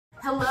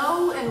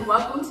Hello and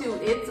welcome to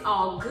It's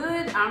All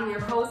Good. I'm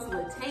your host,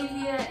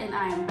 Latavia, and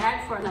I am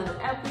back for another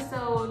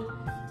episode.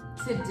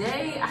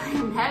 Today, I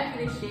am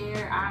happy to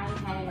share I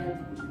have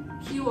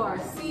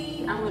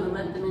QRC. I'm going to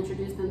let them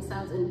introduce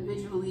themselves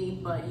individually,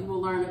 but you will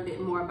learn a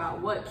bit more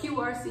about what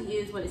QRC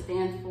is, what it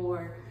stands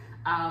for,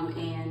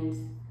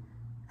 and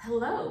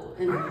hello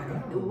and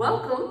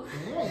welcome.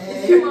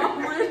 Hey. If you all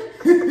would,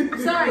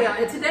 sorry y'all,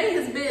 today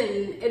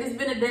it has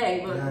been a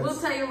day, but we'll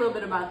tell you a little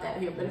bit about that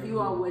here. But if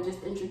you all would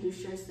just introduce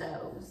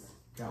yourselves.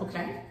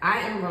 Okay, I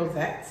am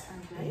Rosette,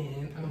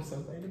 and I'm so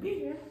glad to be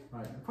here.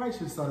 Right, I probably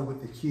should have started with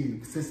the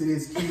Q, since it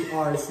is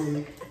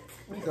QRC.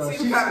 So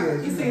see, you see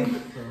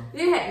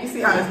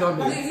how it's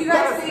gonna be. You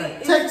guys see?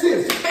 Take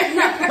two.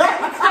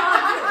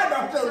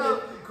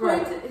 So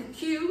Quentin,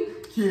 Q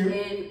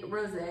and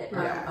Rosette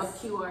of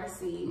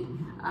QRC.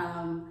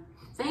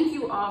 Thank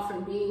you all for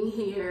being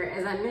here.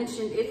 As I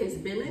mentioned, it has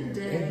been a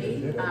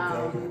day.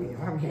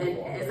 And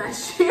as I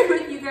shared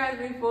with you guys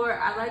before,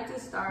 I like to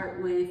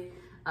start with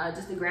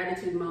just a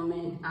gratitude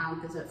moment.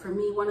 Because for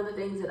me, one of the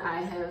things that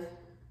I have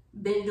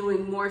been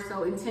doing more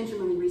so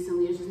intentionally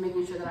recently is just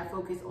making sure that I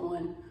focus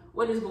on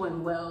what is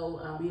going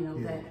well,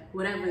 that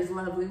whatever is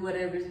lovely,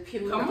 whatever is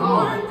pure. Come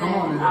on.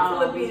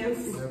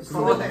 Philippians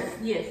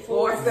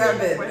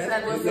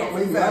 4:7.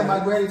 We got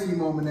my gratitude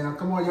moment now.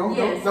 Come on, y'all.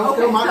 Don't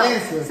steal my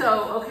answer.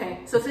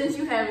 So since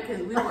you have it,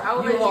 because I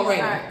will let you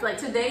start. Like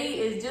today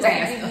is just to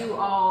give you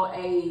all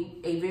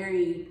a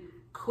very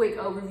quick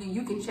overview.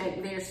 You can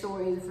check their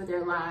stories for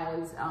their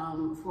lives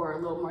for a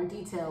little more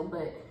detail,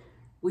 but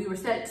we were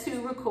set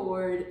to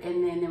record,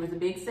 and then there was a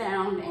big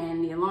sound,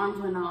 and the alarms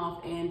went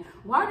off, and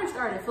water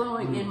started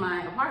flowing in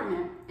my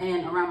apartment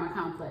and around my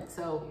complex.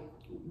 So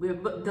we're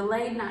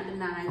delayed, not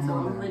denied. So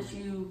I'm gonna let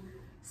you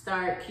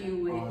start,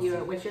 Q, with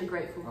what you're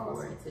grateful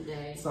for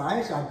today. So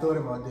I thought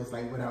about this,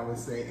 like what I would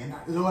say, and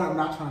Lord, I'm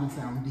not trying to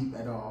sound deep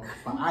at all,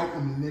 but I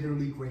am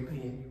literally grateful.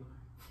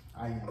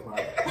 I am,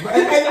 right?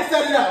 And I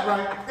set it up,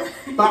 right?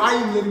 But I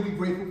am literally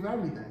grateful for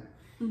everything.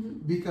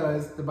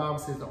 Because the Bible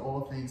says that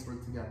all things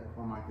work together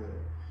for my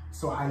good.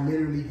 So I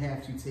literally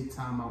have to take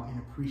time out and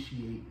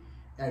appreciate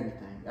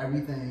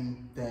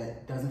everything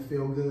that doesn't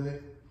feel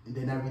good, and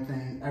then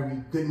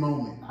every good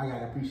moment, I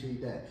gotta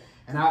appreciate that.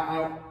 And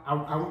I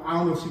don't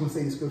know if she gonna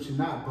say the scripture or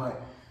not,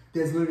 but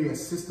there's literally a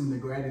system to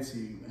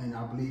gratitude, and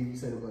I believe you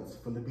said it was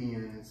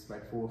Philippians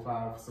like 4 or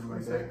 5, something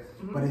like that.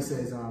 But it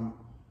says,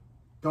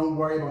 don't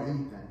worry about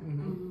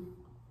anything.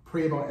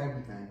 Pray about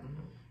everything.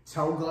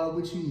 Tell God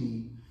what you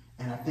need.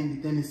 And I think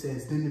that then it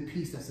says, then the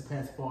peace that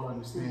surpasses all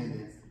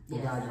understanding will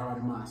guide your heart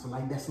and mind. So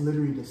like that's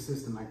literally the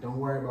system. Like don't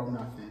worry about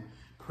nothing.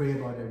 Pray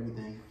about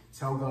everything.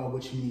 Tell God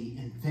what you need,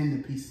 and then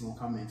the peace is gonna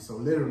come in. So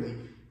literally,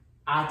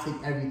 I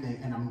take everything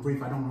and I'm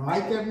grateful. I don't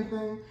like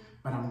everything,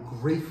 but I'm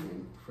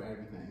grateful for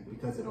everything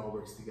because it all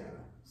works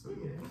together. So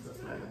yeah, that's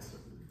my answer.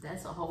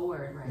 That's a whole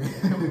word right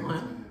there.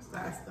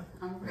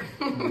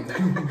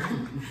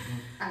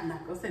 I'm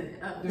not gonna say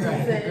that.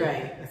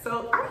 Right.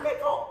 So I'm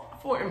grateful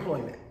for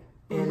employment.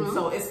 And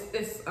so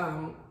it's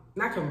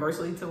not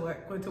conversely to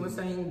what Quentin was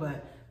saying,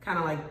 but kind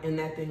of like in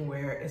that thing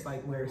where it's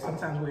like where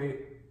sometimes we're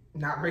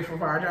not grateful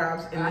for our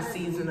jobs in the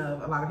season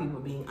of a lot of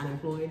people being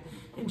unemployed,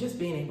 and just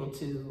being able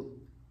to,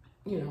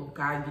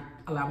 God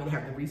allow me to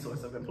have the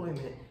resource of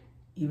employment,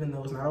 even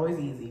though it's not always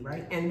easy,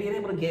 right? And being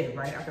able to give,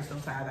 right? I can still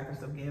tithe, I can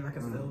still give, I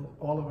can still,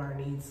 all of our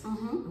needs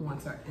and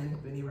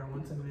many of our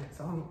wants are met.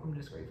 So I'm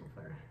just grateful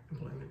for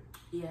employment.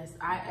 Yes,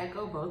 I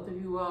echo both of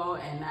you all,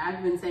 and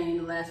I've been saying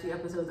the last few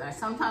episodes,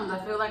 sometimes I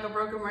feel like a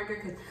broken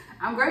record because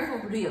I'm grateful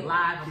to be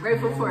alive, I'm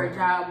grateful for a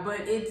job,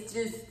 but it's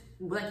just,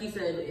 like you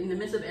said, in the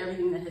midst of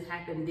everything that has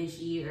happened this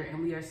year,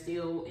 and we are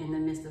still in the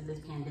midst of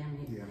this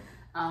pandemic,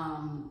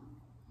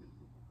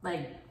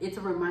 like it's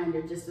a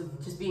reminder just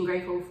being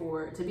grateful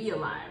to be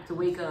alive, to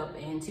wake up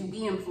and to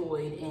be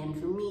employed. And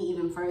for me,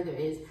 even further,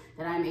 is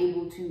that I'm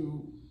able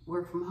to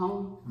work from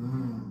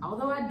home.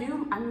 Although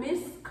I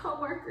miss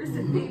coworkers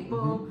and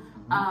people,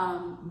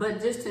 but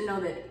just to know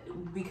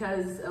that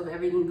because of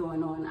everything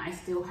going on, I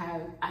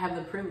have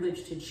the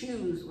privilege to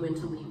choose when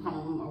to leave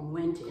home or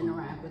when to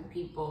interact with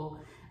people.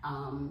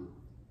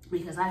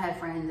 Because I have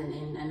friends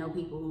and I know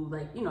people who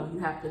you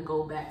have to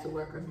go back to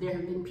work, or there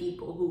have been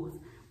people who've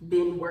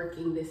been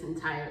working this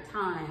entire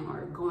time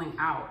or going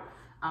out.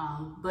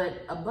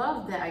 But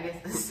above that, I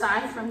guess,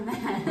 aside from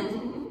that,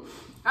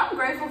 I'm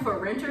grateful for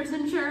renter's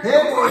insurance.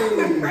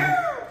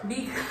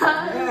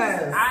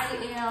 Because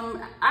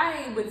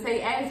I would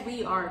say as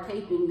we are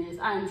taping this,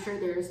 I'm sure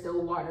there is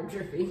still water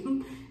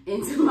dripping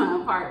into my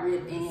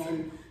apartment.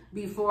 And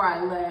before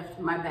I left,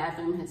 my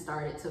bathroom had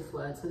started to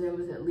flood. So there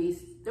was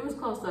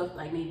close to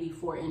like maybe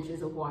 4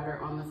 inches of water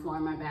on the floor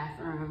in my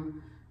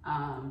bathroom.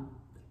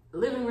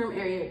 Living room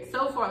area,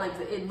 so far, like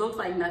it looks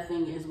like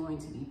nothing is going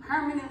to be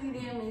permanently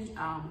damaged.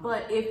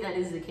 But if that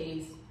is the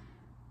case,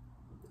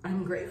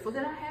 I'm grateful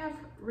that I have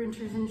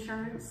renter's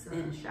insurance,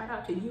 and shout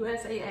out to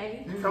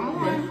USAA. Come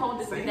on. Been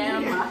holding me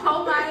down my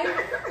whole life.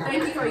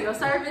 Thank you for your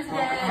service,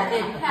 Dad,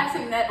 and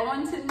passing that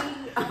on to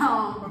me.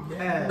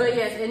 But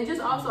yes, and just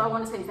also I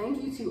want to say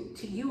thank you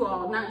to you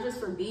all, not just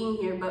for being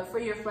here, but for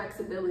your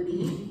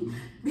flexibility.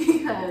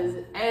 Because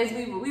as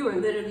we were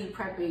literally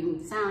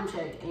prepping sound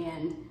check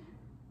and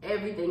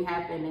everything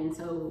happened, and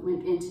so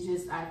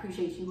I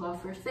appreciate you all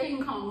for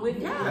staying calm with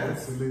me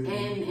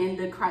in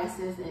the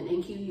crisis,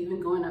 and Q even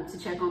going up to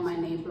check on my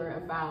neighbor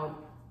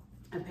about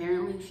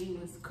apparently she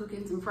was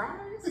cooking some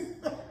fries.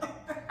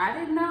 I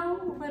didn't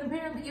know, but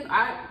apparently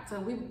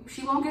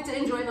she won't get to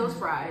enjoy those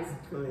fries.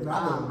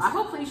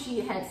 Hopefully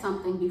she had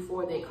something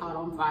before they caught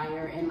on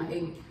fire, and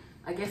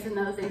I guess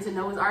another thing to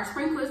know is our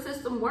sprinkler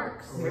system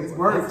works. It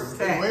works.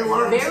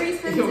 Very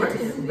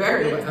sensitive.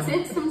 It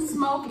sent some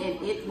smoke and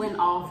it went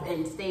off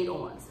and stayed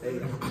on.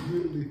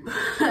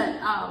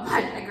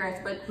 I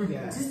digress. But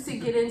just to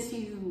get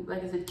into,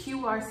 like I said,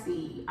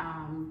 QRC,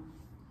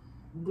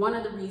 one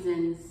of the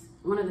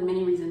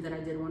many reasons that I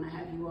did want to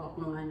have you all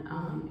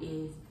on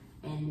is,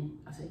 and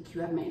I said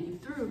Q, I've met you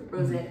through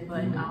Rosette,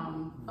 but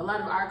a lot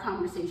of our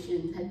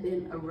conversations had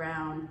been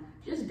around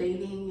just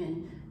dating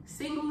and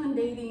single and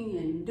dating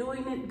and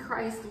doing it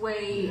Christ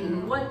way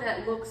and what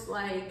that looks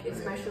like,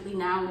 especially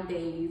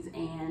nowadays,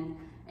 and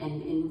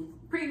in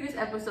previous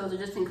episodes or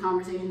just in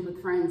conversations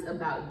with friends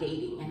about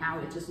dating and how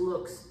it just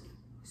looks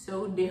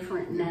so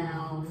different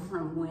now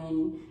from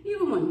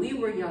even when we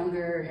were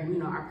younger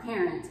and our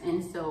parents.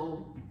 And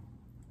so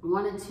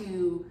wanted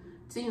to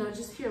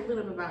just hear a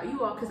little bit about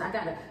you all, because I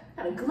got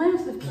a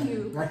glimpse of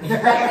Q back in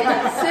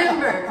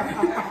December,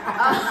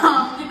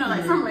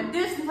 like from a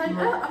distance, like,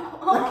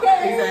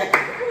 okay,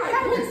 exactly. I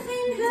haven't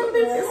seen him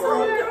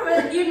before,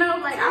 but I'm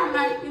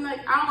not,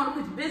 I don't want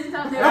to put your business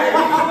out there.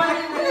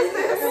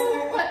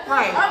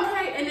 Right.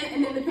 Okay,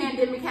 and then the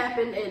pandemic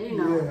happened,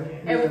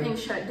 and everything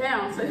shut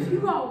down. So if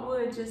you all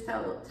would just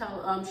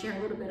share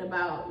a little bit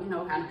about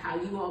kind of how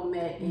you all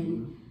met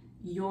and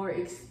your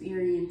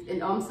experience.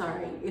 And I'm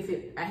sorry if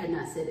I had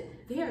not said it.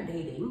 They are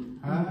dating.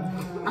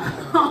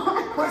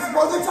 We're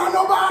supposed to tell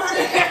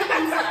nobody.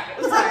 I'm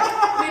sorry.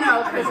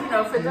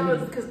 For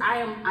those, because I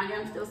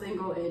am still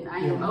single and I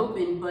am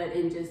open, but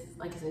in just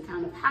like I said,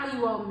 kind of how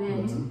you all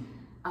met,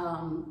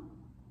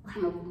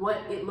 kind of what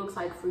it looks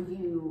like for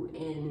you,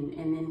 and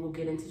then we'll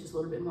get into just a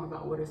little bit more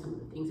about what are some of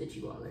the things that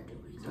you all are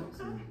doing.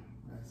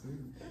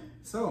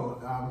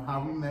 So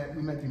how we met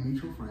through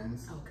mutual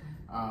friends. Okay.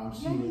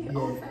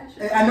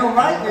 Old-fashioned. I know,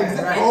 right?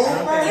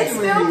 Old-fashioned. It's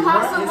still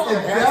possible.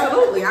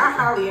 Absolutely, I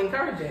highly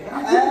encourage it. It's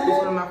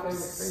one of my favorite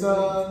things.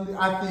 So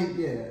I think,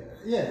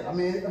 I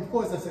mean, of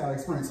course, that's our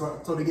experience.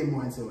 So to get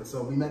more into it,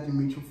 so we met through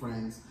mutual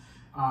friends.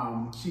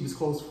 She was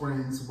close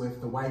friends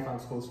with the wife. I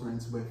was close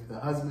friends with the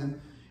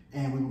husband,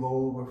 and we would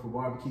go over for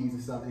barbecues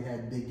and stuff. They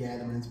had big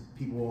gatherings,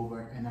 people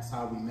over, and that's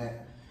how we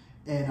met.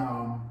 And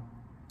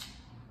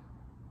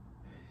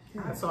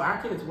so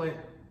our kids went.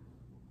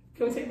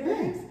 Can we say their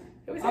names?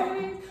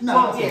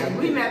 No,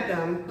 we met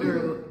them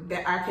through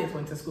that. Our kids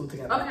went to school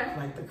together. Okay.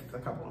 Like the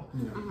couple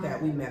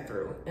that we met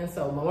through. And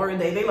so Memorial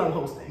Day, they love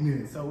hosting.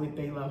 Yeah. So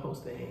they love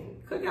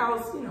hosting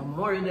cookouts,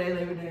 Memorial Day,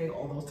 Labor Day,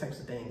 all those types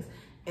of things.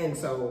 And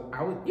so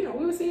we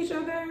would see each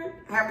other,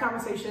 have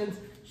conversations.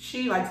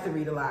 She likes to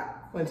read a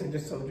lot. Quentin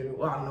just told you,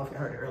 well, I don't know if you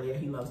heard it earlier,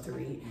 he loves to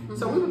read.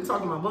 So we were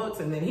talking about books,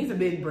 and then he's a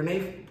big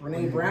Brene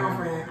Brown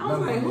friend. I was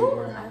like,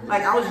 who?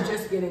 Like, I was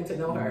just getting to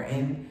know her,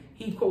 and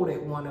he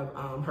quoted one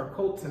of her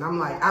quotes, and I'm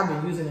like, I've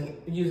been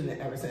using it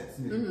ever since.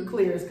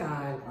 Clear is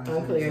kind,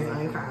 unclear is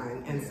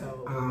unkind. And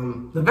so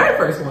the very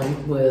first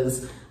one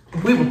was,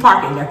 we were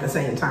parking at the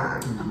same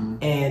time,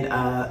 and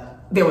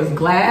there was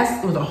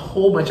glass. It was a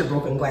whole bunch of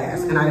broken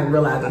glass, and I didn't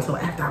realize until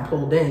after I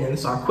pulled in, and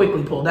so I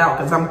quickly pulled out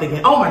because I'm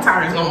thinking, oh, my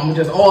tire's gonna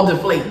just all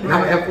deflate. And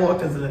I'm at fault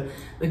because of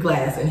the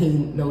glass, and he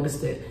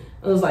noticed it.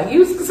 I was like, you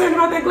was concerned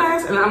about that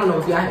glass? And I don't know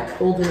if y'all had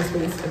pulled in the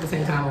space at the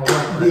same time or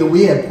what. Yeah,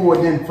 we had poured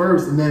in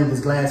first, and then it was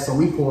glass, so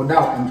we pulled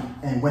out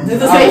and went to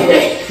the same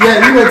thing.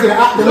 Yeah, we went to the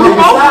other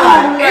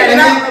side,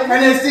 and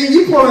then see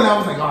you pulling. I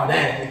was like, oh,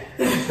 dang.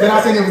 Then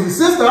I seen it was a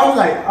sister. I was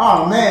like,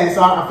 oh man.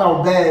 So I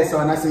felt bad. So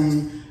and I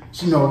seen,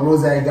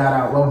 Rosette got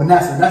out. Well,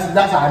 Vanessa.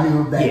 That's how I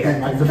knew that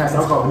thing. Like Vanessa, I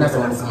was called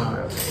Vanessa all the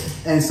time.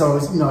 And so, I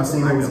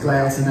seen it was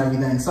glass and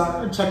everything. So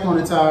I checked on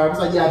the tire. I was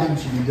like, yeah, I think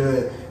we should be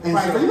good. And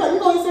she's like, you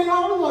going to the same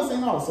house? We going to the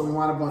same house. So we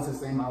wound up going to the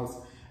same house.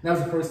 And that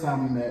was the first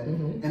time we met.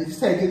 And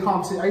just had a good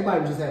conversation.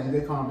 Everybody was just having a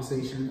good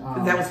conversation.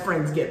 That was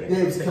Friendsgiving. Yeah,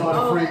 it was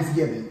called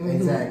Friendsgiving.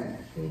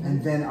 Exactly.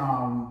 And then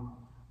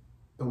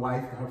the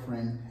wife, her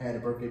friend, had a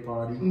birthday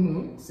party.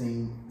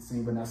 Seeing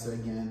Vanessa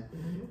again.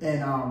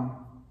 And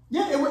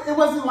it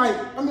wasn't like,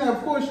 I mean,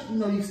 of course,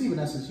 you see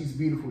Vanessa, she's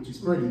beautiful, she's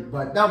pretty,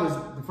 but that was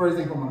the first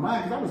thing on my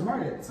mind, because I was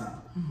married at the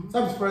time. So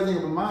that was the first thing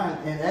on my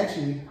mind, and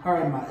actually, her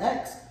and my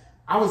ex,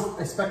 I was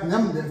expecting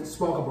them to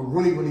spark up a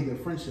really, really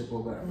good friendship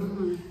or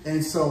whatever.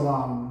 And so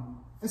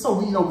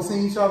we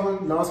seen each other,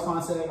 lost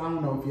contact. I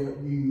don't know if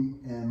you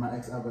and my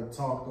ex ever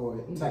talked or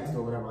texted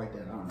or whatever like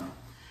that, I don't know.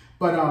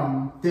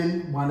 But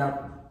then wound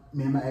up,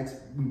 me and my ex,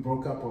 we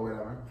broke up or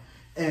whatever.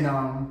 And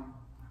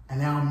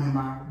now I'm in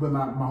my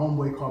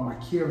homeboy called my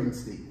curing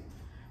state.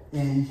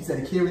 And he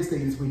said the curing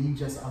state is where you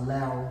just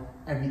allow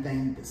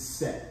everything to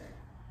set.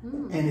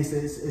 And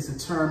it's a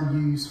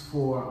term used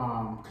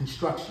for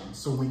construction.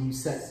 So when you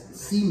set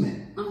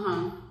cement,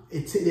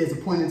 there's a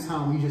point in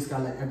time where you just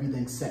gotta let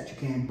everything set. You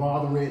can't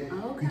bother it.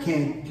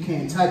 Okay. You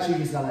can't touch it. You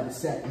just gotta let it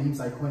set. And he was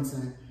like,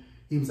 Quentin,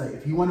 he was like,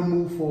 if you want to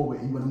move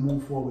forward and you want to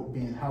move forward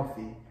being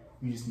healthy,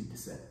 you just need to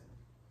set.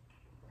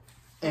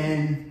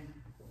 And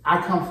I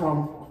come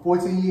from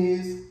 14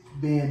 years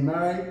being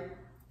married,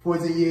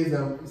 14 years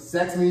of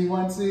sex when you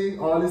want to,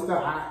 all this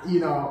stuff. I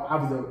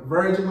was a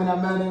virgin when I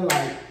met her.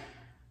 Like,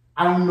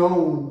 I don't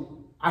know.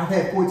 I've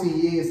had 14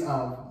 years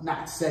of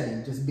not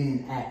setting, just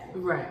being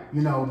active. Right.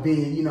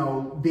 Being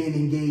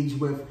engaged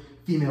with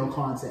female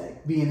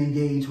contact, being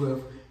engaged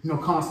with,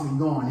 constantly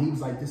going. And he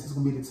was like, this is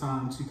gonna be the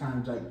time to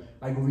kind of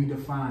like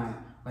redefine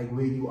like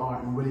where you are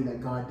and really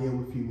let God deal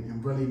with you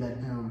and really let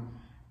him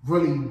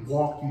really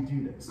walk you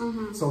through this.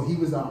 So he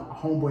was a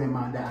homeboy of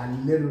mine that I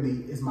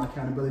literally is my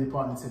accountability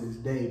partner to this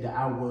day, that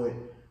I would,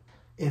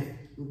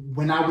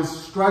 when I was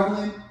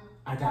struggling,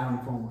 I got on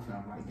the phone with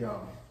him, like,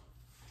 yo,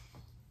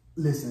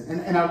 listen,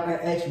 and I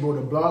actually wrote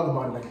a blog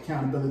about it, like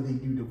accountability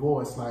through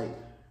divorce. Like,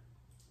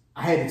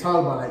 I had to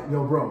talk about, like,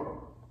 yo,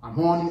 bro, I'm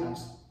horny.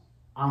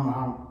 I don't know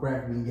how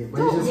graphic we can get,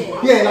 but it's just,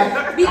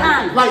 like, be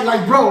honest.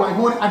 Like, bro, like,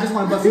 horny, I just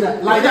want to bust it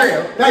up. Like,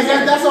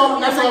 that's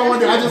all I want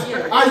to do. I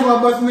just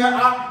want to bust it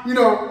up.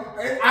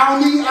 I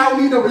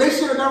don't need no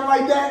relationship or nothing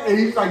like that. And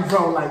he's like,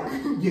 bro, like,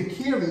 you're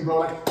caring, bro.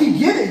 Like, he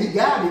get it, he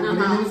got it. But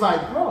then he was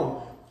like,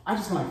 bro, I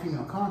just want like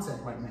female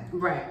contact right now.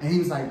 Right. And he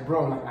was like,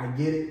 bro, like, I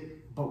get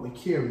it, but we're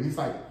caring. He's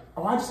like,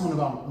 oh, I just want to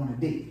go on a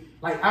date.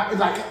 Like, I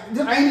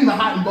ain't even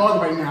hot and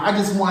bothered right now. I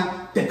just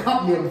want the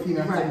company of a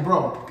female. He's like,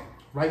 bro,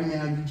 right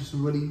now you just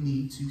really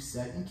need to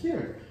set and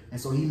cure. And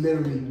so he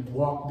literally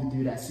walked me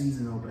through that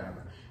season or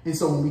whatever. And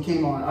so when we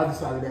came on the other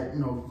side of that,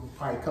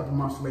 probably a couple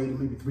months later,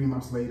 maybe 3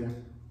 months later,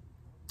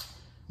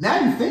 now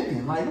you're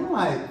thinking, like, I'm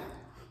like,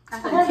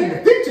 I'm having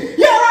a picture.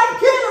 Yeah, I'm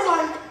kidding.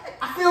 Like,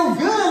 I feel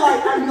good.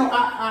 Like,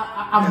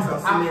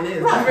 I'm it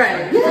is.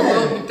 Right.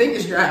 Yeah. You think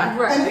it's dry.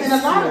 Right.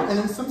 And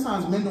then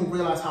sometimes men don't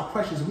realize how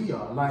precious we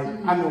are. Like,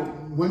 I know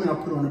women are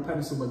put on a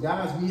pedestal, but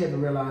guys, we have to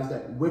realize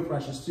that we're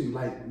precious too.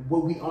 Like,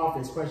 what we offer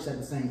is precious at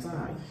the same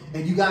time.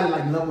 And you gotta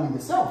like love on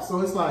yourself.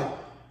 So it's like,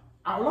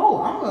 I'm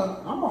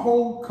a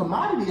whole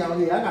commodity out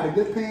here. I got a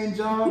good paying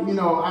job.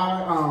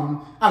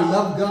 I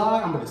love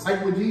God. I'm a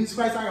disciple of Jesus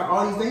Christ. I got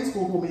all these things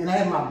for me. And I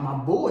have my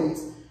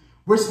boys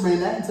whispering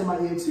that into my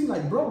ear too.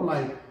 Like, bro,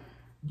 like,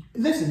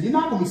 listen, you're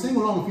not going to be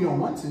single long if you don't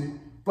want to.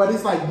 But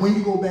it's like when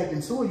you go back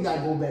into it, you got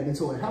to go back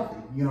into it healthy.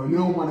 You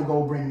don't want to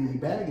go bring any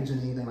baggage or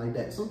anything like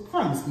that. So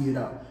trying to speed it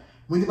up.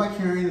 When did I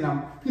carrying and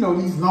I'm,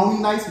 these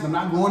lonely nights and I'm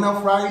not going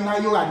out Friday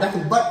night, I got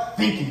nothing but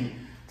thinking.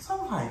 So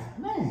I'm like,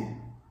 man.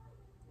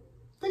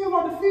 Thinking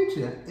about the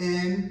future,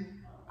 and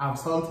I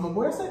was talking to my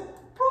boy. I said,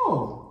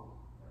 "Bro,"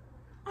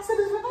 I said,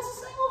 "Is Vanessa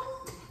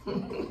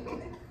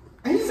single?"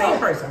 And he's same like,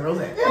 person,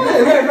 Rosette.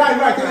 Yeah,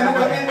 right.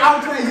 And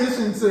I'll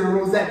transition to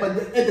Rosette, but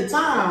at the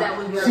time,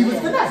 she was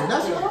Vanessa.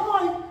 That's what I'm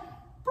like,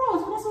 "Bro,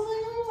 is Vanessa single?"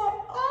 He was like,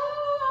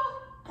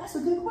 that's a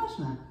good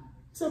question."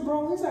 He said,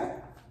 "Bro," he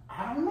said,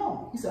 "I don't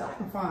know." He said, "I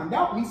can find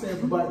out." He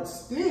said, "But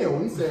still,"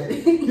 he said,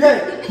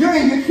 "Yeah, you're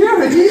in your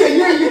curing. You're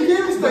in your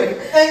curing state."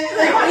 And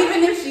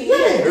even if she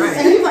is, right.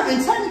 And he's like,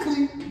 and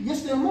technically, you're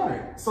still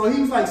married. So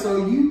he was like,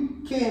 so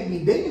you can't be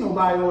dating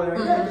nobody or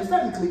whatever. Yeah, because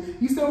technically,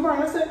 you still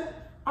married. I said,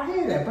 I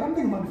hear that, but I'm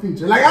thinking about the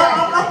future. Like,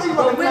 I'm thinking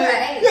about the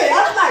plan.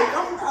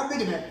 Yeah, I'm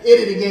thinking that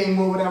end of the game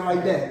or whatever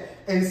like that.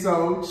 And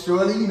so,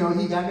 surely, he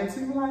got that to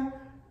me like,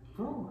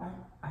 bro,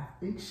 I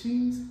think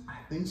she's,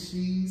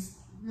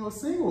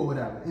 single or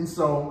whatever. And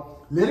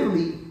so,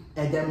 literally,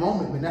 at that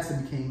moment, Vanessa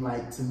became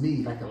like, to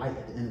me, like the light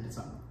at the end of the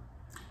tunnel.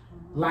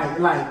 Like,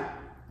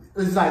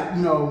 it's like,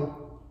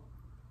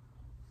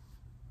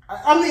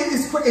 I mean,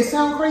 it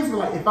sounds crazy, but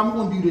like, if I'm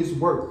going to do this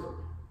work,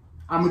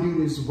 I'm going to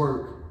do this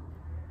work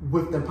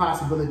with the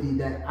possibility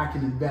that I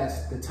can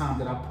invest the time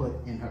that I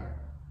put in her.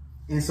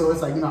 And so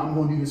it's like, I'm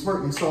going to do this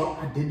work. And so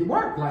I did the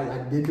work. Like,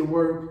 I did the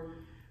work,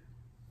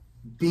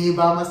 being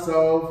by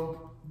myself,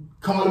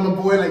 calling my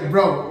boy, like,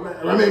 bro,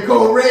 I'm in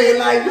code red,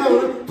 like,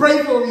 yo,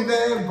 pray for me,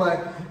 man.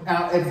 But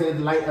at the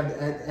light at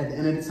the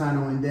end of the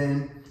tunnel, and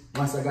then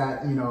once I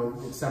got,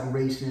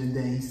 separation,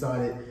 then he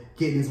started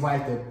getting his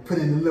wife to put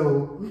in the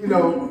little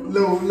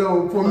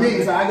for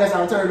me. So I guess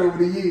I'll turn it over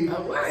to you.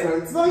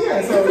 Okay. So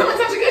yeah. So doing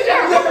such a good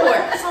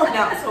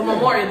job. So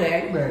Memorial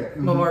Day. Right.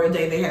 Memorial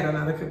Day, they had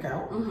another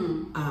cookout.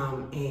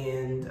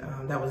 And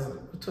that was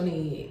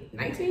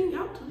 2019.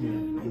 Yep,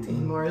 2019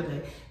 Memorial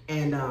Day.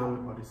 And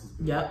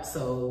yep.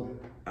 So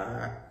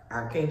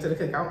I came to the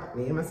cookout,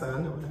 me and my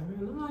son, or whatever,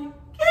 and I'm like,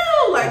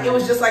 like it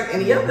was just like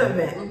any other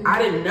event.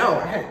 I didn't know.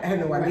 I had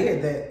no idea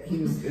that he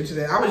was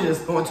interested. I was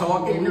just going to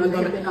talk and we were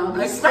going to experience all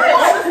this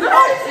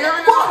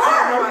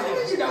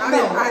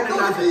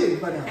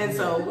nothing. And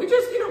so we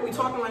just, we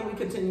talking like we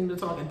continue to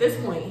talk. At this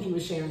point, he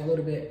was sharing a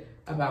little bit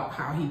about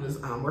how he was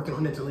working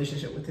on his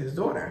relationship with his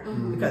daughter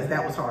because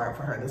that was hard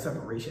for her, the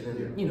separation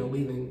and you know,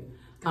 leaving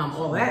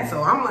all that.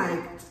 So I'm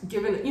like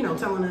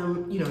telling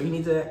him, you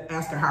need to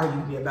ask her how you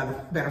can be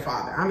a better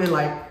father. I'm in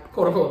like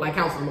quote unquote like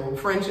counseling mode,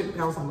 friendship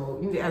counseling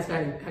mode. You need to ask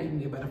her how you can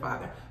be a better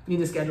father. You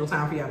need to schedule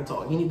time for y'all to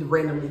talk. You need to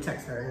randomly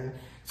text her. And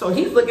so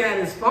he's looking at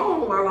his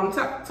phone while I'm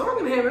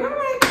talking to him, and I'm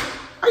like,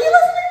 are you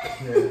listening?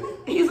 Yeah.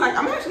 He's like,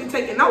 I'm actually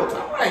taking notes.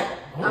 I'm like,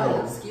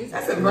 oh, excuse me.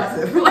 That's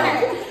impressive. Like,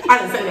 I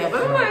didn't say that,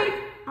 but I'm like,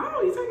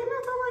 oh, you taking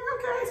notes? I'm like,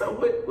 okay, so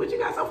what you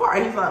got so far?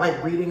 And he's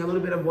like reading a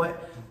little bit of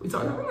what we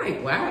talked about. I'm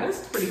like, wow,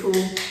 that's pretty cool.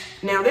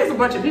 Now, there's a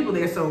bunch of people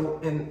there,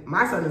 and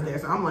my son is there,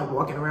 so I'm like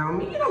walking around,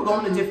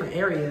 going to different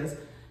areas.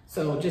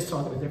 So just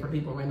talking to different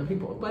people, random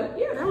people. But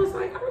yeah, I was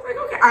like,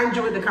 okay. I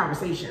enjoyed the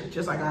conversation,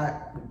 just like I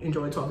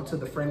enjoyed talking to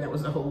the friend that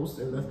was the host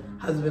and the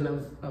husband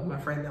of my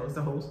friend that was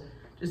the host,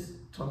 just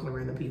talking to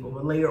random people.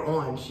 But later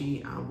on,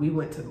 we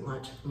went to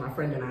lunch, my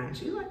friend and I, and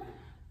she's like,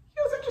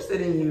 he was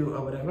interested in you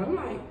or whatever. I'm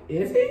like,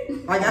 is he?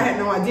 Like, I had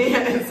no idea.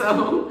 And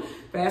so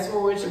fast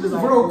forward, she was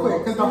like, real quick,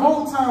 because the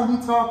whole time we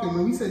talking,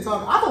 when we said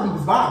talking, I thought we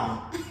was vibing.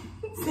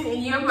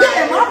 In your mind,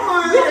 yeah, in my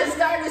mind, you had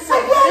started to say,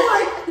 she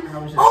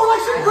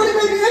really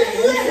made me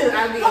interested. I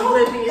mean,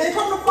 oblivious. And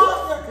come to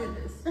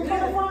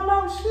find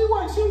out, she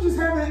was just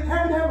happy to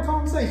have a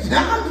conversation.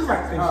 I'm just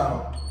like, okay.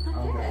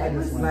 I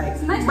just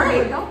nice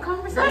adult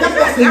conversation.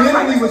 That's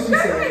literally what she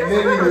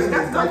said.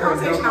 That's the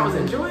conversation. I was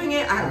enjoying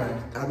it.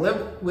 I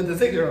live with a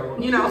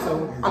 6-year-old, so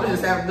I was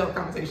just having a adult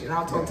conversation.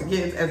 I'll talk to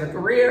kids as a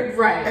career,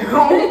 right? At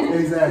home,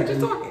 exactly. We're just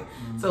talking.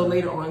 So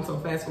later on, so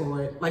fast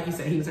forward, like you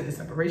said, he was in the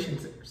separation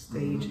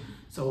stage.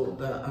 So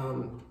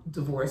the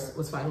divorce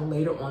was final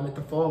later on at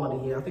the fall of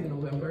the year, I think in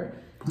November.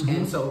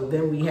 And so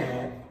then we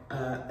had we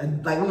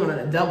went on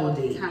a double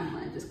date.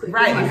 Timeline just clicked.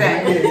 Right,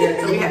 exactly.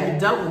 So we had a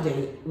double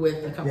date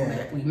with the couple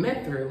that we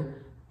met through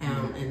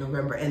in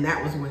November, and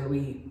that was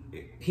when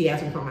he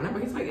asked me for my number.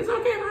 He's like, "It's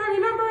okay if I have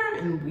your number,"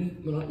 and we,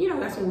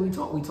 that's when we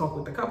talked. We talked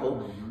with the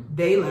couple.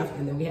 They left,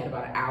 and then we had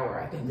about an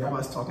hour, I think, of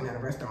us talking at a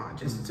restaurant,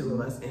 just the two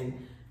of us,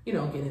 and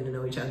getting to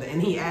know each other.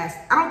 And he asked,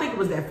 I don't think it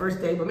was that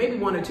first day, but maybe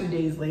 1 or 2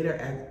 days later,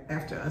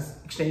 after us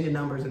exchanging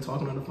numbers and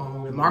talking on the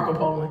phone and Marco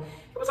Polo,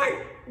 he was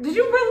like, did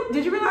you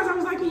realize I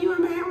was liking you?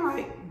 And I'm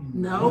like,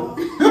 no.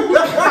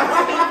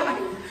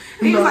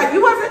 He was like,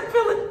 you wasn't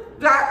feeling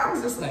that? I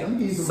was just like,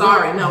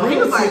 sorry, no. He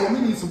was like, let me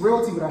need some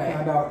realty when I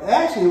found out.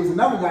 Actually, it was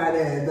another guy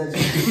there that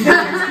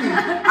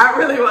I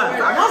really was.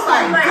 I was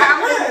like, I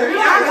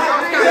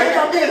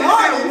was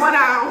 1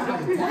 hour.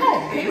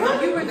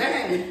 You were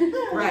there.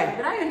 Right.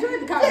 But I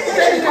enjoyed the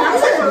conversation.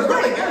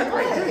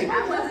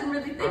 I wasn't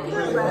really thinking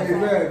about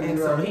that. And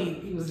so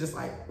he was just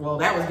like, well,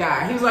 that was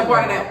Guy. He was like,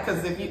 part of that,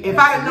 because if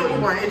I didn't know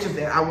you weren't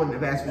interested, I wouldn't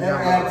have asked you.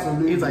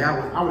 Absolutely. He was like, I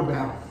would have been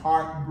out of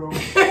heart, bro.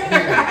 He's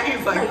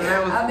like,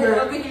 that was. I've been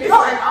over here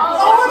like,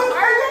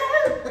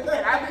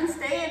 and I've been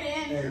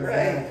staying in.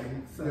 Right.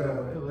 So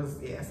it was,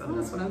 so it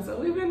was fun. So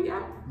we've been,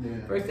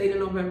 first date in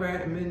November,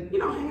 and been,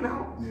 hanging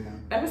out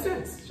ever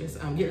since.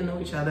 Just getting to know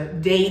each other,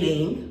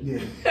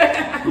 dating.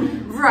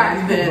 Right.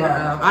 And then,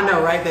 I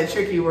know, right? That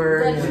tricky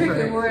word. That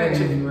tricky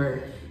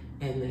word.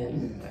 And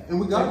then.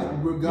 And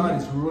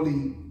God is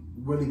really,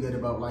 really good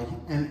about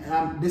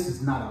and this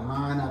is not a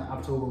line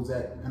I've told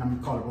Rosette, and I'm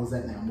gonna call it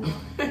Rosette now.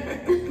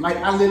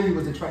 I literally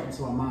was attracted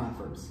to her mind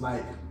first.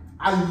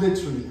 I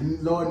literally, and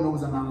Lord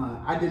knows I'm not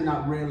lying, I did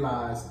not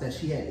realize that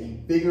she had a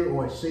figure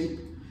or a shape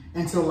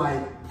until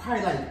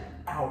probably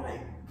our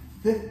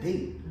 5th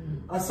date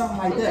or something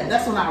like that.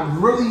 That's when I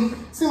really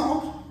seen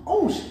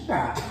she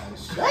got a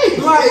shape.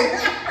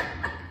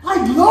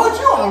 Lord,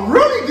 you are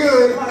really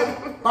good.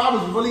 I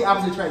was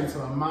attracted to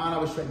her mind. I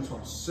was attracted to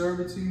her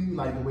servitude,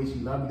 the way she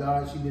loved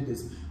God. She did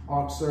this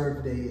Ark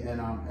Serve Day at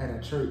a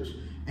church,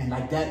 and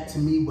that to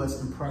me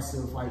was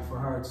impressive. For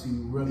her to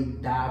really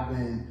dive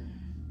in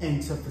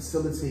and to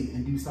facilitate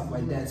and do stuff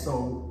like that.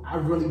 So I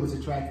really was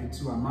attracted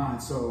to her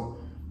mind. So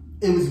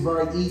it was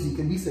very easy,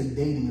 because we say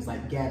dating is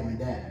like gathering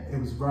data. It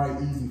was very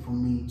easy for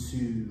me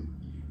to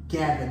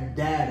gather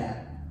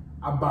data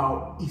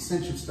about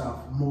essential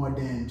stuff more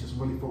than just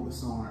really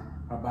focus on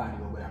her body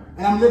or whatever.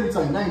 And I'm literally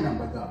telling you, that ain't nothing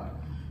but God.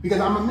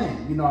 Because I'm a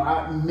man,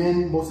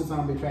 men most of the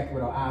time be attracted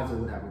with our eyes or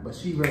whatever, but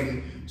she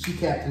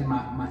captured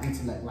my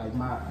intellect.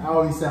 I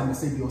always say I'm a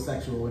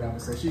sapiosexual or whatever,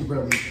 so she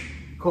really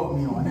caught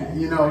me on that,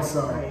 because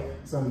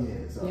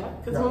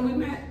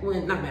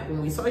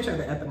when we saw each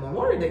other at the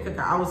Memorial Day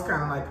cookout, I was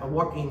kind of like a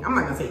walking, I'm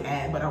not gonna say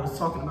ad, but I was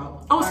talking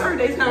about,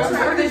 Saturday's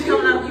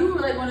coming up. You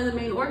were one of the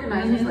main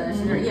organizers last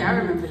year. Yeah, I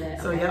remember that.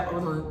 So I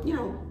was on,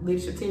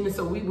 leadership team, and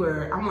so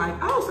I'm like,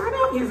 sign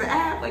up, here's an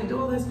ad,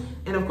 do all this.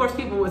 And of course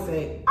people would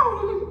say,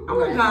 I'm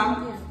gonna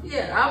come.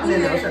 Yeah, I'll be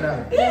there. there. Shut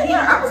up.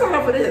 Yeah, I was signing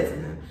up for this.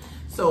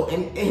 So,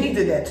 and he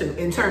did that too,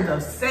 in terms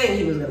of saying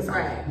he was gonna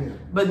sign up. Yeah.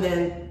 But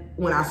then,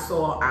 when I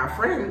saw our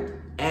friend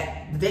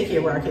at the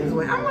daycare where our kids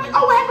went, I'm like,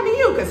 what happened to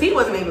you? Because he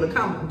wasn't able to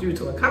come due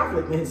to a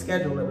conflict in his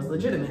schedule that was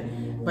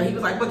legitimate. But he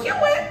was like, but you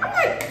went. I'm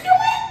like, you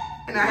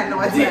went? And I had no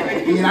idea.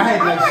 And I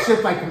had like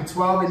shift like from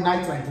 12 at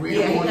night to like 3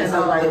 in the morning,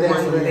 something like that.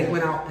 So they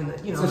went out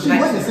and so she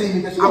wouldn't see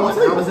me because I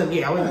wasn't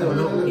doing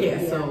no.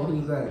 Yeah. So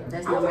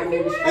that's not my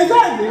name.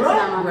 Exactly,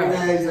 right? Right.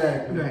 Yeah,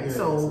 exactly. Right. Yeah,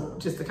 so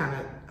just to kind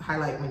of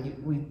highlight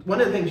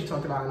one of the things you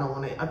talked about in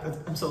one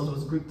episodes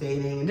was group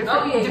dating and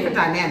different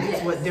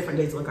dynamics, what different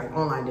dates look like,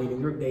 online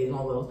dating, group dating,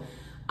 all those.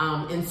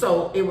 And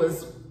so it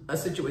was a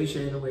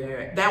situation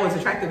where that was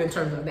attractive in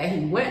terms of that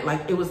he went,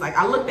 like, it was like,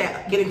 I looked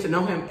at getting to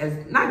know him as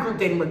not group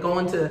dating, but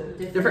going to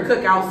different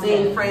cookouts,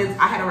 seeing friends.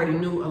 I had already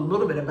knew a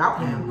little bit about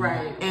him.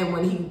 Right. And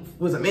when he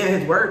was a man of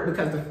his word,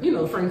 because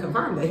the friend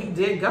confirmed that he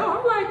did go,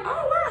 I'm like,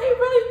 oh wow,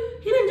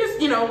 he didn't just,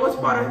 what's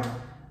part of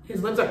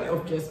his lips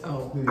are just,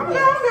 I'm like,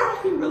 oh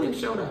no, he really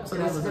showed up. So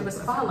there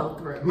was follow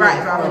through.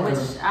 Right.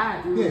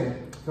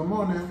 Come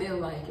on now. I feel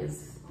like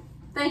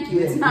thank you.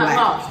 It's not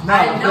lost. No,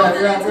 I know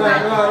that it's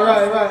not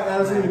lost. Right.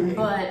 Absolutely.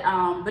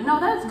 But no,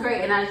 that's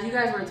great. And as you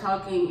guys were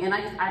talking, and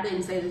I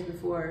didn't say this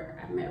before,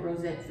 I met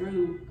Rosette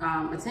through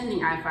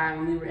attending I-5,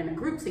 and we were in a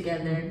group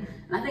together. And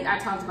I think I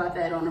talked about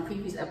that on a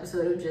previous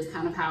episode of just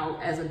kind of how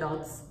as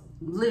adults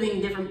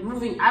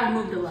I've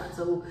moved a lot.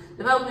 So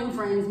developing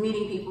friends,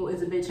 meeting people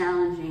is a bit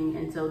challenging.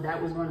 And so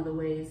that was one of the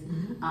ways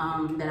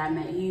that I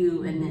met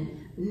you. And then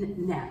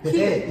now,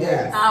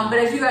 but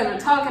as you guys were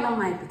talking, I'm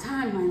like, the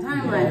timeline.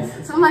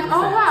 Yes, so I'm like,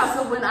 oh wow.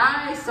 So when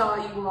I saw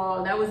you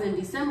all, that was in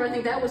December. I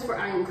think that was for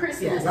I Am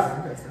Christmas. So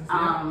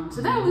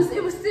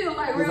it was still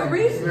like real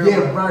recent.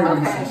 Yeah, very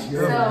recent.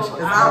 So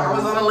I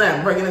was on a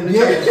limb bringing in the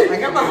church.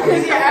 Like, I'm like,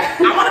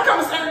 I want to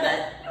come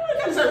Sunday.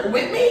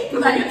 With me,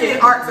 because you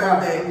did art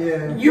Sunday.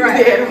 Yeah. You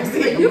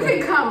did. You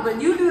can come,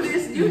 but you do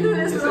this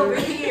over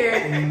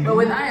here. But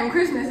with I Am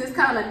Christmas, it's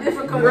kind of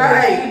difficult.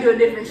 Right. You do a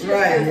different shift.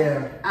 Right.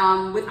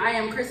 Yeah. With I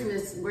Am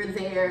Christmas, we're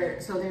there.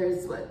 So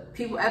there's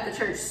people at the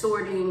church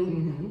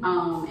sorting,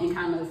 and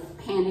kind of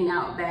handing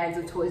out bags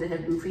of toys that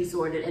have been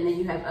pre-sorted, and then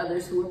you have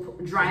others who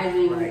are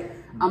driving. Right.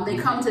 They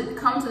come to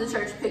the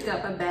church, pick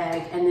up a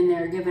bag, and then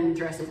they're given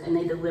addresses and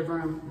they deliver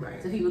them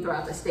to people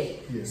throughout the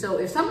state. Yeah. So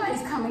if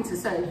somebody's coming to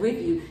serve with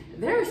you,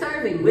 they're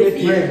serving with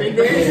you. Like,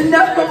 there's no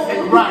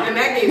right. And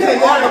that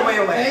gave all the way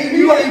away. And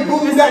you ain't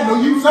booting that,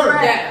 no, you serve.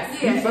 Right.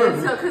 Yeah. So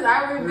because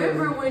I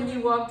remember when you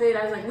walked in,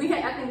 I was like,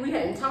 I think we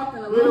hadn't talked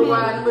in a little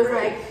while, and it was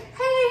like,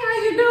 hey, how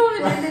you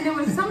doing? And then there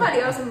was somebody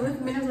else who was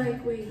with me, and I was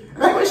like, wait. It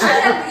was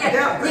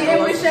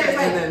Shay.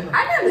 Like,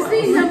 I never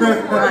seen him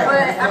before,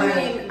 but I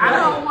mean, I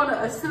don't want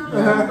to assume,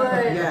 but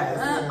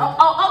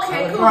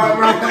okay, cool.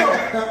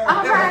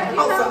 All right,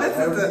 so this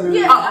is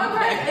all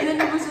right. And then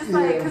it was just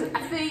like, because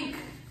I think,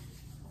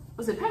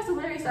 was it Pastor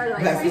Larry started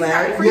like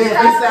freestyle?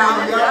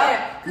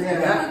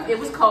 It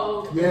was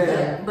cold.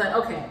 But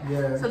okay.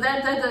 So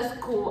that's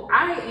cool.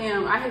 I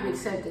have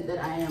accepted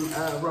that I am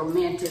a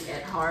romantic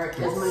at heart,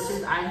 as much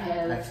as I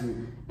have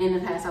in the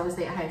past. I would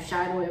say I have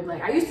shied away.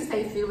 Like, I used to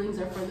say feelings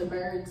are for the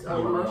birds or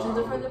emotions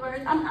are for the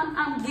birds.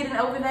 I'm getting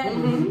over that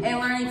and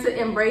learning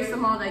to embrace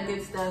them, all that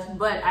good stuff.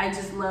 But I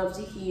just love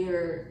to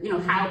hear,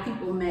 how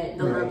people met,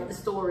 the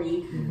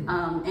story.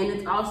 And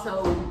it's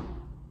also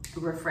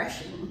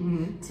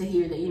refreshing to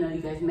hear that you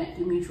guys met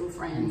through mutual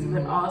friends,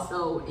 but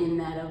also in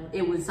that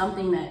it was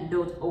something that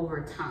built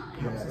over time.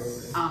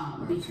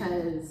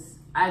 Because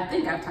I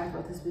think I've talked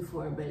about this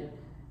before, but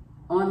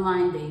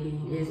online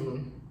dating is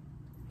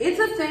it's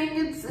a thing.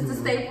 It's a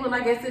staple, and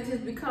I guess it has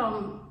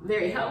become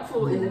very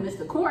helpful in the midst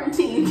of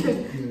quarantine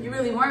because you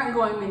really weren't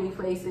going many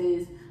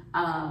places.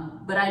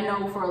 But I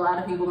know for a lot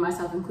of people,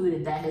 myself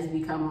included, that has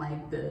become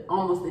like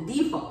almost the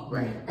default,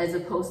 as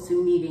opposed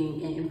to meeting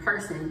in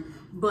person.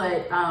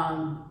 But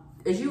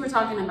as you were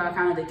talking about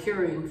kind of the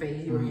curing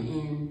phase you were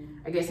in,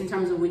 I guess in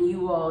terms of when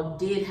you all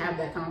did have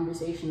that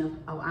conversation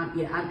of,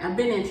 I've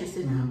been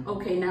interested.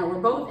 Okay, now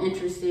we're both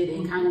interested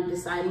in kind of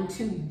deciding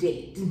to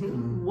date.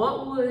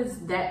 What was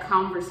that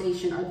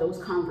conversation or those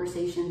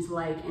conversations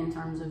like in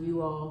terms of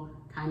you all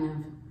kind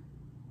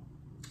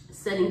of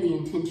setting the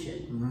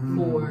intention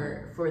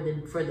for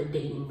the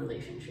dating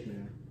relationship?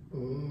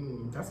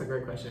 That's a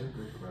great question.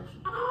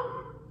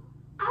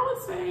 I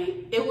would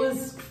say it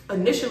was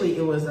initially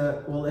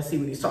let's see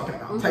what he's talking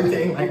about type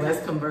thing. Like,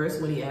 let's converse.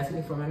 When he asked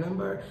me for my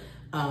number,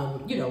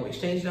 we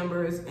exchanged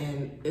numbers,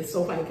 and it's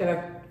so funny. Can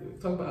I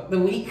talk about the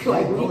week?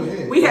 Like,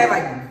 we had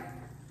like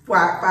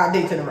five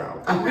dates in a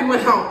row. We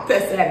went home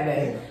that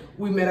Saturday.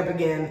 We met up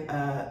again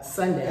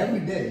Sunday. Every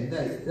day.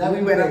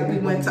 We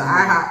went to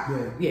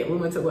IHOP. We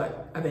went to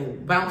what? I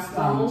think Bounce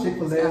Zone.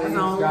 Chick-fil-A,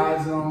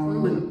 Sky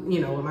Zone. With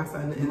my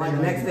son. And then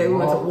the next day we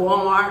went to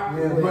Walmart.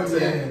 We went to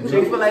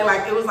Chick-fil-A.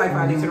 Like, it was like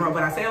 5 days in a row.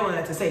 But I say all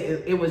that to say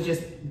it was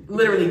just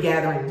literally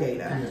gathering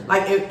data.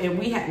 Like, and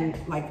we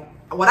hadn't, like,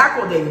 what I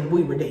call dating,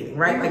 we were dating,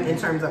 right? Like, in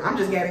terms of, I'm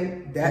just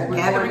gathering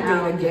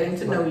data, getting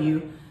to know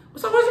you.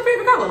 So what's your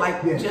favorite color?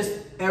 Like, just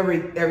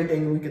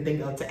everything we could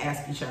think of to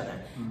ask each other.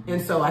 And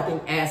so I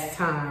think as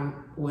time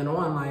went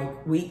on,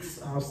 like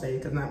weeks, I'll say,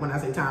 because when I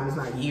say time, it's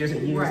not years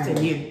and years,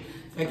 10 years,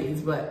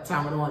 decades, but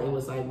time went on, it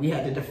was like we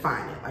had to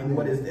define it. Like,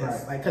 what is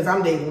this? Like, because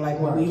I'm dating, like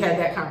when we had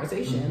that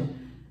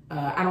conversation,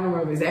 I don't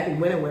remember exactly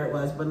when and where it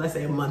was, but let's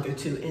say a month or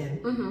two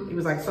in, he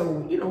was like, so,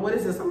 what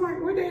is this? I'm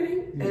like, we're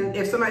dating. Yeah. And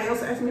if somebody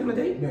else asks me on a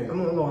date, I'm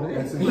going to go on a date.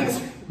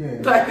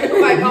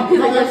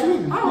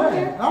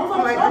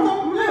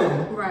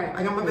 Right.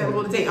 Like, I'm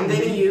available to date. I'm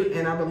dating you,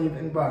 and I believe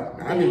in,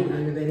 I do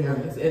believe in dating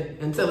others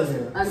until it's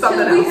something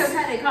else. We have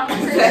had a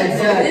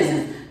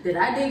conversation. Did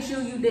I date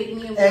you? You date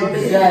me, and we don't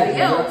date anybody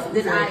else?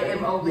 Then I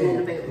am open and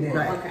available. Yeah.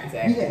 Right. Okay.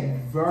 Exactly. We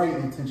had very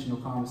intentional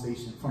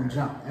conversation from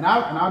jump, and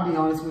I'll be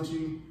honest with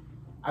you.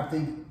 I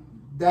think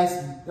that's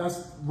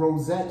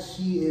Rosette.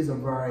 She is a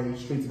very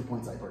straight to the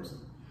point type person,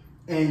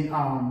 and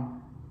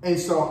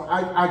so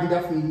I can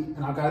definitely,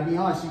 and I gotta be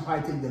honest, she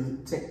probably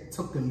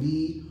took the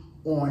lead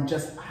on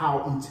just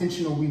how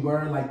intentional we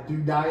were, like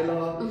through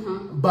dialogue.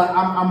 But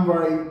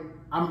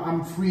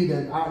I'm free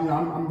to,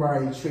 I'm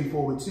very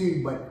straightforward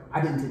too, but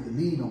I didn't take the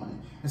lead on it.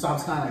 And so I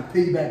was kind of like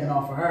piggybacking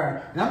off of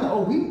her. And I'm like,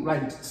 oh, we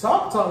like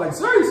talk, like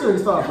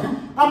serious talk.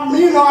 I'm, about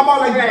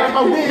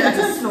being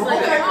intentional. So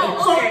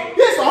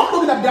I'm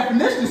looking up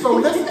definitions. So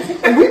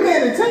and we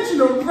being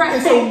intentional.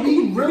 And so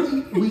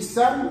we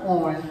settled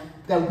on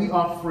that we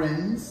are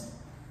friends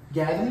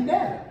gathering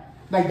data.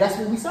 Like that's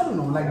what we settled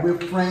on. Like we're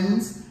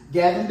friends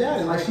gathering data.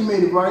 And like she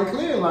made it very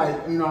clear,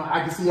 like,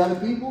 I can see other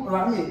people.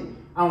 I mean,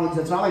 I don't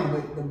know, I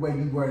like the way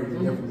you worded it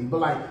differently.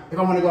 But like, if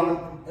I want to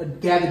go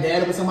gather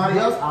data with somebody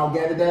else, I'll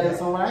gather data with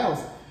somebody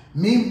else.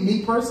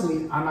 Me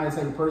personally, I'm not the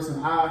type of person.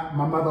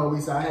 My mother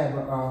always said I have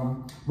a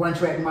one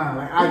track mind.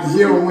 Like I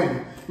zero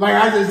in. Like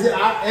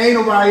I ain't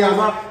nobody else.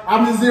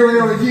 I'm just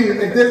zeroing in on you.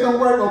 If this don't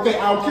work, okay,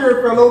 I'll cure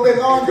it for a little bit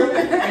longer,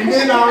 and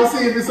then I'll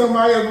see if it's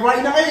somebody else.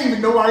 Right now, ain't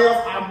even nobody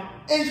else I'm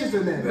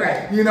interested in.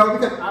 Right.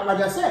 Because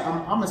like I said,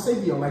 I'm a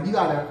Savio. Like you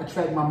gotta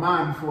attract my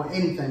mind before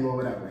anything or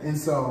whatever. And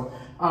so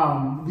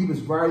we was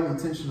very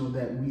intentional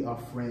that we are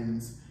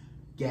friends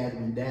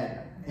gathering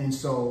data. And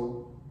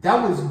so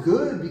that was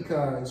good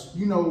because,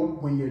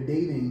 when you're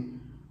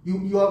dating,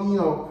 maybe, I don't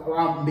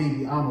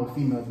know,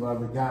 females or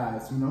other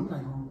guys,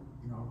 like,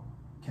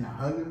 can I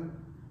hug her?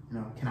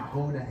 Can I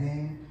hold her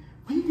hand?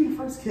 When you do the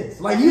first kiss?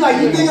 Like, you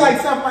think like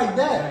stuff like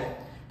that. Right.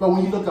 But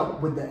when you look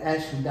up what the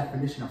actual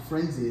definition of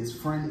friend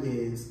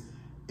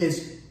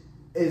is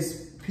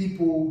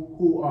people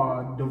who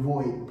are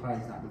devoid,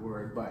 probably is not the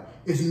word, but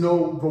it's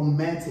no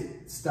romantic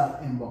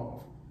stuff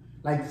involved.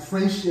 Like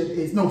friendship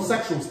is no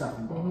sexual stuff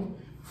involved.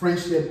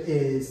 Friendship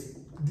is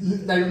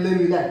like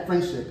literally that.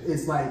 Friendship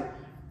is like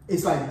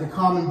the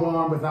common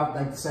bond without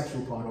like the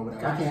sexual part or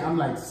whatever. Gotcha. I'm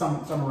like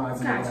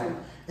summarizing all that.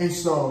 And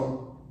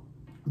so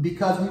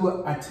because we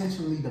were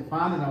intentionally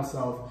defining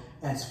ourselves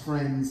as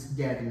friends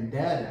gathering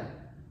data,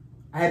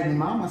 I had to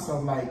remind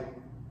myself like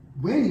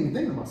we ain't even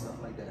thinking about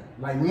stuff like that.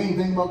 Like we ain't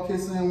thinking about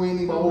kissing, we ain't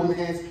thinking about holding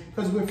hands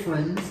because we're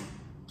friends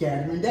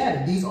gathering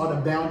data. These are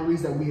the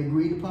boundaries that we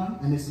agreed upon,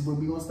 and this is where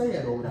we're gonna stay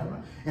at or whatever.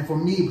 And for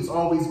me, it was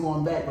always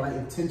going back, like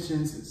if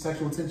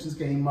sexual tensions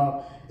came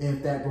up,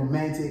 if that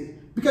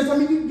romantic, because I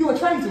mean you're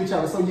attracted to each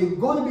other, so you're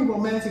going to be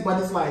romantic,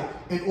 but it's like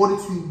in order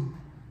to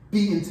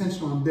be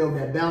intentional and build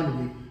that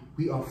boundary,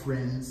 we are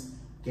friends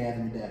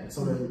gathering data.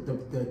 So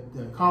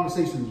the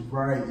conversation was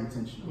very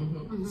intentional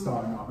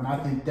starting off, and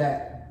I think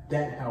that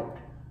helped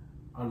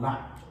a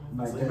lot.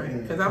 Like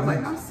because I was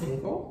like, I'm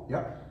single.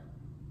 Yep.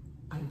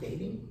 I'm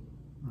dating.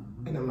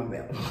 And I'm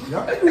available.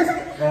 Yep.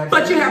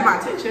 But you have my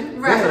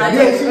attention. Right. You have my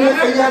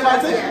attention. Yeah, I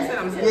said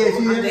I'm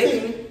single. I'm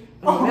dating.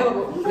 I'm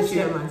available. But you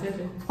have my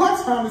attention. One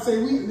time to say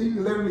we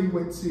literally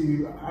went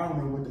to, I don't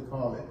know what to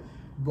call it,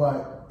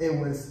 but it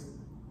was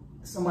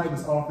somebody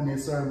was offering their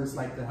service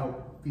like to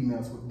help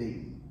females with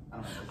dating.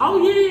 Oh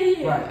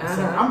yeah. Right.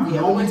 So I'm the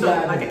only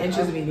guy like an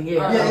interest meeting.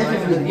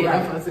 Interest meeting.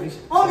 Right.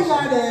 Only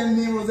guy there, and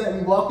me and Rosette,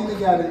 we walking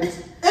together.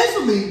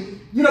 Instantly,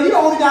 you're the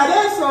only guy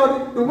there,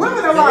 so the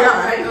women are like,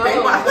 they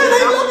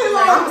looking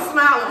like I'm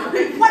smiling.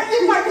 Like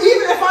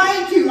even if I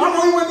ain't cute, I'm the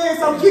only one there,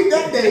 so I'm cute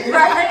that day.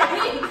 Right.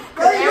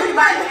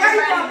 Everybody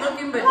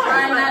looking, but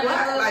trying not to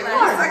look like.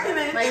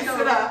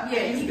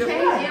 Yeah, he came in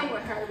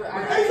with her, but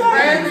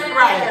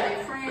right.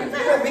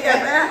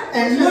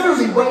 And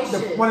literally,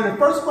 one of the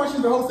first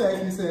questions the host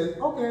asked me said,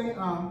 "Okay,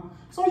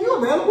 so are you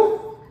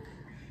available?"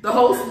 The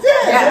host,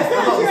 yes,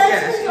 the host, she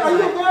asked me, "Are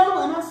you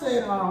available?" And I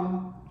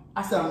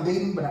said, I'm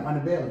dating, but I'm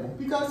unavailable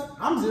because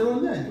I'm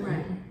zeroing in.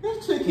 Right.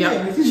 This chick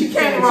she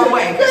came the wrong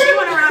way. She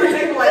went around the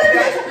table like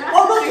that.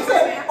 Oh no, she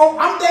said, "Oh,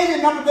 I'm dating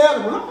and I'm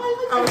available."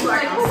 I was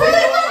like,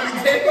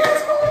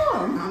 what's going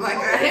on? I'm like,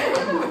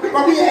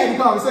 but we had the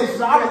conversation,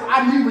 so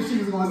I knew what she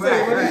was going to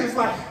say. But it's just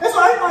like, that's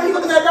why everybody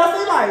looking at us,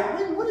 they like,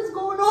 wait, what is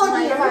going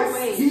on here?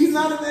 Like, he's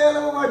not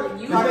available. I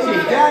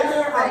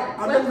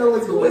don't know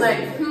what's going on.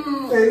 Like,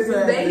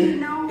 they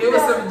know. It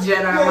was some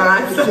Jedi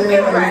mind.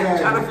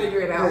 Right, trying to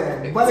figure it out.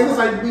 Yeah. But it was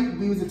like,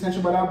 we was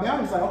intentional about our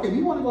boundaries. Like, okay,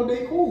 we want to go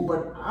date, cool,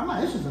 but I'm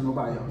not interested in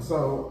nobody else.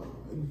 So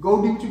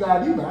go do what you got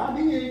to do, but I'll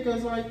be here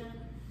because, like,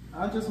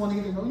 I just want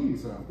to get to know you.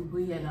 So.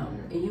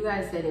 And you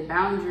guys said it,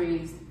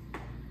 boundaries.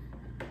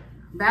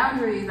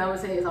 boundaries, I would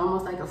say, is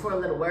almost like a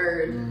four-letter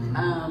word.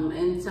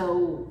 And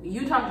so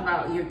you talked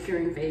about your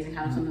curing phase and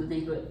kind of some of the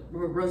things, but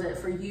Rosette,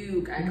 for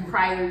you,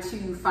 prior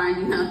to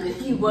finding out that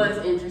he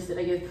was interested,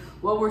 I guess,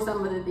 what were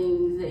some of the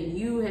things that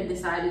you had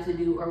decided to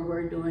do or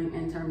were doing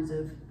in terms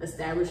of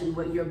establishing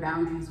what your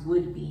boundaries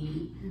would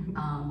be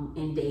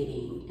in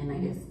dating? And I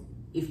guess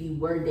if you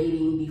were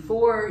dating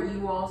before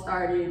you all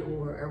started,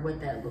 or what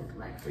that looked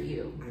like for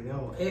you. I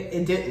know,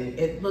 it didn't.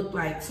 It looked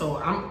like, so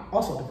I'm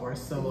also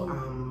divorced, so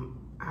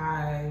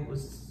I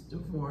was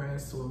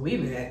divorced when we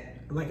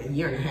met, like a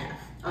year and a half.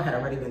 I had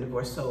already been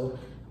divorced, so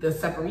the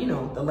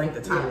the length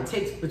of time it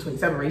takes between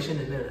separation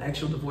and the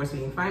actual divorce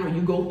being final,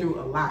 you go through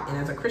a lot. And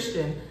as a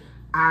Christian,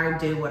 I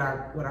did what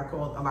I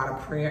called a lot of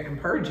prayer and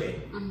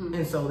purging.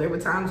 And so there were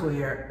times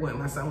where when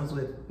my son was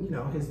with,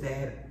 his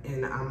dad,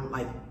 and I'm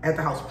like at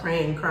the house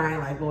praying, crying,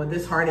 like, Lord,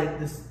 this heartache,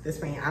 this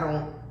pain, I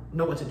don't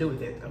know what to do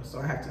with it though. So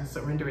I have to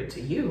surrender it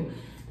to you.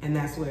 And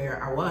that's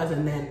where I was.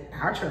 And then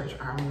our church,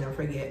 I'll never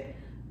forget,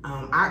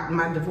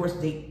 my divorce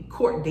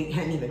court date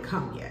hadn't even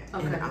come yet.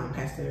 And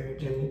Pastor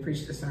Jimmy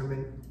preached a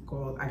sermon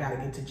called "I Gotta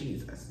Get to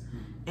Jesus."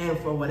 And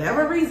for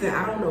whatever reason,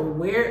 I don't know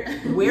where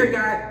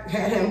God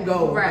had him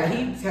go. Right. But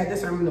he had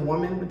this sermon, the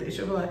woman with the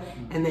issue of blood,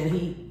 and then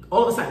he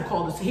all of a sudden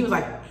called us. He was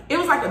like, it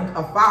was like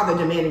a father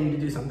demanding you to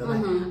do something.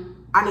 Like,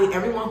 I need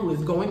everyone who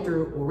is going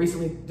through or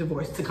recently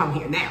divorced to come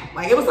here now.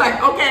 Like, it was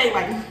like, okay,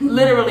 like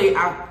literally,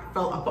 I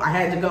felt I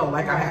had to go.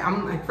 Like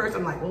I'm like, first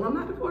I'm like, well, I'm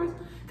not divorced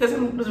because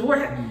I'm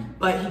divorced.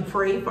 But he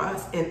prayed for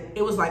us, and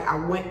it was like I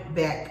went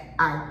back.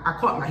 I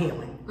caught my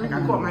healing. Like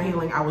I caught my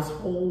healing. I was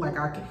whole. Like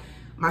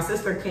my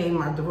sister came.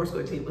 My divorce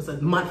court date was a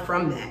month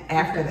from that.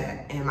 After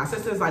that, and my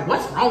sister's like,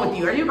 "What's wrong with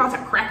you? Are you about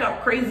to crack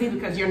up crazy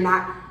because you're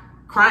not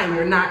crying?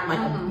 You're not like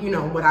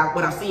what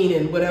I've seen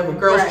in whatever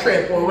girls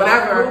trip or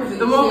whatever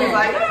the movie's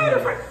like."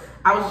 Hey,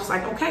 I was just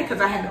like, okay, because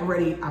I had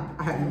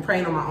been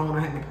praying on my own.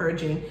 I had been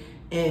purging,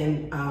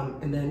 and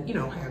then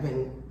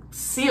having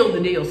sealed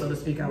the deal, so to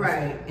speak. I would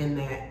say in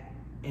that.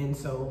 And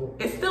so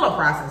it's still a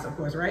process, of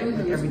course, right?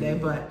 Like every day,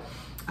 but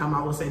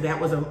I will say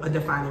that was a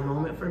defining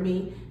moment for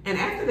me. And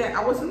after that,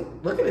 I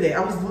wasn't looking at it.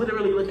 I was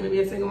literally looking to be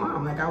a single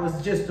mom. Like I was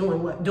just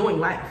doing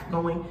life,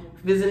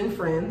 visiting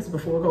friends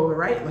before COVID,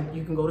 right? Like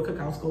you can go to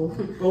cookout school,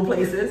 go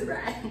places,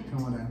 right?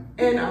 Come on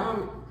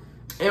now.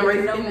 And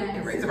raise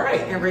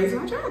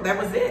my child. That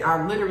was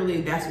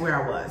it. That's where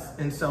I was.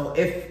 And so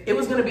if it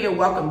was going to be a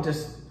welcome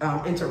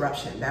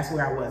interruption, that's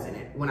where I was in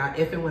it. When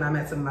I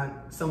met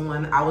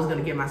someone, I was going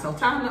to give myself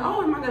time to,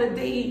 am I going to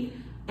date?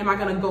 Am I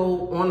going to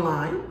go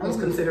online? I was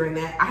considering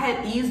that. I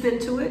had eased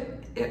into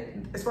it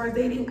as far as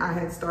dating. I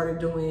had started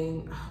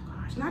doing,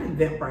 not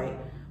Eventbrite,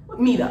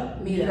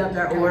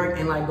 meetup.org,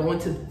 and like going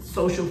to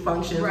social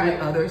functions with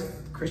others,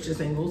 Christian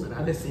singles and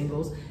other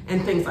singles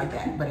and things like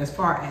that. But as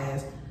far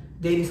as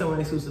dating someone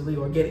exclusively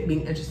or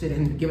being interested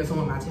in giving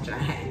someone my attention, I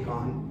hadn't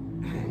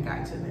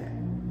gotten to that.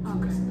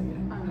 Okay.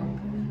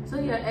 So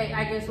yeah,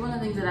 I guess one of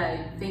the things that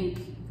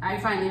I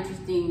find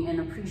interesting and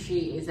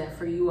appreciate is that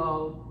for you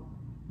all,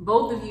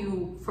 both of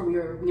you, from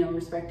your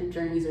respective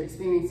journeys or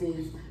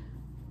experiences,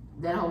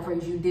 that whole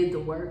phrase, you did the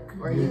work,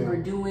 or you were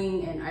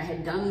doing, and I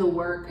had done the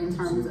work in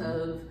terms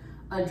of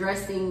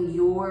addressing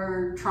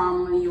your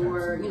trauma,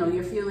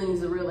 your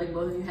feelings of real, like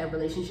both of you have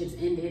relationships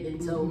ended,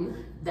 and so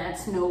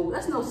that's no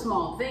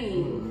small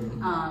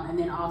thing. And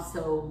then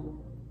also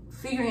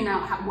figuring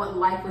out what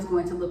life was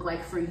going to look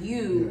like for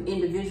you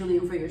individually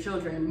and for your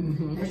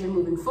children as you're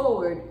moving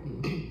forward.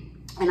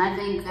 And I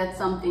think that's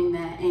something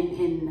that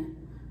in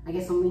I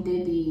guess when we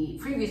did the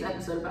previous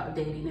episode about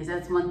dating,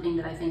 that's one thing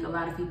that I think a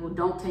lot of people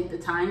don't take the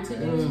time to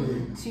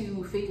do,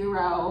 to figure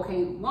out,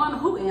 okay, one,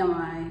 who am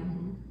I?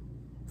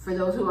 For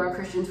those who are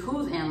Christians,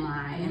 whose am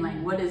I? And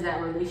like, what does that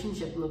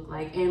relationship look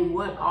like? And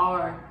what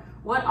are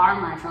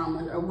my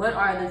traumas, or what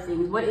are the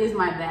things, what is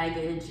my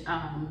baggage?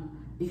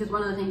 Because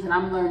one of the things that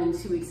I'm learning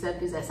to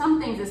accept is that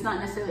some things, it's not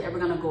necessarily ever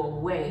gonna go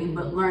away,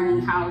 but learning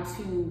how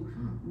to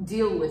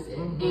deal with it.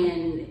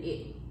 And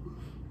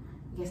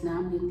I guess now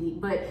I'm getting deep,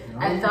 but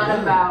I thought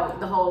about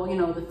the whole,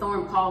 the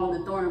thorn, Paul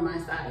and the thorn on my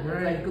side.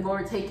 Like, the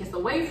Lord take this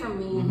away from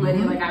me, but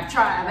I've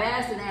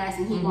asked,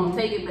 and he won't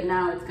take it, but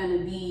now it's gonna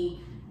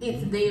be,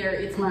 it's there,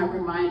 it's my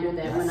reminder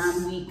that when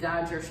I'm weak,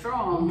 God, you're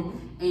strong.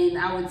 And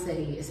I would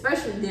say,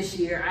 especially this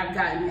year, I've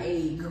gotten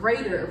a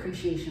greater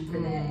appreciation for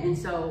that. And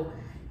so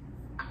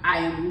I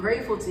am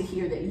grateful to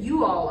hear that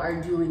you all are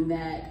doing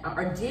that,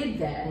 or did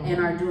that, and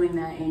are doing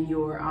that in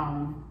your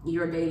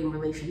dating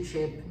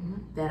relationship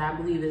that I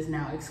believe is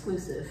now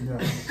exclusive. We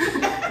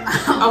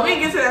didn't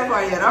get to that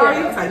part yet.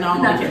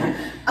 I'm kidding.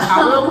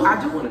 I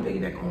do want to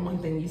piggyback on one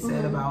thing you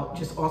said about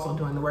just also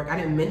doing the work. I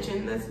didn't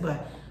mention this,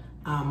 but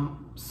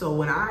so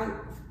when I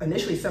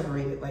initially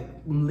separated, like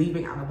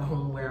leaving out of the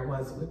home where I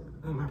was with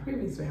my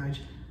previous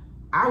marriage,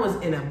 I was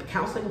in a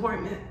counseling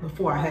appointment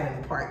before I had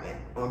an apartment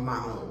on my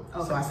own.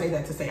 So I say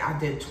that to say I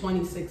did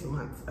 26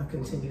 months of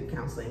continued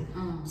counseling.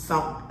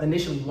 Some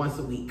initially once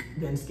a week,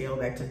 then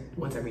scaled back to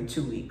once every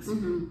 2 weeks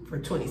for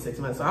 26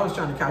 months. So I was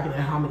trying to calculate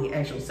how many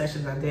actual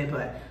sessions I did,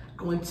 but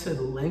I went to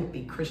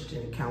lengthy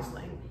Christian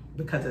counseling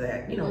because of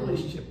that,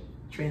 relationship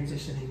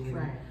transitioning. And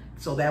right.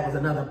 so that was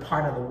another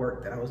part of the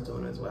work that I was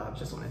doing as well. I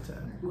just wanted to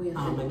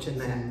mention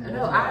that.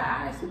 No,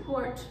 I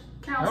support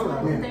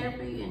counseling and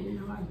therapy,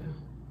 and I do.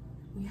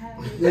 we have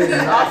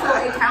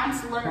also a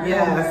counselor.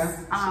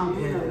 Yes,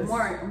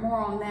 more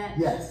on that.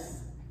 Yes.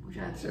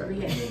 Sure.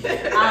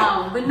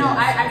 But no,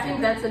 I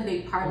think that's a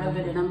big part of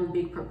it, and I'm a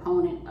big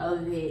proponent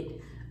of it.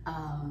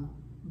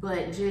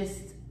 But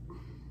just,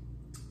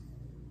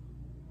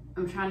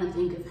 I'm trying to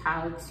think of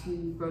how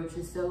to broach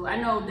it. So I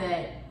know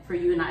that for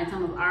you and I,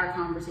 some of our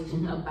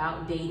conversations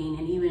about dating,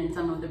 and even in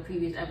some of the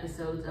previous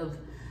episodes of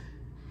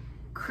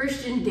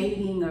Christian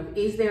dating, or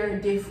is there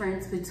a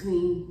difference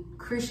between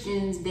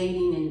Christians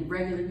dating and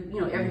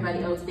regular,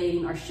 everybody else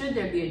dating, or should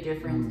there be a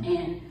difference?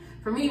 And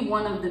for me,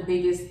 one of the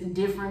biggest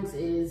difference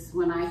is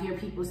when I hear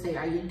people say,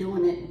 "Are you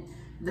doing it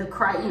the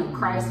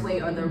Christ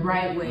way or the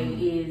right way?"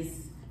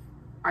 Is,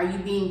 are you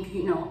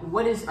being,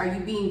 are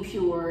you being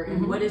pure,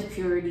 and what is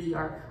purity,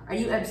 or are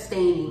you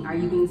abstaining? Are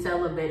you being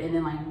celibate? And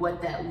then like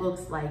what that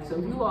looks like. So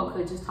if you all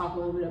could just talk a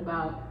little bit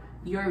about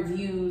your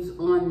views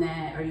on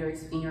that, or your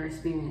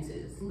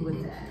experiences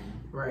with that.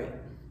 Right.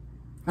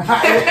 So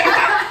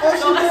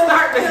let's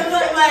start with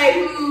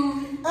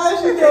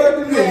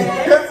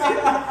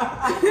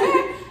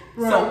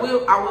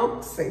So I will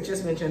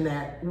just mention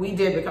that we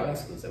did become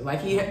exclusive.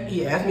 Like he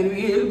asked me to be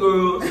his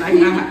girl. Like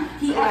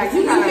he asked,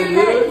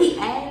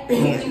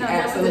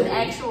 there was an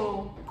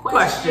actual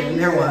question.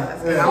 There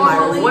was. And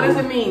I'm like, what does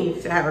it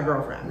mean to have a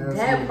girlfriend?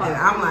 That part.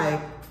 And I'm like,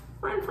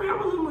 friend,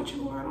 I'm a little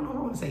mature. I don't know what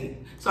I want to say.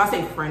 So I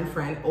say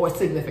friend, or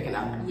significant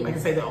other. Yes. Like I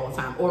say that all the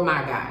time. Or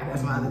my guy.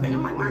 That's my other thing.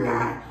 I'm like, my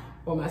guy.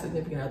 Or my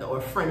significant other, or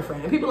friend.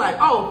 And people are like,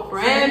 oh,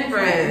 friend.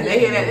 They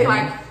hear that. They're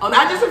like, oh,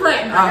 not just a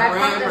friend.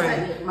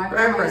 Friend. My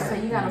grandma said, so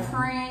you got a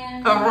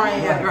friend? A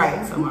friend,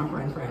 right. So my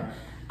friend.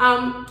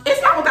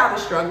 It's not without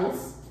the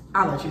struggles.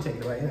 I'll let you take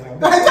it away. Talking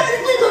about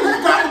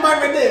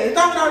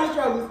all the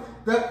struggles.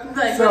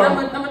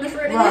 I'm gonna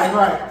defer to you.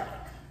 Right.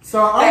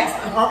 So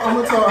I'm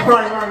gonna talk.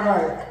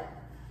 Right.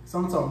 So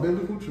I'm gonna talk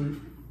biblical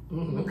truth.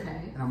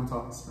 Okay. And I'm gonna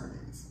talk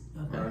experience.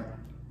 Okay. Right.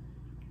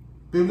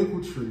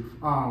 Biblical truth.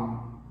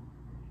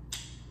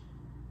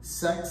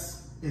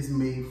 Sex is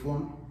made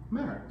for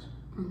marriage.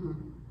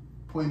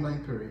 Point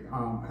blank. Period.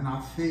 And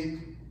I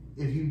think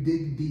if you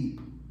dig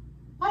deep,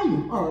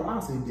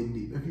 I'll say dig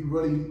deep. If you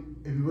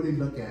really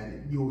look at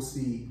it, you'll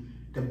see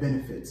the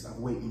benefits of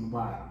waiting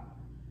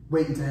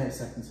to have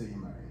sex until you're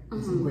married.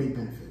 It's some great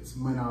benefits.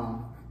 When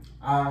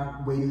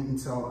I waited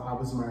until I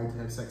was married to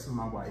have sex with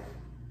my wife,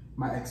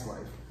 my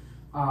ex-wife.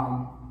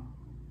 And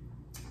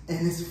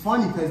it's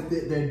funny because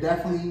there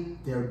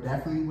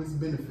definitely was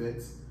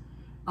benefits.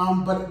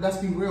 But let's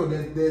be real,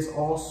 there's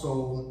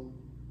also,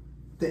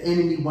 the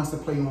enemy wants to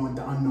play on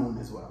the unknown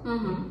as well.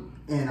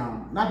 And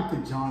not to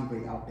put John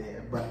Gray out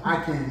there, but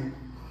I can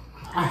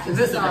this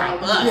is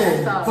about us.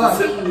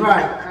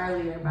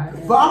 Earlier about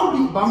it. But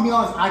I'm gonna be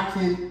honest,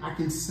 I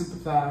can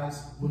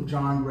sympathize with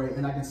John Gray,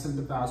 and I can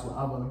sympathize with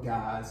other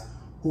guys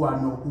who I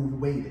know who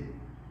waited.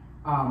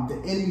 The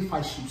enemy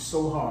fights you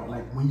so hard.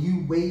 Like when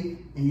you wait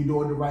and you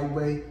do it the right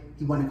way,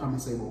 he want to come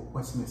and say, well,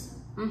 what's missing?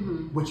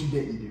 What you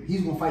didn't do.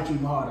 He's gonna fight you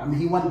hard. I mean,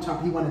 he want to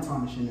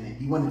tarnish your name.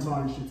 He want to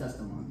tarnish your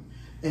testimony.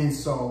 And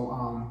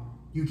so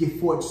you get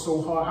fought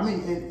so hard. I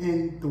mean,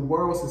 in the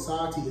world,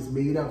 society is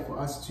made up for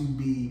us to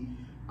be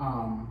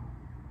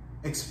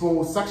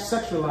exposed,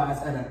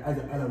 sexualized at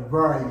a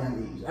very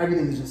young age.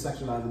 Everything is just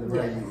sexualized at a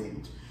very young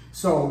age.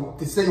 So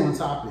to stay on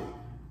topic,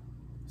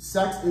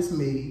 sex is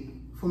made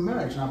for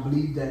marriage, and I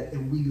believe that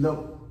if we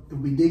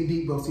dig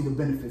deep, we'll see the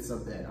benefits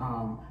of that.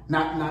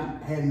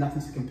 Not having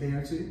nothing to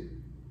compare to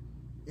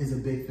is a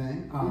big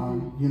thing.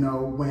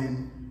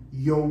 When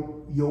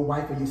your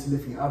wife or your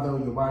significant other,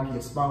 your wife,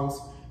 your spouse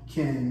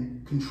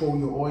can control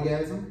your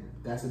orgasm,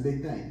 that's a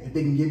big thing. If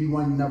they can give you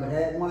one you never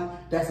had one,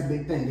 that's a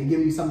big thing. They give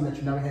you something that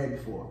you never had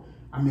before.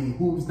 I mean,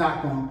 who's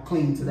not going to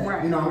cling to that?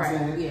 Right, you know what I'm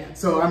saying? Yeah.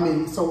 So, I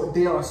mean, so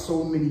there are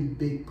so many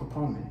big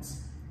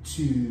proponents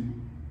to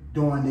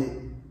doing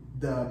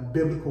it the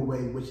biblical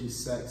way, which is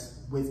sex,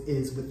 which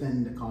is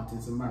within the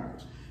contents of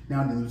marriage.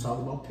 Now, then you talk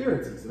about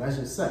purity. So that's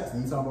just sex.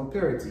 Then you talk about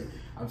purity.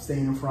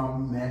 Abstaining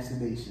from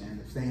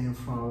masturbation, abstaining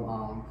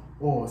from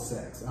oral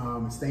sex,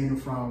 abstaining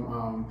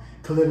from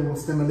clitoral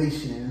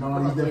stimulation, and all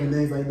these different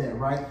things like that,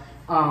 right?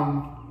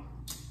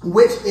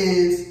 Which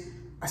is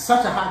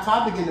such a hot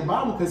topic in the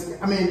Bible, because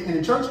I mean, in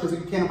the church, because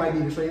you can't nobody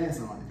give a straight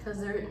answer on it. Because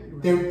there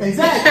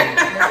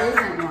exactly, there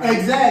isn't one.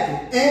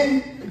 Exactly,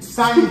 and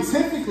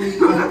scientifically,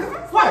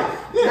 what?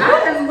 Yeah. I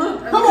didn't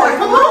look. Come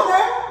on,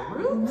 man.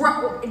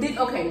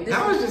 Okay, this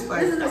was just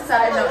like, this is a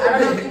side note. I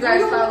don't know if you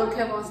guys follow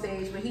Kev on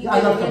stage, but he did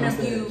an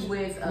interview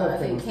with I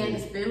think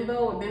Candace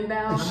Bimbo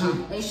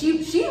and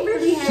she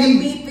really had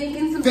me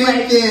thinking some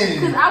things,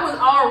 because I was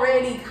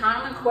already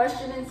kind of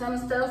questioning some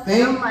stuff.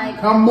 And I'm like,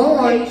 come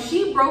on. Okay,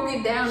 she broke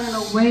it down in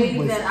a way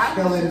that I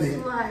was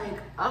just like,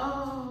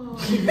 oh.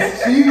 She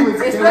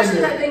was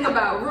especially that thing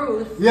about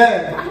Ruth.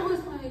 Yeah. I was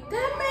like,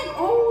 that man.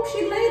 Oh,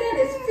 she laid at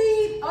his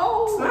feet.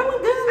 Oh,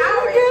 Smelling good.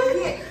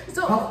 Yeah.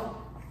 So.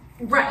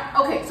 Right.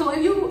 Okay. So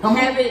if you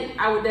haven't,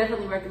 I would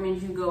definitely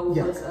recommend you go.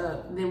 Yeah.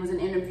 There was an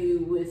interview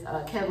with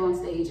Kev on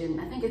stage, and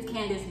I think it's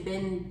Candace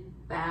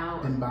Bow.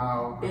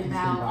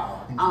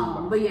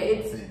 But yeah,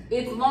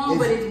 it's long,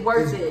 but it's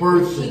worth it.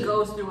 She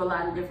goes through a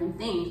lot of different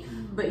things.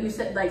 But you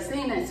said, like,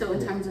 saying that, so in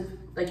terms of,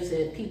 like you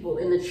said, people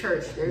in the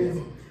church, there's,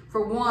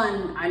 for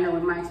one, I know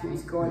in my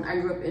experience I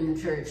grew up in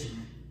the church.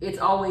 It's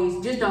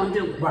always just don't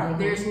do it. Right.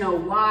 There's no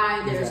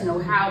why, there's no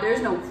how,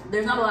 there's not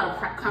a lot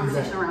of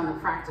conversation around the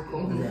practical.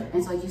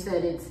 And so, like you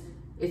said,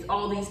 it's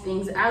all these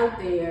things out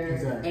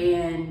there,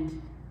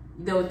 and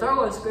they'll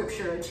throw a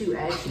scripture or two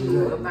at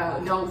you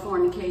about don't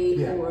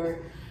fornicate or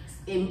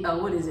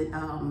what is it?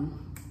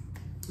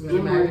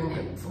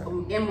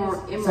 Sexual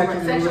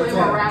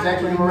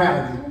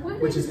immorality,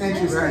 which is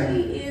interesting.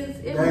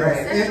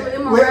 Sexual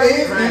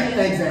immorality.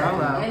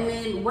 Exactly. And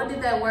then what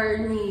did that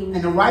word mean?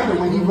 And the writer,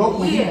 when he wrote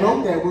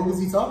that, what was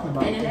he talking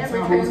about? And in every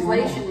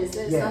translation, it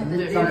says something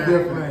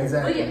different.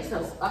 Exactly.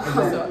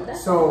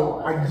 So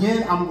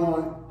again, I'm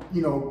going.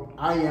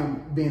 I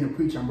am being a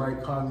preacher. I'm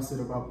very cognizant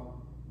about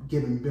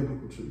giving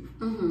biblical truth,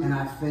 and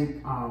I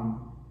think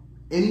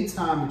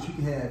anytime that you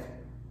can have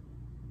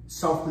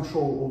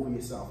self-control over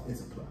yourself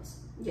is a plus.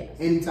 Yes.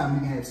 Anytime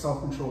you can have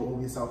self-control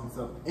over yourself,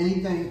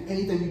 anything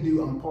you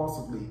do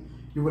impulsively,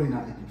 you're really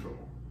not in control.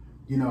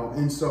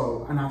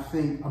 And I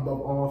think above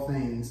all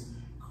things,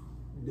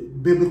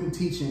 biblical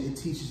teaching, it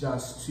teaches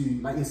us to,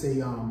 like you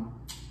say,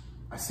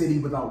 a city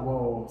without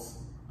walls.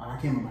 I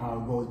can't remember how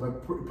it goes,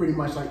 but pretty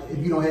much like if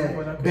you don't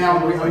have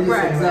boundaries,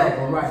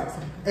 right.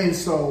 And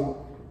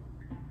so,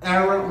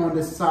 error on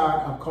the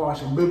side of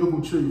caution,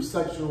 biblical truth,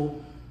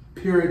 sexual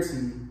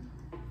purity.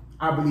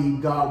 I believe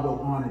God will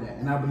honor that,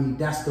 and I believe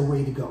that's the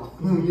way to go.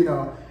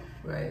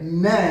 Right.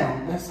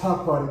 Now let's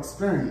talk about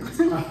experience.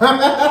 and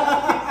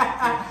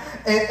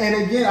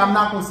again, I'm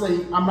not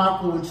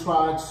going to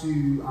try to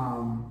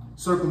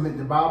circumvent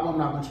the Bible. I'm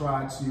not going to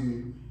try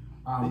to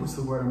what's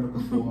the word I'm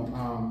looking for?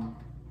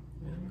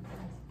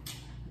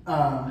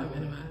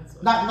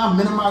 Not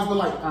minimize, but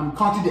like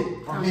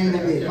contradict.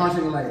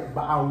 Contradict.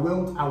 But I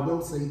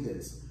will say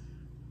this: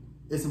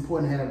 it's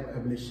important to have a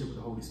relationship with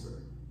the Holy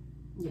Spirit.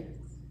 Yes.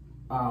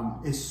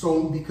 It's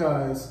so,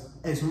 because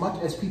as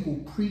much as people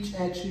preach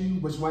at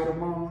you what's right or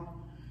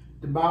wrong,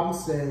 the Bible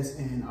says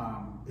in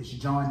it's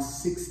John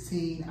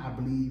 16, I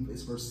believe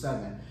it's verse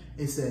 7.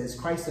 It says,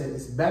 Christ said,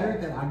 it's better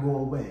that I go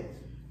away,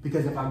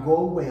 because if I go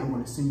away, I'm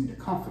going to send you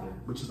the Comforter,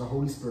 which is the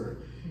Holy Spirit.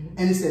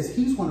 And it says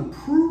he's going to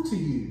prove to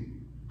you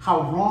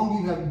how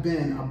wrong you have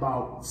been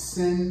about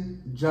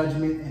sin,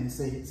 judgment, and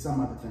say some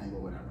other thing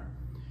or whatever.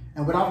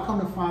 And what I've come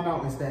to find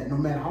out is that no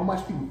matter how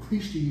much people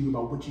preach to you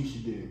about what you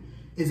should do,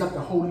 it's up to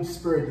the Holy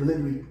Spirit to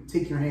literally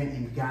take your hand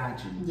and guide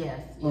you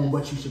on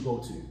what you should go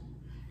to.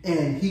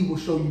 And he will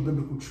show you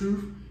biblical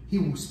truth. He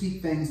will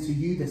speak things to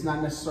you that's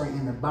not necessarily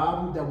in the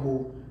Bible, that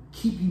will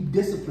keep you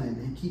disciplined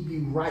and keep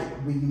you right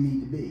where you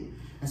need to be.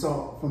 And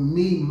so for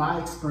me, my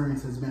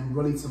experience has been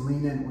really to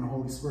lean in on the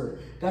Holy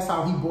Spirit. That's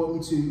how he brought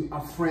me to a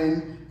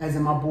friend, as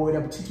in my boy,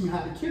 that would teach me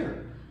how to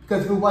cure.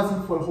 Because if it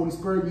wasn't for the Holy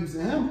Spirit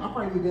using him, I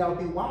probably would be out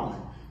there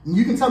wilding. And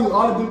you can tell me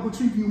all the biblical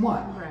truth you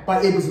want,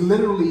 but it was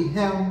literally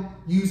him,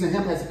 using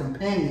him as a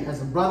companion,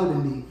 as a brother to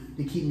me,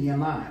 to keep me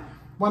in line.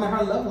 One of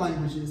her love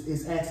languages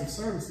is acts of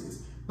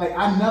services. Like,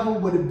 I never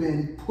would have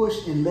been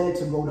pushed and led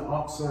to go to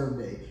Ark Serve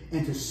Day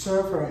and to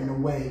serve her in a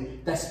way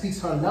that speaks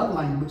her love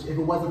language if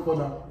it wasn't for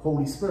the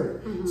Holy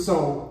Spirit.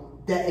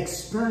 So that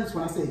experience,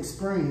 when I say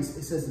experience,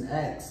 it says in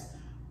Acts,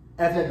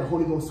 after that the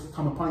Holy Ghost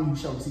come upon you, you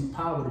shall receive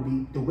power to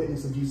be the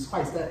witness of Jesus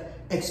Christ. That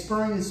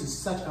experience is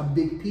such a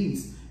big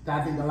piece that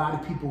I think a lot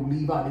of people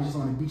leave out. They just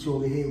want to beat you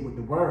over the head with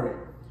the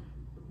word.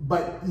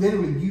 But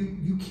literally,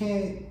 you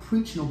can't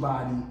preach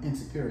nobody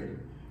insecurity.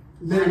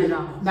 Literally,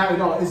 not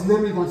at all. It's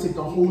literally going to take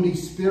the Holy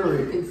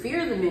Spirit. You can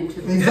fear them into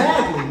it.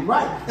 Exactly,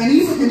 right. And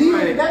even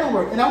if that don't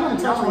work. And I want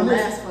to touch on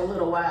this. Last for a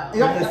little while.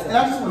 And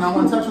I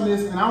want to touch on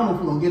this, and I don't know if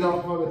we're going to get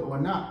off of it or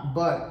not,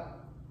 but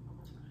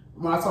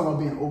when I talk about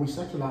being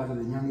over-sexualized at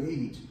a young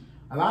age,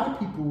 a lot of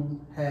people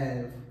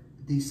have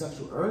these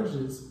sexual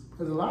urges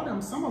because a lot of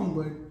them, some of them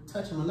were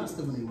touched and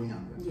molested when they were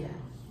younger. Yeah.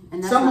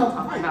 And that's what I'm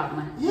talking about,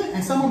 man. Yeah,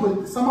 and some of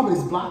it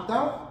is blocked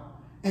out,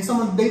 and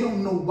some of they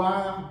don't know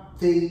why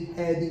they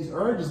had these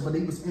urges, but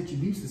they was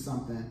introduced to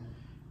something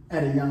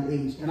at a young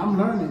age. And I'm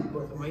learning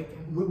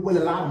with a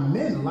lot of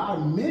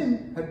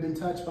men have been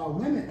touched by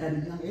women at a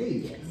young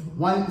age. Yes.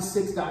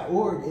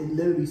 1in6.org, it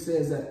literally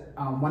says that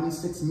 1 in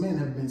 6 men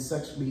have been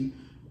sexually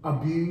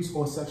abused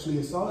or sexually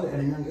assaulted at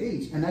a young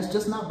age. And that's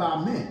just not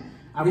by men.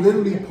 I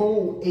literally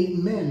polled 8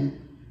 men,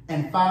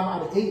 and 5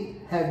 out of 8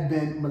 have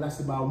been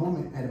molested by a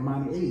woman at a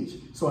minor age.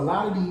 So a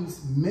lot of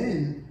these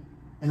men,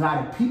 and a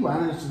lot of people,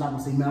 I'm just not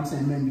gonna say men, I'm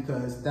saying men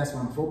because that's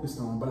what I'm focused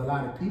on, but a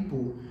lot of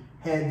people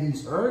had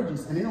these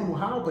urges and they don't know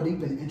how, but they've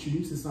been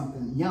introduced to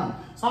something young.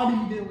 So how do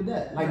you deal with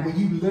that? Like when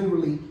you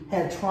literally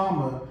have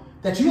trauma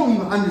that you don't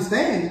even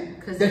understand,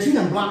 that you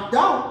done blocked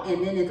out.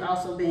 And then it's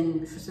also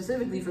been,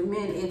 specifically for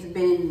men, it's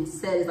been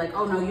said, it's like,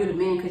 oh no, you're the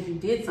man because you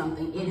did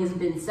something. It has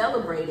been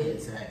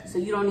celebrated, so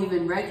you don't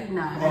even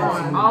recognize.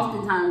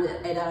 Oftentimes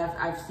that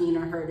I've seen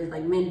or heard is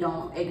like men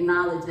don't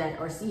acknowledge that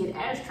or see it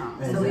as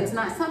trauma. So it's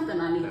not something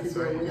I need to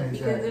deal with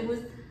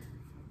because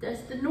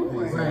that's the norm.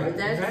 Right.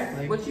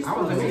 That's what you're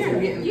supposed to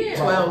do. Yeah.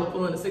 12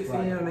 pulling a 16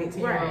 or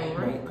 19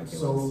 right? Like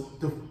so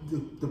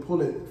to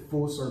pull it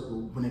full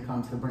circle when it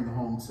comes to bring it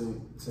home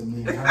to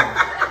me and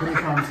her, when it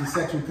comes to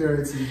sexual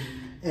purity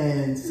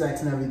and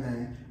sex and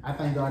everything, I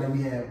thank God that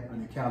we have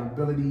an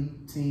accountability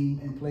team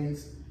in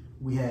place.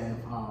 We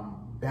have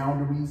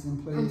boundaries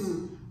in place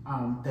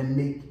that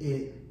make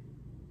it,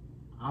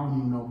 I don't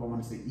even know if I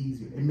want to say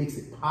easier. It makes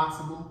it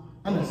possible.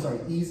 Not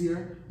necessarily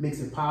easier, makes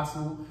it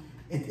possible.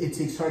 It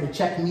takes her to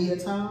check me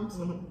at times,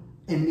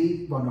 and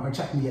me, well, no, her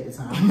check me at the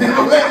time. check me,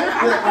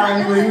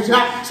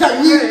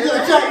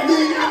 like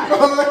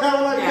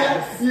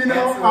that. You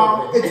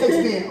know, it takes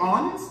being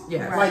honest,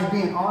 like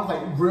being honest,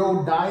 like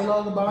real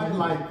dialogue about it,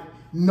 like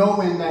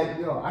knowing that,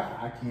 yo,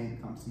 I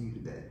can't come see you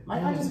today.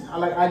 Like I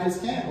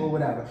just can't or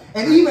whatever.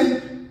 And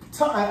even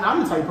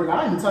I'm gonna tell you,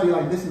 I didn't tell you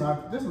like this,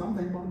 I'm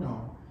thinking about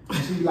doing.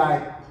 And she be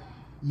like,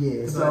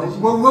 yeah, so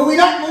what we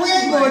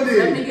ain't gonna do.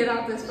 Let me get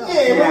out this stuff.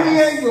 Yeah, what we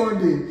ain't gonna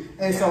do.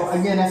 And so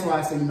again, that's why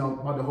I say, you know,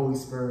 about the Holy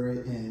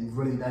Spirit and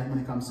really that when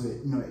it comes to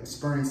it, you know,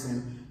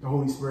 experiencing the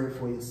Holy Spirit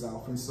for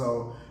yourself. And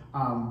so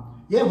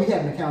yeah, we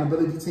have an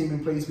accountability team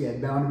in place, we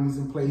have boundaries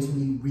in place,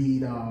 we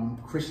read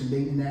Christian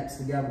dating apps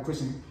together,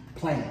 Christian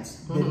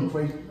plans. Christian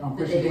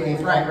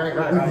plans.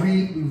 Right.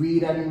 We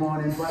read every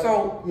morning.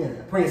 So yeah,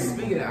 pray.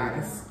 Speaking of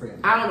honest,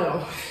 I don't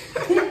know.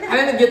 I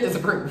didn't get this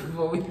approved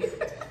before we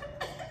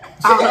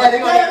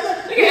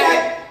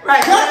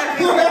right.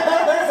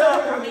 So,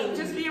 I mean,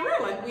 just being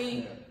real, like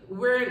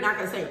we're not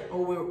gonna say,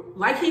 oh, we're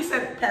like he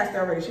said, Pastor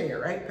already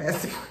shared, right?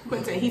 Pastor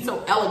Quentin, he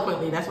so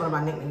eloquently, that's one of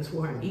my nicknames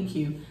for him,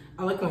 EQ,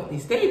 eloquently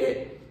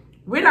stated,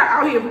 we're not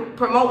out here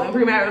promoting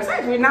premarital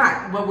sex. We're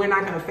not, but we're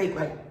not gonna fake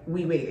like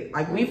we waited.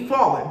 Like we've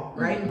fallen,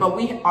 right? But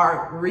we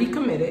are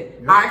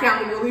recommitted. Our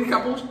accountability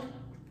couples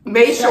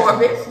made sure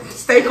of it.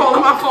 Stay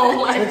calling my phone.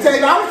 Like, I was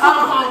trying to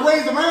find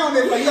ways around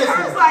it. Like, listen.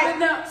 I was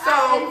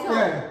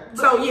like,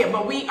 so yeah,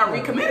 but we are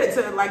recommitted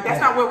to like that's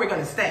not where we're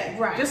gonna stay.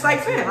 Right. Just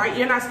like sin, right?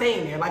 You're not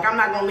staying there. Like I'm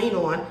not gonna lean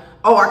on.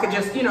 Oh, I could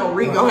just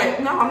go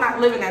ahead. No, I'm not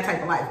living that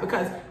type of life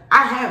because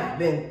I have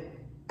been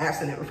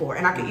abstinent before,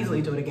 and I could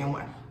easily do it again.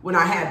 When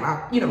I had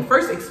my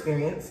first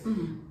experience.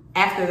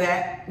 After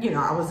that,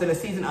 I was in a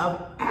season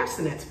of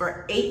abstinence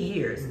for 8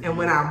 years, and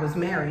when I was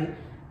married.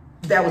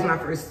 That was my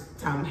first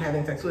time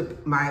having sex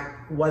with my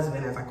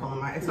husband, as I call him,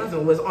 my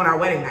ex-husband, was on our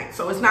wedding night.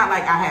 So it's not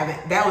like I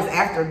haven't, that was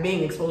after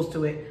being exposed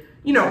to it,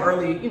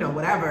 early,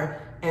 whatever.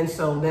 And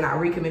so then I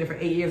recommitted for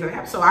 8 years and a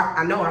half. So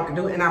I know I can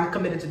do it, and I'm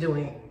committed to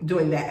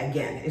doing that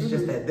again. It's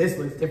just that this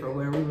was different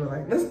where we were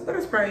like,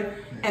 let's pray.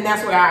 And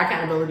that's where our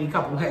accountability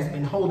couple has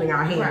been holding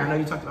our hand. Right. I know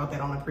you talked about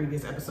that on a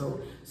previous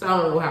episode. So I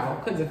don't know how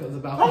Quentin feels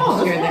about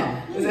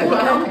that.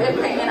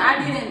 And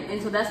I didn't,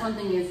 and so that's one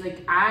thing is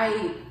like,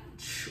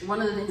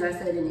 one of the things I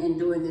said in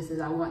doing this is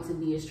I want to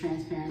be as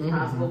transparent as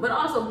possible, but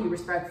also be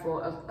respectful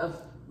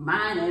of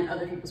mine and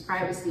other people's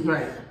privacy.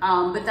 Right.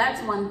 But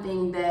that's one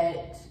thing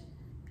that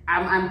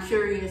I'm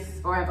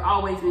curious, or I've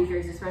always been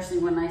curious, especially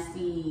when I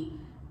see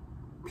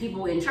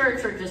people in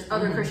church or just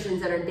other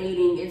Christians that are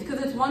dating. It's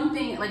because it's one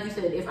thing, like you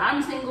said, if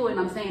I'm single and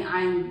I'm saying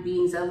I'm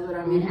being celibate,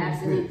 I'm in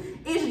abstinent,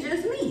 it's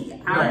just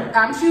me.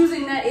 I'm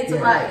choosing that. It's a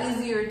lot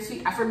easier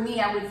to, for me,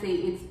 I would say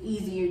it's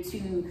easier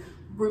to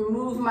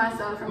remove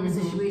myself from a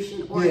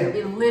situation or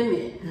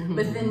limit.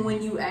 But then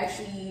when you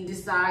actually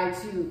decide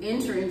to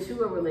enter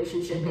into a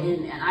relationship,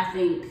 and I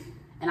think,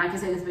 and I can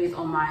say this based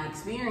on my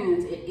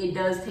experience, it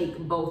does take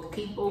both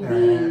people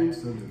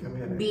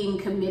being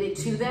committed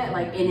to that,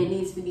 like, and it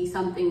needs to be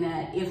something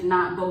that, if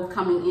not both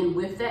coming in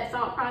with that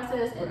thought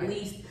process, at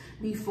least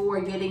before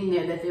getting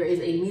there, that there is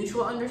a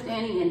mutual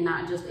understanding and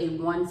not just a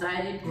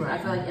one-sided. I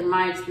feel like in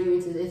my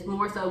experiences, it's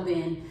more so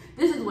been,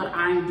 this is what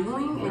I'm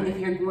doing, and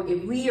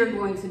if we are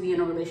going to be in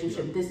a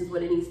relationship, this is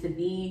what it needs to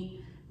be.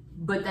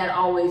 But that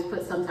always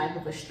puts some type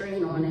of a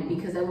strain on it,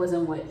 because that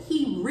wasn't what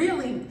he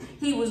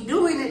was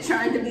doing it,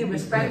 trying to be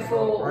respectful,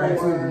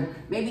 or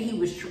maybe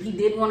he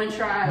did want to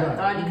try, or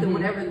thought he could,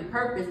 whatever the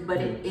purpose,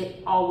 but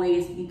it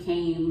always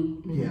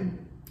became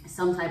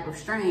some type of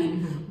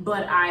strain.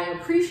 But I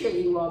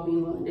appreciate you all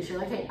being willing to share,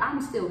 like, hey,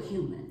 I'm still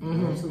human,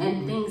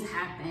 and things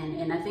happen.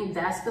 And I think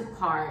that's the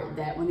part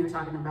that when you were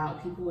talking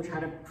about people will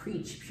try to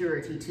preach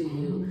purity to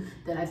you,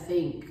 that I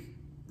think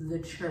the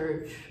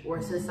church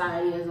or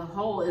society as a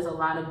whole is a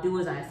lot of do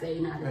as I say,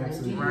 not as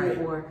I do,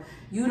 or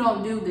you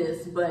don't do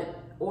this,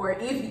 or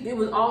if it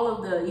was all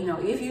of the,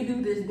 if you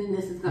do this, then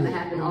this is going to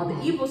happen. All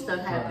the evil stuff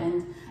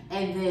happens,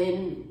 and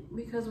then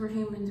because we're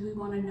humans, we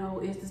want to know,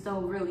 is the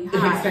stove really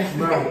hot?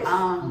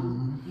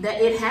 That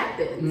it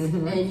happens,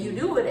 and you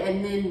do it,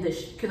 and then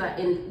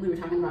and we were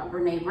talking about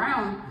Brene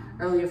Brown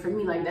earlier. For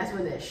me, like that's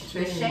where the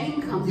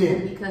shame comes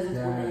in, because it's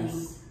when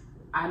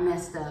I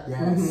messed up.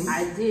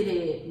 I did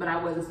it, but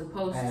I wasn't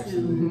supposed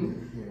to.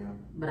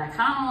 but I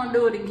kind of want to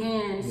do it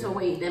again. So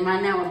wait, am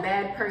I now a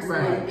bad person?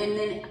 Right. And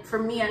then for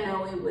me, I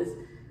know it was,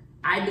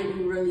 I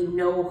didn't really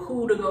know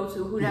who to go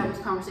to, who to have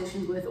those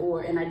conversations with,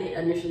 and I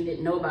initially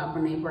didn't know about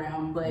Brene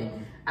Brown, but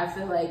I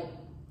feel like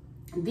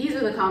these are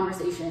the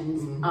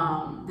conversations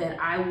that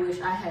I wish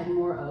I had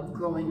more of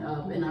growing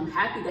up, and I'm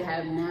happy to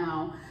have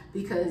now.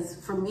 Because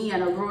for me, I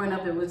know growing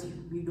up, it was,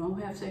 you don't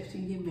have sex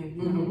till you get married.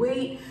 You gotta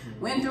wait,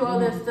 went through all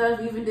that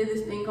stuff, even did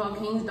this thing called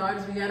King's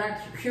Daughters. We got our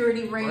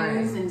purity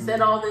rings and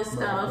said all this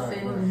stuff.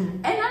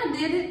 And I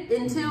did it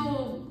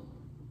until,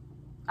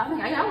 I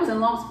think I was in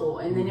law school.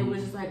 And then it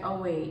was just like,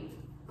 oh wait,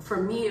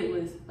 for me, it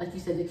was, like you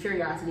said, the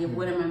curiosity of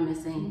what am I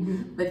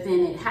missing? But then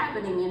it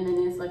happening, and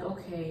then it's like,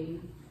 okay,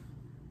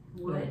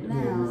 what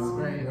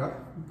now?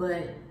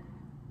 But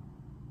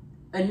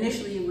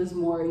initially it was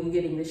more you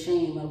getting the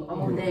shame of,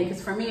 oh dang,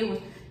 because for me it was,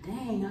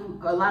 dang,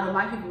 a lot of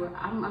my people were,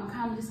 I'm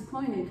kind of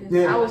disappointed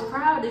because I was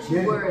proud that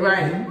you were.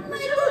 Right. I'm like, but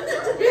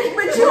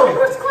you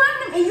was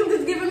climbing and you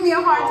was giving me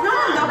a hard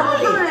time the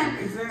whole time.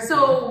 Exactly.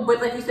 So,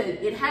 but like you said,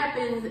 it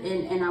happens,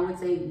 and I would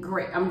say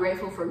great. I'm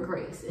grateful for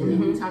grace. And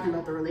then you're talking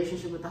about the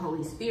relationship with the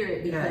Holy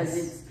Spirit, because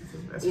it's,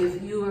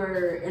 if you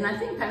were, and I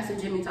think Pastor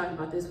Jimmy talked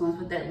about this once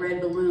with that red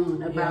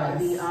balloon about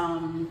the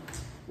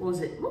what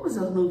was it? What was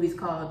those movies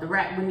called? The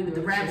Rapture. Left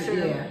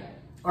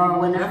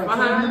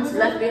Behind.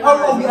 Left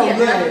Behind.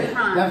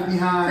 Left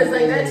Behind. Because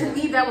like that, to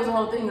me, that was the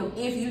whole thing of,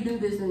 if you do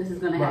this, then this is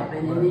gonna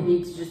happen, and then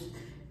it's just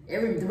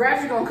the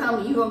rapture gonna come,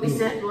 and you are gonna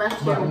be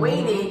left here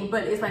waiting.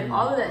 But it's like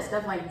all of that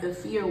stuff, like the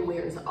fear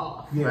wears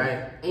off.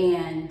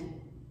 And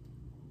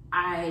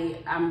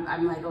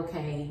I'm like,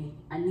 okay,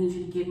 I need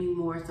you to give me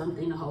more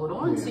something to hold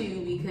on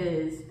to,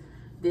 because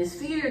this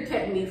fear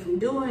kept me from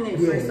doing it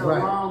for so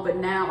long. But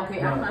now,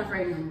 okay, I'm not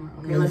afraid anymore.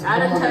 Okay, look, I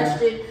done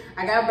touched it.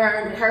 I got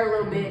burned. It hurt a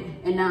little bit,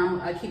 and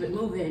now I keep it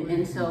moving.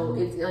 And so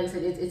it's, like I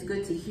said, it's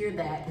good to hear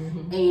that.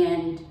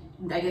 And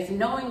I guess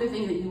knowing the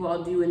things that you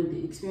all do and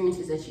the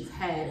experiences that you've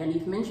had, and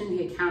you've mentioned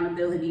the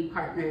accountability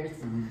partners.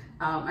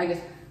 I guess,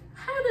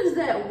 how does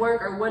that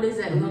work, or what does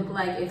that look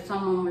like if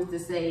someone was to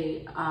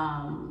say,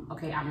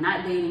 okay, I'm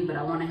not dating, but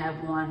I want to have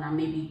one. I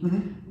may be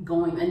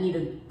I need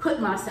to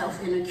put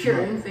myself in a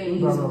curing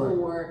phase,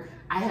 or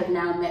I have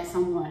now met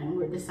someone and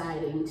we're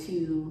deciding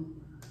to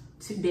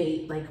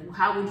date. Like,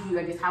 how would you,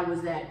 I guess, how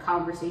was that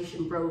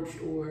conversation broached,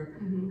 or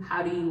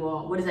how do you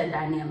all, what does that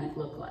dynamic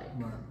look like?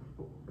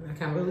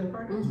 Accountability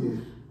partners?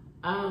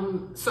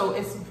 So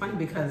it's funny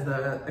because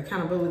the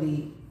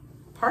accountability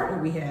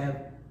partner we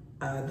have,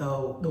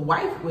 though the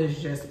wife was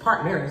just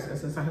partners,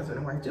 as a husband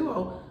and wife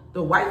duo,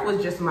 the wife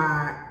was just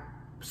my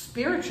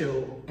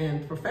spiritual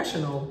and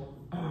professional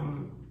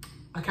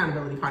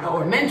accountability partner,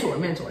 or mentor.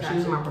 She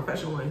was my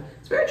professional and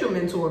spiritual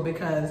mentor,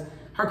 because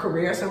her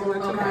career is similar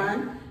to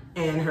mine,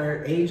 and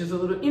her age is a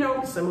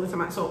little, similar to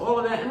mine. So all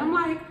of that, and I'm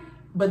like,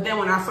 but then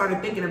when I started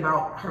thinking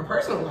about her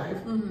personal life,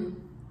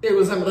 it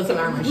was similar to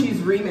mine. She's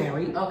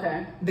remarried.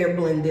 They're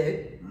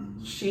blended.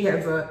 She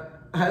has a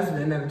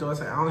husband and a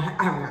daughter.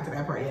 I haven't got to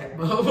that part yet,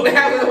 but hopefully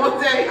one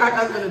day, a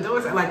husband and a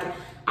daughter. Like,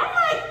 I'm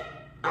like,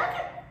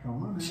 okay,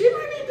 she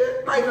might need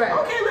to, like,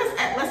 okay,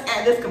 let's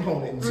add this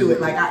component to it.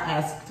 Like, I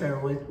asked her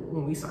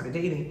when we started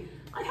dating,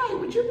 like, hey,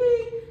 would you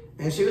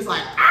be? And she was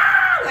like,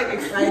 like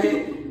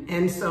excited.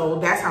 And so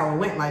that's how it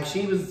went. Like,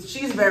 she was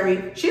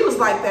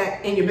like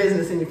that in your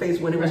business, in your face,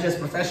 when it was just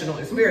professional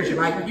and spiritual.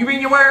 Like, you read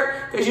your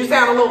word? Because you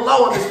sound a little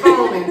low on this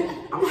phone. And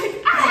I'm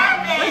like,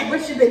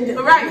 what you been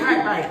doing?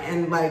 Right.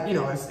 And like,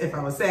 if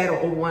I was sad or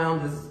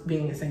overwhelmed as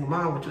being a single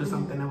mom, which was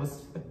something that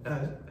was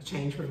a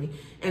change for me.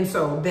 And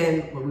so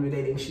then when we were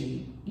dating,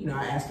 she,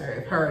 I asked her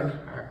if her and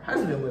her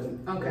husband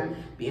would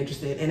be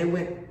interested. And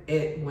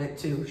it went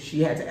to,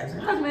 she had to ask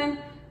her husband.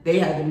 They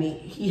had to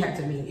meet, he had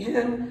to meet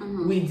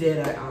him. We did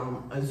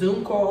a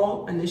Zoom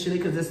call initially,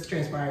 because this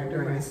transpired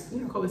during this,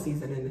 COVID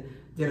season, and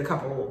did a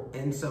couple.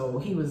 And so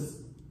he was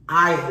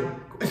eyeing,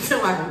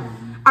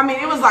 I mean,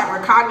 it was like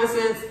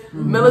reconnaissance,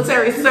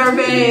 military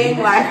surveying.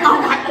 Like,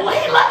 I'm like, oh,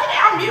 he looking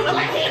at me.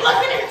 Like, he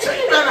looking at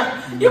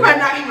you. You better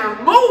not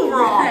even move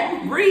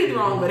wrong, breathe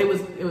wrong. But it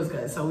was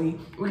good. So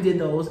we did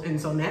those.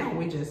 And so now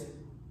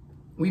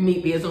we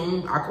meet via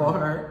Zoom. I call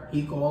her,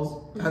 he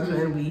calls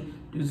husband. We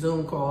do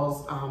Zoom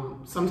calls,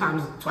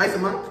 sometimes twice a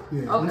month,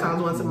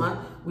 sometimes once a month.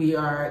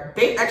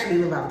 They actually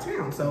live out of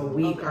town, so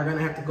we are gonna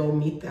have to go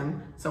meet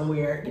them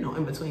somewhere,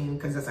 in between,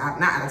 because it's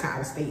not out of town,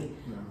 out of state,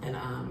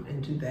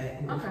 and do that.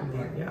 And from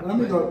there, Let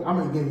me go. I'm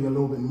gonna give you a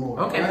little bit more.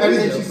 Okay.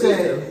 Everything she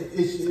said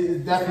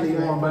is definitely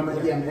on, but I'm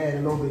gonna add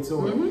a little bit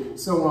to it.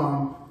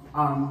 So,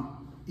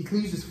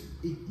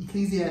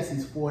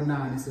 Ecclesiastes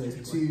 4:9, it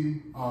says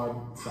two are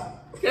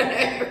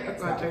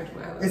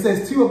it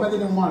says two are better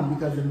than one,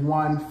 because if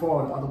one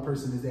falls, the other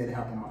person is there to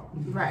help them out.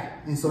 Right.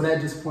 And so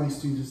that just points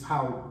to just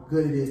how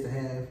good it is to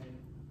have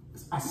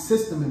a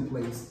system in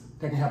place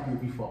that can help you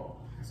if you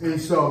fall.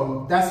 And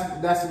so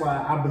that's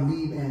why I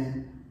believe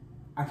in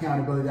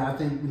accountability. I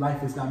think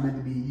life is not meant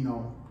to be,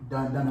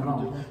 done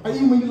alone. But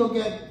even when you look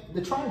at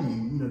the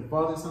triune, the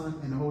Father, Son,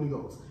 and the Holy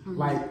Ghost,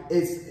 like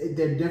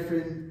they're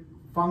different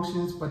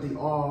functions, but they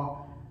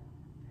all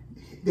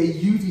they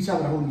use each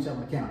other to hold each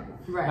other accountable.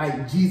 Right.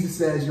 Like Jesus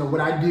says, you know,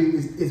 what I do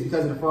is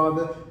because of the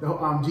Father.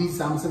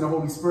 Jesus, I'm going to send the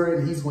Holy Spirit,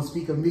 and He's going to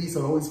speak of me.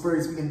 So the Holy Spirit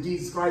is speaking of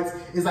Jesus Christ.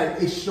 It's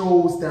like it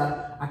shows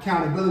the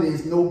accountability.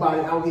 It's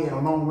nobody out here, a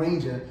lone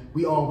ranger.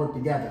 We all work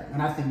together,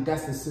 and I think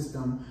that's the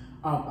system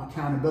of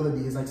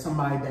accountability. It's like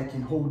somebody that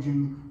can hold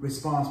you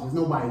responsible. It's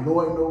nobody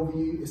lording over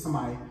you. It's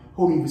somebody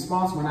holding you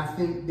responsible. And I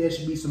think there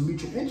should be some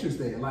mutual interest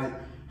there. Like,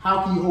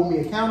 how can you hold me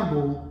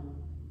accountable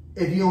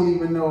if you don't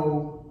even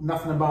know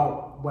nothing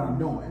about what I'm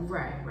doing?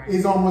 Right.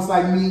 It's almost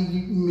like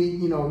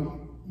you know,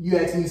 you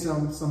ask me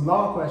some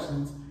law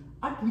questions.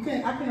 I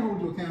can't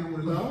hold you accountable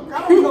with law.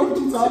 I don't know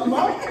what you're talking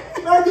about.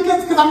 Right?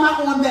 Because I'm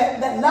not on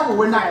that level.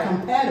 We're not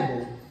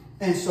compatible.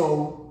 And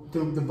so,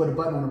 to put a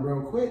button on it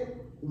real quick,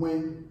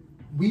 when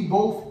we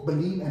both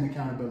believe in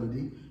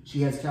accountability,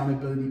 she has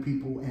accountability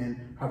people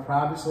in her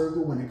private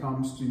circle when it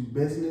comes to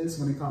business,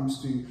 when it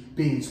comes to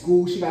being in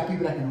school. She got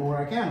people that can hold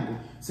her accountable.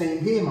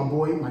 Same here,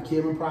 my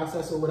caring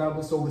process or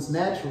whatever. So it's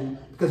natural,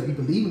 because we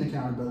believe in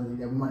accountability,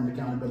 that we want an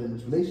accountability in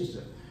this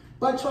relationship.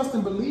 But trust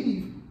and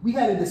believe, we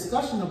had a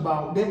discussion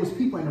about, there was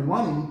people in the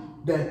running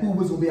that who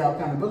was going to be our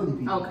accountability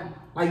people. Okay.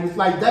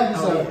 Like that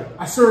was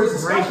a serious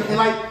discussion.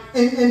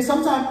 And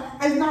sometimes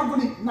it's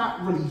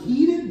not really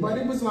heated, but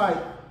it was like,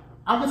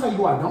 I can tell you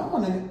who I don't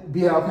want to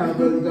be our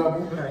accountability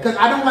couple, because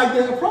I don't like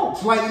their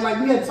approach. Like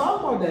we had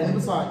talked about that. And it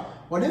was like,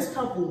 well, this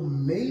couple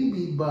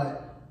maybe,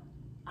 but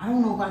I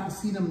don't know if I can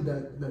see them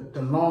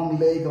the long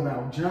leg of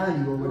our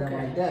journey or whatever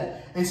like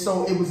that. And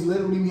so it was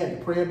literally, we had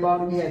to pray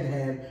about it. We had to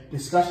have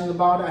discussions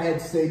about it. I had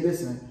to say,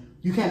 listen,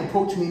 you can't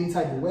approach me any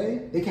type of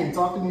way. They can't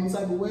talk to me any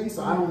type of way.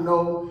 So I don't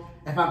know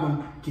if I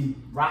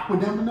can rock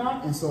with them or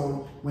not. And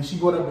so when she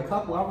brought up the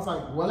couple, I was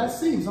like, well, let's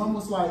see. It's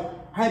almost like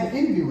I had to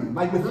interview him.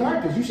 Like with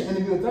therapists, you should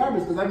interview a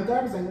therapist, because every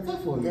therapist ain't a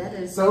fit for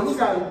you. So it was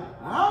like,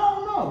 I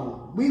don't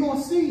know. We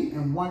gonna see.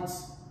 And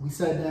once we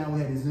sat down, we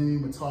had a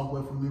Zoom and talked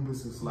with him, it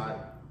was just like,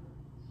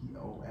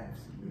 yo,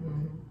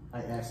 absolutely.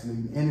 Like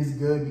absolutely. And it's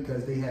good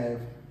because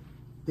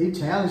they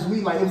challenged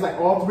me. Like it was like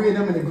all three of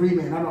them in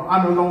agreement.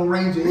 I'm a lone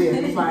ranger here.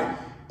 It's like,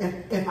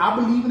 if I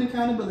believe in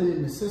accountability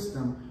in the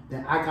system,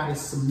 then I gotta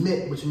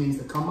submit, which means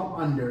to come up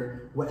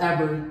under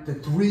whatever the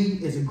three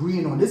is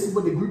agreeing on. This is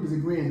what the group is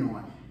agreeing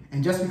on.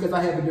 And just because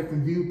I have a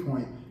different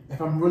viewpoint, if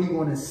I'm really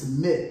going to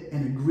submit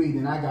and agree,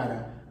 then I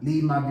gotta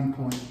leave my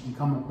viewpoint and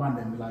come up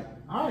under and be like,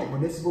 all right,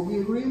 well, this is what we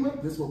agree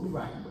with, this is what we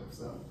rocking with.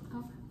 So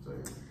yeah.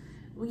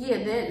 Well,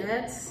 yeah,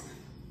 that's.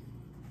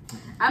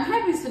 I'm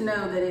happy to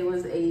know that it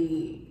was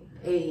a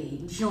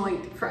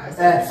joint process.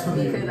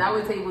 Absolutely. Because I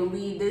would say when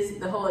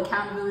the whole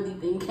accountability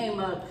thing came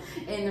up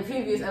in the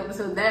previous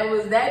episode,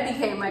 that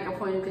became like a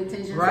point of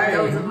contention for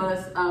those of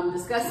us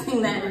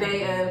discussing that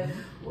day of,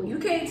 well, you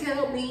can't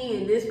tell me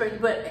and this person,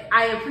 but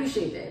I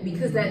appreciate that,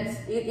 because that's,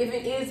 if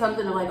it is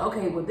something of like,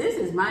 okay, well, this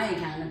is my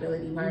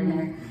accountability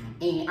partner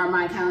or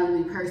my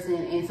accountability person,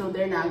 and so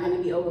they're not going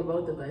to be over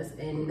both of us,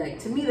 and like,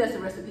 to me, that's a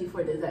recipe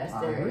for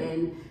disaster.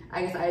 And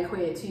I guess I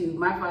equate it to,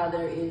 my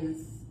father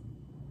is,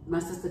 my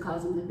sister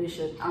calls him the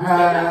bishop.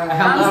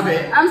 I love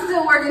it. I'm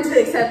still working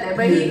to accept that,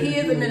 but he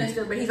is a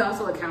minister, but he's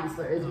also a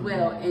counselor as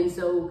well, and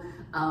so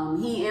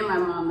he and my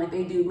mom, like,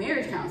 they do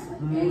marriage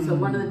counseling, and so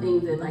one of the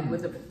things that, like,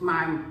 with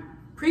my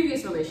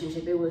previous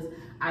relationship, it was,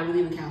 I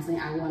believe in counseling,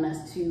 I want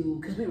us to,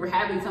 because we were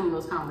having some of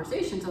those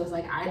conversations, so it's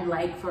like, I'd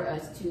like for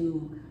us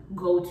to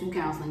go to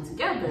counseling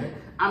together.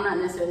 I'm not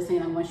necessarily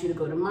saying I want you to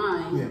go to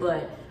mine,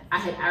 but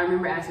I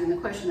remember asking the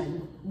question,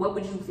 like, what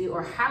would you feel,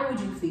 or how would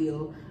you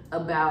feel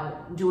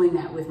about doing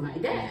that with my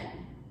dad?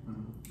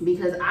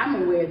 Because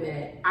I'm aware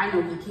that I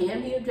know he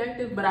can be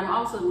objective, but I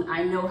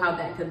know how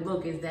that could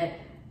look, is that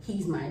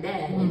he's my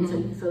dad, and so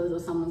you feel as though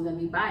someone's gonna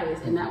be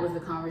biased, and that was the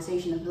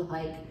conversation of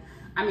like,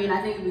 I mean,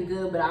 I think it'd be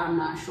good, but I'm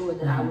not sure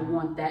that I would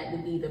want that to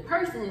be the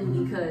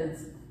person,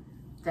 because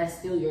that's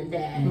still your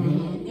dad.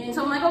 And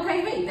so I'm like,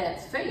 okay, hey,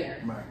 that's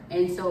fair.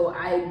 And so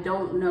I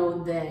don't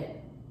know that,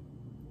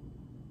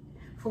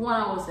 for one,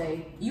 I will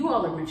say, you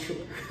all are mature.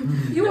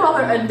 You all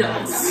are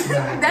adults.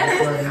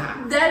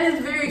 That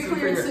is very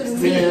clear to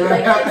me.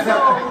 Like, and so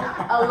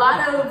a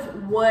lot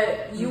of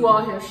what you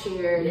all have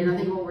shared, and I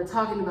think what we're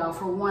talking about,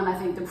 for one, I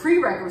think the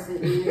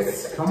prerequisite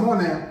is, come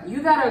on now,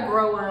 you gotta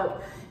grow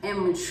up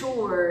and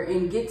mature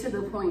and get to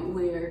the point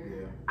where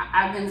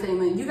I've been saying,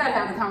 like, you gotta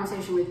have the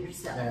conversation with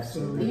yourself.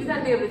 Absolutely. You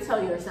gotta be able to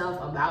tell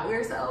yourself about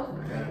yourself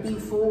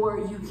before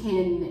you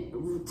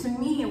can. To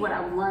me, what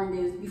I've learned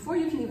is, before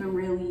you can even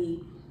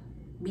really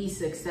be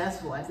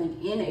successful, I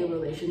think, in a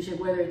relationship,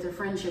 whether it's a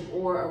friendship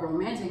or a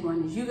romantic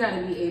one, is you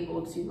gotta be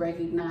able to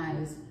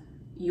recognize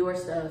your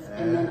stuff,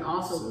 and then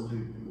also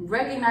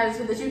recognize it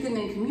so that you can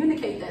then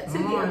communicate that to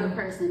the other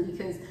person,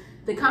 because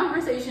the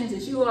conversations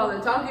that you all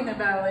are talking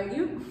about, like,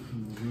 you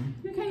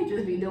can't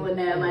just be doing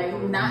that, like,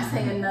 not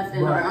saying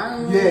nothing, or I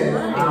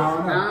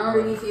don't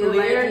really feel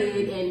like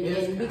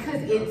it, and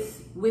because it's,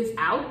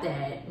 without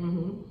that,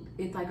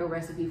 it's like a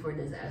recipe for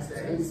disaster.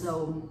 And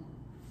so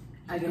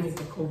I guess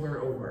it's a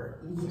covert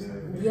overt.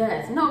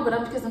 Yes, no, but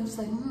because I'm just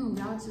like,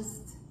 y'all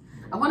just,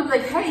 I want to be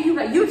like, hey,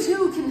 you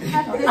too can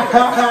have this.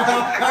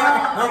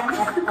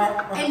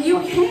 And you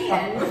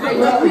can. Like,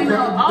 you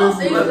know, all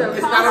things are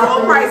It's not a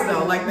low price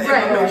though, like the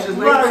information.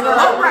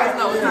 Low price,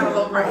 no, it's not a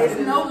low price.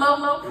 It's no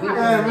low price.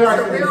 Yeah,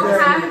 It's a real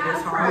high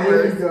price.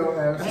 There you go,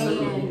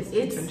 absolutely. And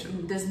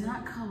it does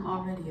not come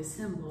already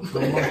assembled.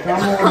 Come on,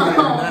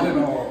 not at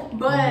all.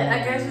 But I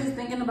guess just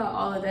thinking about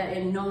all of that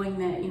and knowing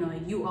that, you know,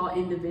 you all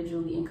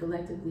individually and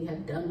collectively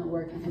have done the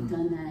work and have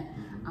done that.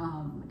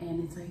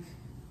 And it's like,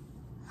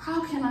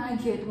 how can I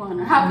get one?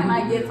 Or how can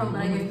I get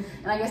something?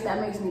 And I guess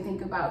that makes me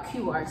think about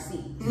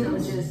QRC. So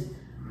just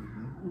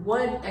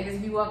what, I guess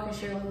if you all could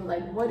share a little,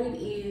 like what it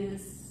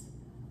is,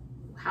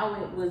 how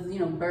it was, you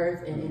know,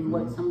 birthed, and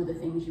what some of the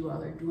things you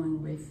all are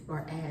doing with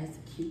or as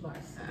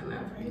QRC. I know,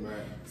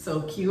 right?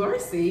 So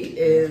QRC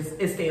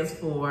it stands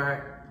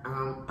for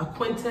a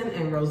Quentin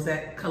and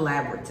Rosette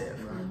Collaborative,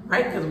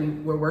 right? Because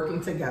we're working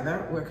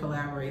together, we're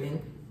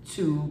collaborating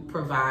to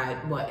provide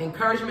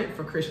encouragement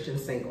for Christian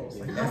singles.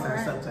 Like that's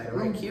our subtitle,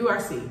 right?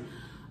 QRC,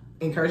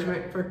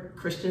 encouragement for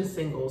Christian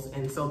singles.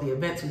 And so the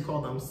events, we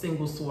call them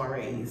single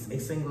soirees, a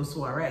single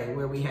soiree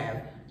where we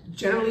have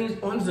generally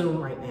on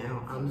Zoom right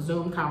now,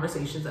 Zoom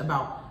conversations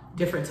about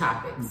different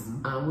topics.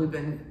 We've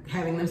been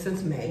having them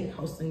since May,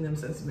 hosting them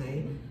since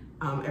May,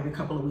 every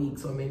couple of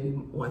weeks or maybe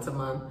once a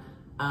month.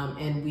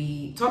 And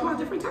we talk about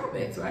different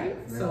topics, right?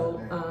 Yeah,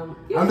 so,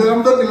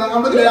 I'm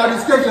looking at our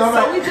description. I'm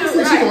like, she's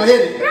gonna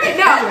hit it. Right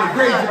now,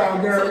 great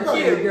job, girl. So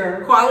cute.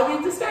 Girl.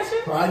 Quality discussion.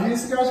 Quality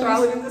discussions.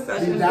 Relevant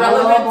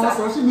on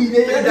social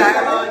media.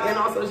 Dialogue and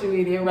on social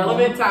media.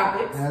 Relevant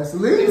topics.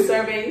 Absolutely. Do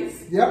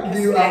surveys. Yep.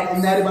 Do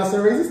united by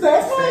surveys and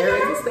stats.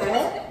 Surveys and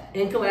stats.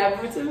 In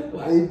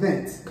collaborative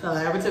events.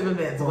 Collaborative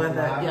events.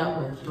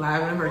 Whether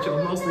live and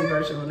virtual, mostly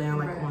virtual now,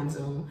 like on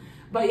Zoom.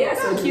 But yeah,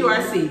 so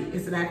QRC,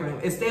 it's an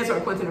acronym. It stands for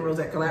Quentin and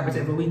Rosette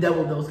Collaborative, but we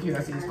doubled those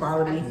QRCs: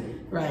 quality,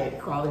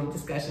 quality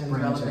discussions,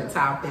 relevant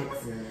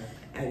topics,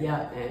 and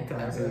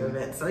collaborative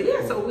events. So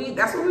yeah, so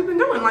that's what we've been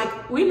doing.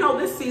 Like we know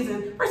this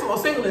season, first of all,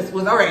 singleness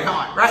was already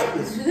hard, right?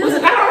 Was it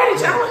not already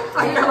challenged?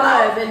 Like, it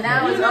was, and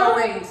now it's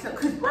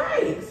always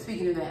right.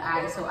 Speaking of that,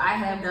 I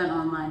have done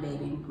online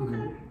dating.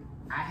 Okay.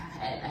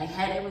 I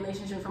had a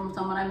relationship from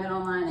someone I met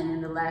online, and then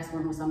the last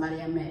one was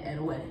somebody I met at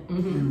a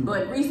wedding.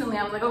 But recently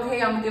I was like,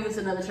 okay, I'm gonna give this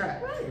another try.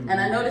 And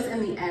I noticed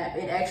in the app,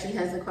 it actually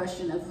has a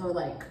question of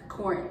like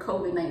current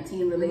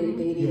COVID-19 related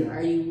dating.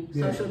 Are you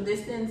social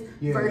distance,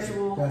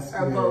 virtual,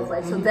 or both?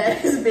 Like, so that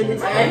has been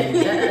its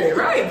added.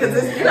 Right,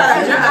 because you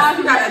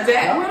gotta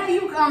adapt. What are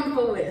you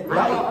comfortable with?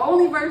 Like,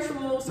 only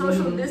virtual,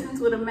 social distance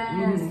with a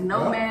mask,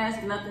 no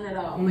mask, nothing at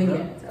all.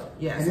 But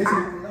yes.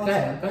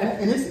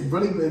 And this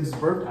really was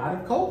birthed out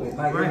of COVID.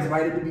 Like it was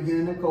right at the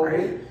beginning of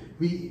COVID.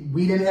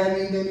 We didn't have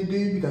anything to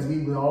do because we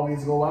would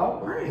always go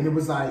out. And it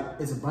was like,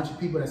 it's a bunch of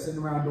people that's sitting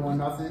around doing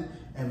nothing.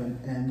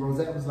 And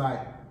Rosette was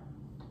like,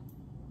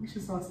 we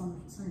should start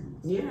something for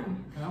singles. Yeah.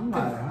 And I'm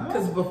like,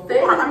 because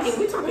before, I mean,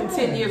 we're talking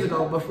 10 years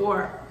ago,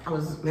 before I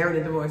was married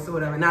and divorced or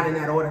whatever, not in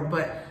that order,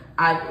 but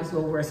I was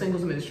over a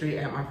singles ministry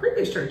at my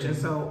previous church, and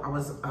so I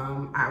was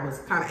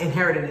kind of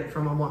inherited it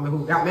from a woman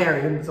who got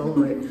married and was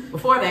over it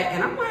before that.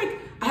 And I'm like,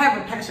 I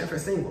have a passion for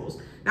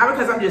singles, not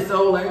because I'm just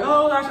so like,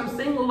 oh gosh, I'm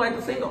single, like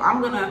the single.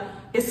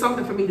 It's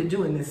something for me to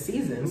do in this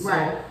season.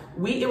 So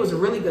it was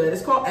really good.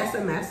 It's called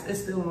SMS.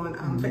 It's still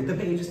on the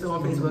page is still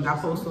on Facebook. I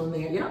post on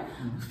there.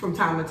 From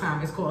time to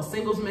time. It's called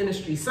Singles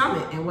Ministry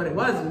Summit, and what it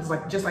was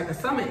like just like a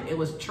summit. It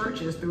was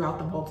churches throughout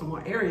the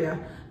Baltimore area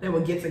that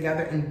would get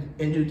together and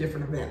do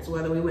different events.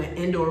 Whether we went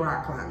indoor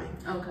rock climbing,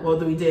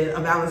 whether we did a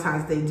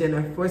Valentine's Day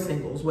dinner for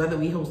singles, whether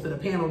we hosted a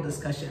panel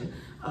discussion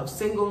of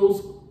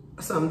singles,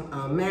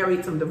 some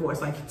married, some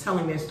divorced, like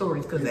telling their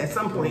stories, because at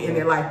some point in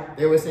their life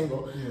they were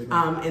single.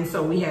 And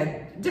so we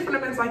had different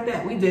events like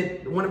that. We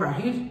did one of our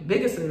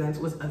biggest events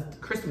was a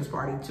Christmas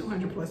party,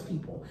 200 plus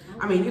people.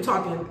 I mean, you're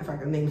talking, if I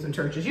can name some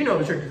churches, you know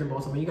the churches in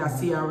Baltimore. You got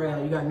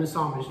CRL, you got New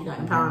Psalmist, you got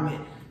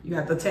Empowerment, you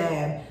got the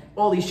Tab,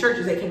 all these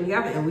churches that came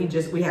together, and we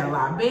had a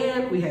live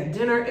band, we had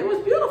dinner. It was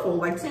beautiful.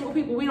 Like single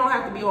people, we don't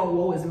have to be all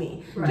woe is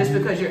me. Just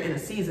because you're in a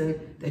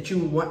season that you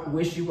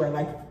wish you were,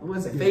 like, what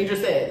was it? Phaedra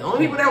said, the only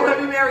people that want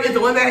to be married is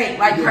the ones that ain't.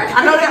 Like,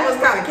 I know that was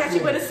kind of catchy,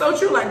 but it's so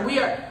true. Like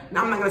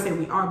I'm not gonna say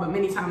we are, but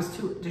many times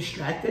too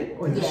distracted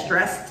or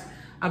distressed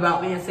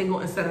about being single,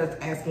 instead of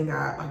asking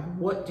God, like,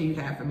 what do you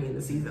have for me in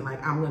the season?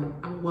 Like, I'm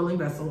a willing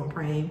vessel. I'm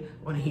praying.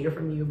 I want to hear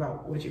from you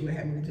about what you would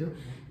have me to do.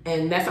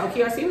 And that's how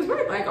QRC was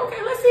birthed. Like,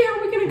 okay, let's see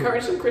how we can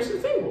encourage some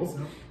Christian singles.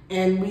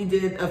 And we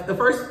did the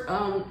first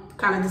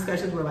kind of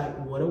discussions were like,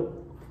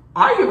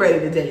 are you ready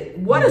to date?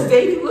 What does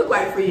dating look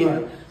like for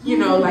you? You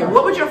know, like,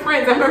 what would your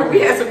friends? I remember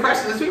we had some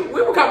questions. We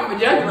were coming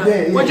for jugular.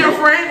 Would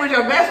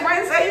your best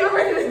friend say you're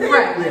ready to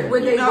date?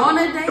 Would they want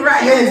to date?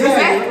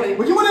 Exactly.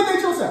 Would you want to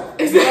date yourself?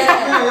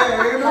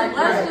 Like,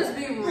 let's just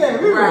be real.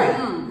 Yeah, we right.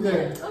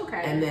 Yeah.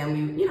 Okay. And then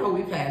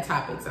we've had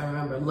topics. I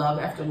remember love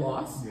after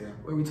loss, Yeah.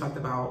 where we talked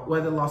about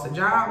whether lost a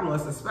job,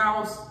 lost a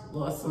spouse,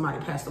 lost somebody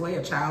passed away,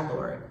 a child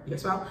or your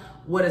spouse.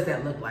 What does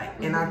that look like?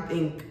 And I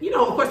think,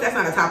 of course, that's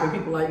not a topic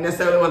people like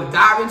necessarily want to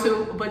dive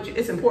into, but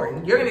it's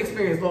important. You're going to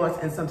experience loss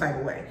in some type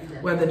of way,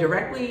 whether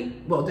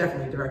directly, well,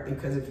 definitely directly,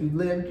 because if you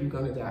lived, you're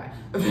going to die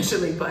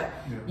eventually. But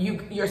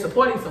you're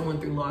supporting someone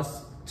through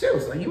loss too,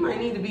 so you might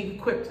need to be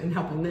equipped in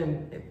helping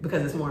them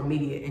because it's more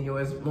immediate and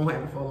yours won't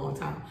have it for a long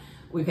time.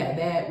 We've had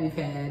that. We've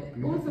had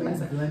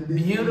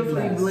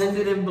beautifully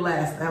blended and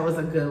blessed. That was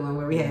a good one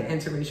where we had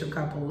interracial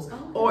couples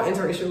or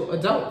interracial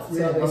adults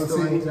tell their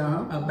story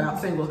about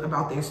singles,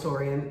 about their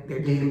story and their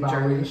dating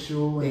journey,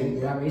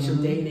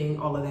 biracial dating,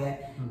 all of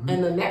that.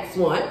 And the next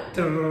one,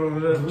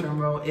 drum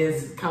roll,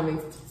 is coming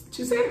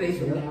 2 Saturdays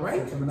from now,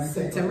 right?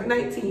 September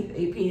 19th,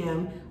 8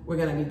 p.m. We're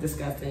going to be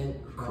discussing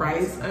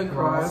Christ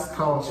Across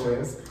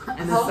Cultures.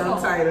 And the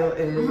subtitle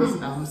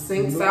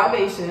is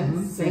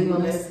Salvation,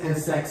 Singleness, and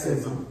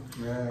Sexism.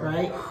 Yeah.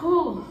 Right?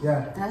 Whew.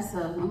 Yeah. That's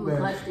I'm gonna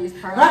clutch these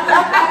pearls. I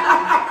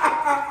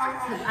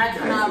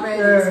cannot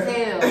ready as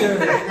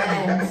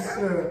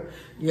hell.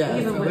 Yeah.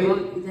 Even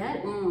with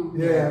that.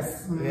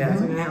 Yes. Yeah.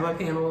 So we're gonna have a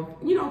panel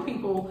of,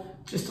 people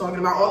just talking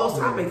about all those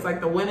topics,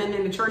 like the women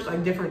in the church,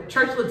 like different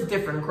church looks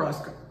different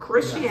across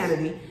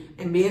Christianity.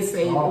 And being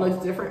saved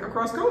looks different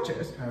across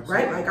cultures,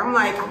 right? Like,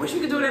 I wish we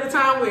could do it at a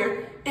time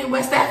where in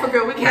West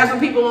Africa we can have some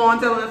people on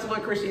telling us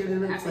what Christianity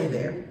looks like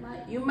there.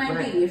 You might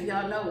be. If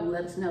y'all know,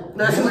 let us know.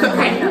 Let us know.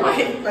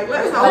 Like,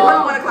 let us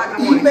know. 1 o'clock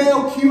in the morning.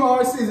 Email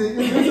QRC. Is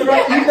it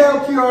right? Email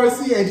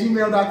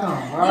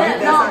QRC@gmail.com. All right?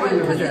 Yeah,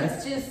 no, but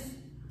it's just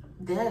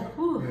that.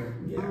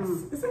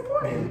 Yes, it's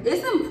important.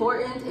 It's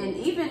important, and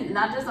even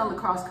not just on the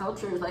cross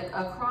cultures, like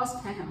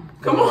across town.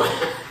 Come on.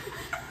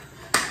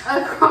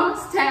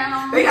 Across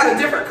town. They got a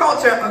different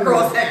culture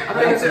across town.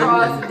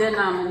 Across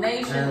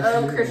denomination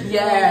of Christianity.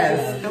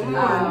 Yes. Come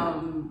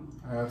on.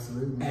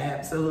 Absolutely.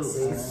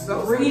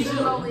 So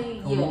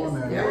regionally,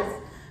 yes.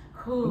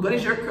 What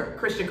is your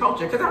Christian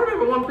culture? Because I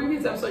remember one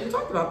previous episode you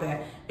talked about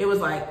that. It was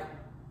like,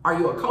 are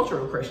you a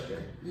cultural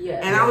Christian?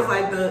 Yes. And I was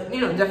like, the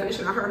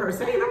definition I heard her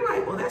saying, I'm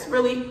like, well, that's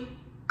really,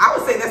 I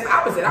would say that's the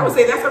opposite. I would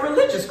say that's a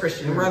religious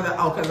Christian. Rather,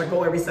 because I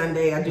go every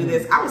Sunday, I do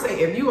this. I would say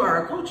if you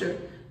are a culture,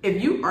 if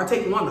you are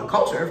taking on the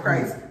culture of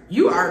Christ,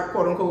 you are,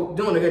 quote unquote,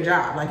 doing a good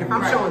job. Like, if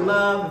I'm showing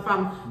love, if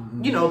I'm,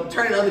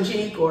 turning the other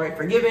cheek or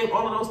forgiving,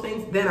 all of those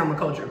things, then I'm a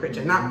cultural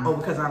Christian. Not,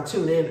 because I'm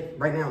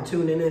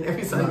tuning in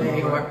every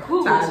Sunday or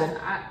tithing.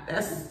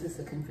 That's just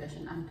a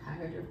confession. I'm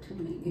tired of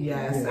tuning in.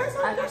 Yes,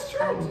 that's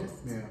true.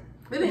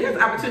 There's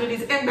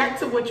opportunities. And back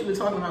to what you were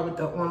talking about with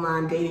the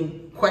online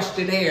dating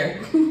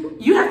questionnaire,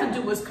 you have to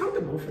do what's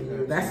comfortable for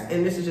you.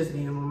 And this is just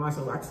being on my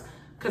soapbox.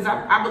 Because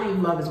I believe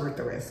love is worth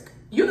the risk.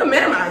 You can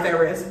minimize that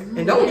risk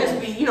and don't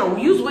just be,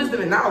 use wisdom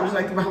and knowledge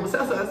like the Bible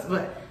tells us,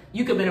 but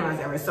you can minimize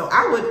that risk. So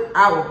I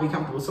would be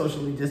comfortable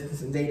socially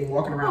distancing, dating,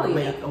 walking around the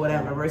lake or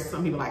whatever, versus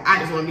some people like, I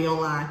just want to be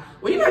online.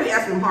 Well, you gotta be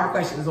asking them hard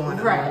questions on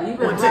you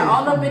better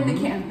all up in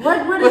the camp.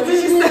 What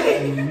did you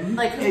say?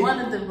 Like, one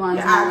of the ones,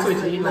 are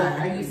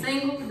you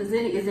single? Is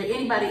there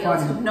anybody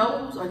else who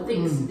knows or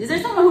thinks, is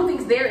there someone who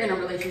thinks they're in a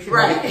relationship?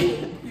 Right.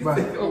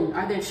 And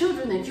are there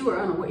children that you are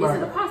unaware?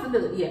 Is it a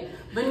possibility? Yeah.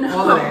 But no.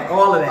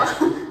 All of that.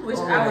 Which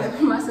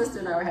my sister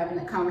and I were having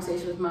a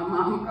conversation with my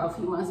mom a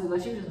few months ago.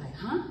 She was like,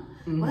 huh?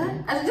 What?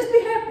 I said, just be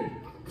happy.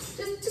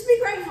 Just be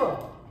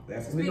grateful.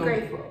 Just be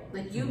grateful.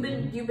 Like, you've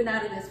been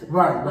out of this for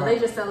well, they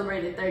just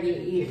celebrated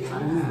 38 years.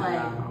 I'm just like,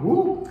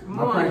 come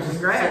on,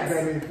 congrats.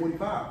 Graduated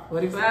 45.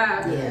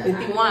 45. Yeah.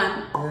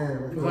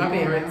 51. My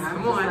parents.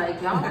 Come on.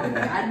 Like, y'all,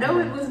 I know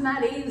it was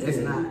not easy. It's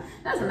not.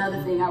 That's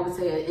another thing I would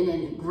say. And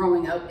then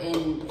growing up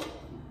and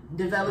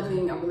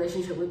developing a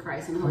relationship with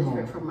Christ and the Holy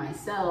Spirit for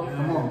myself,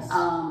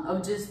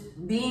 of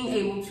just being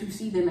able to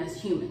see them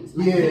as humans,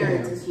 my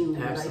parents as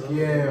humans,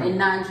 and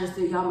not just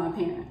that y'all my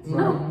parents.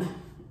 No,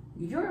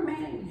 you're a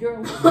man, you're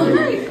a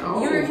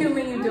woman, you're a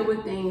human. You deal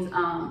with things.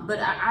 But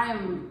I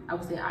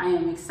would say I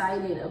am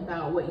excited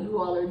about what you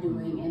all are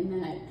doing,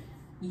 and that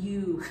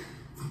you.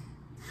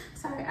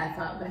 Sorry, I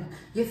thought back.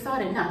 You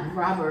thought it not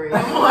robbery.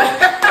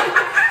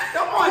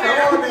 Come on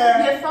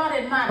there. You thought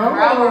it not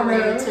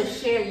robbery to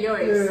share your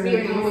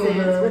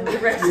experiences with the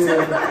rest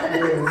of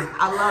us.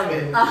 I love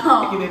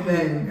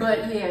it.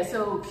 But yeah,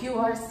 so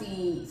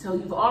QRC, so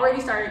you've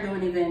already started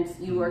doing events,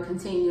 you are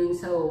continuing,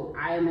 so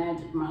I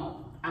imagine,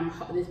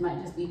 this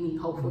might just be me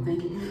hopeful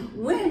thinking,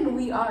 when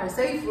we are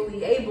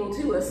safely able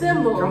to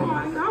assemble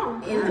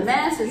in the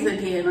masses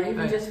again, or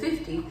even just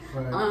 50,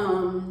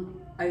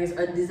 I guess,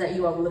 is that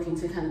you all looking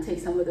to kind of take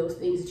some of those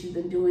things that you've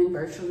been doing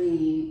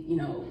virtually,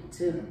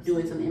 to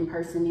doing some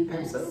in-person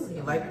events?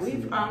 Absolutely. Like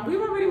we've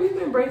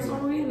been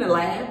brainstorming in the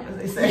lab, as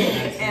they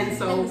say, and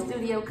so in the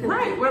studio.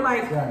 We're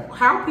like,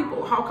 how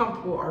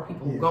comfortable are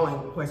people going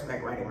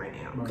horseback riding right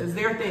now? Because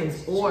there are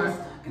things, or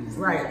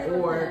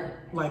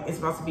like it's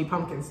about to be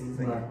pumpkin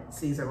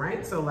season,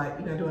 right? So like,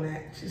 you're not doing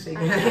that. She's shaking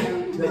her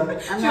head. She's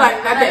like,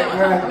 not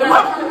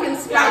that. Pumpkin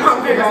spice.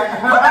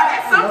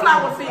 At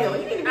sunflower field.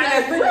 You need to be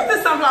there. Where's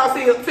the sunflower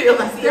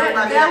field? I see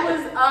everybody. That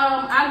was,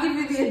 I'll give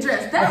you the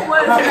address. That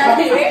was,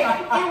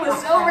 it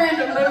was so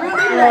random, but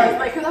really nice.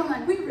 Like, cause I'm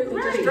like, we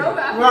really just drove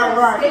out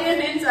here,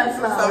 staying in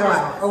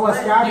sunflower. Oh, what,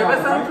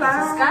 skydiving?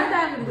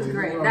 Skydiving was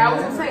great. Now, I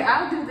was gonna say,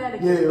 I'll do that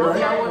again. I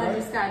want to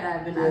do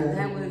skydiving.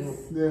 That was...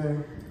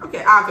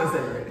 Okay, I'll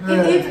consider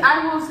it.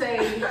 I will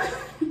say,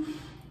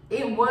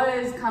 it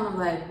was kind of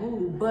like,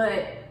 ooh,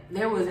 but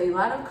there was a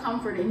lot of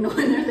comfort in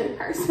knowing there's a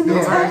person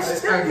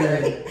attached to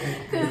me.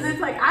 Because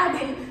it's like,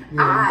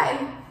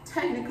 I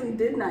technically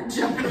did not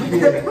jump into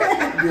the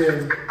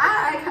plane.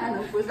 I kind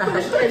of was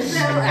pushed and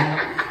fell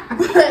out.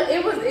 But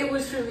it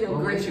was truly a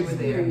great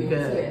experience.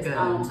 Good.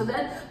 So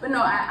that, but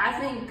no, I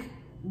think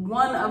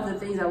one of the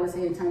things I would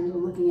say in terms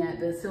of looking at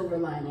the silver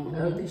lining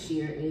of this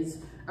year is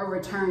a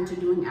return to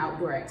doing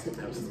outdoor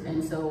activities.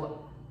 And so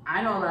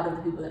I know a lot of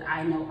the people that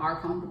I know are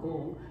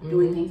comfortable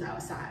doing things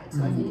outside.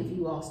 So I think if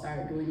you all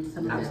start doing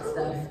some of that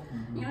stuff,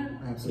 you know,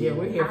 yeah,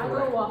 we're here I'll for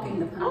go it. walk in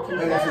the pumpkin.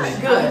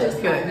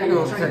 Good.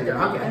 Drink the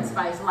pumpkin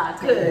spice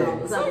latte.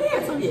 Good. So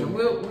yeah,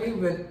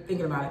 we've been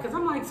thinking about it because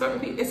I'm like, certain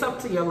people, it's up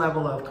to your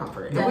level of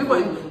comfort. And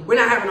we're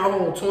not having a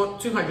whole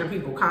 200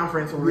 people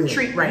conference or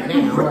retreat right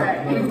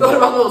now. We've thought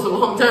about those for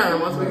long term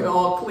once we're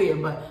all clear.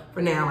 But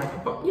for now, like,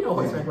 you know,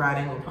 horseback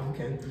riding or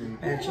pumpkin,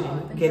 actually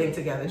getting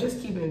together, just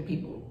keeping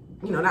people,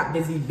 you know, not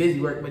busy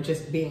work, but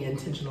just being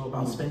intentional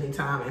about spending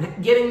time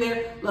and getting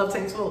there. Love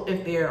takes full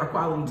if they're a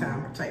quality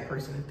time type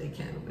person, if they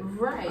can.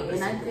 Right,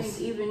 and I think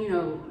even, you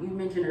know, you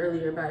mentioned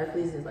earlier about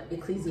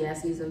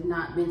Ecclesiastes of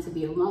not meant to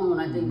be alone.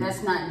 I think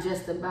that's not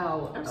just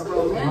about a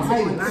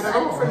romantic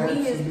one. For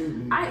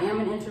me, I am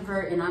an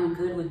introvert and I'm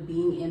good with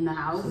being in the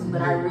house,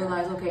 but I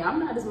realize, okay, I'm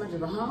not as much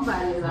of a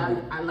homebody as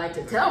I like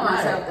to tell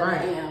myself that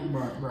I am.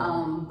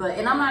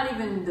 And I'm not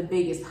even the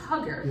biggest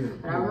hugger.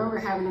 But I remember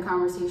having a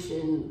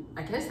conversation,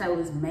 I guess that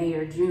was May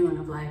or June,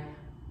 of like,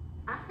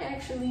 I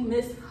actually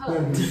miss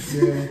hugs.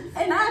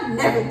 And I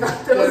never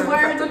thought those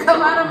words would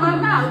come out of my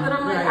mouth. But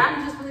I'm like,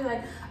 I'm just really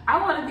like,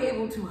 I want to be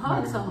able to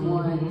hug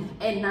someone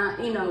and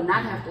not, you know,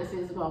 not have to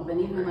fist bump.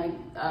 And even like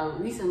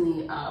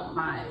recently,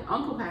 my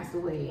uncle passed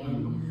away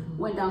and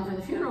went down for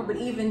the funeral. But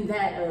even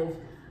that of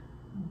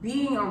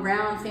being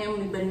around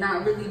family, but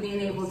not really being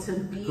able to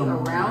be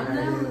around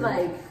them,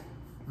 like,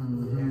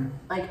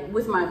 like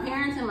with my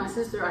parents and my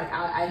sister, like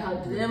I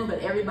hugged them, but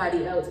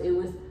everybody else, it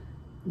was,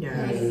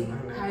 hey,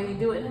 how you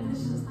doing? And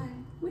it's just like,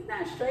 we're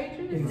not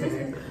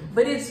strangers.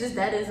 But it's just,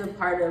 that is a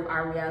part of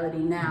our reality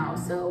now.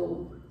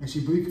 So, and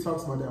she briefly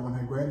talks about that on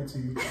her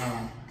gratitude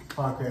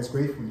podcast,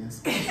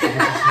 Gratefulness. You should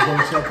go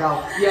check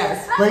out.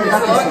 Yes. Great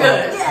episode.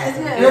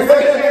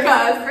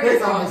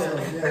 Great episode.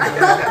 I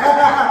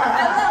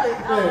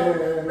love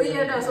it. But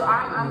yeah, no, so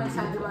I'm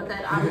excited about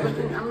that.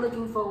 I'm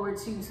looking forward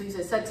to, so you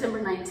said September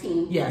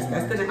 19th. Yes,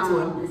 that's the next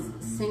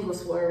one. Single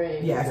soiree.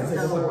 Yes.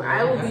 So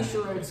I will be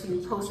sure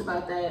to post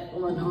about that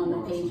on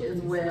the page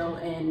as well,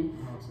 and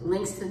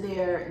links to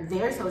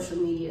their social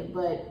media.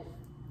 But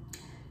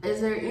is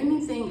there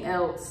anything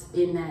else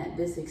in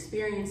this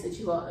experience that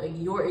you all,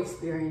 your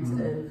experience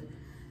of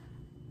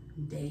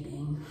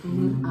dating,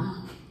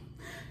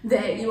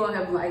 that you all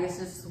have, I guess,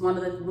 just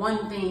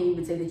one thing you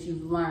would say that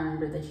you've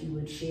learned or that you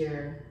would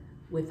share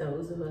with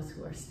those of us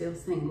who are still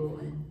single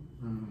and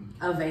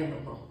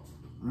available?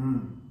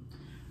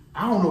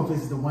 I don't know if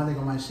this is the one thing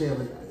I might share,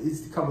 but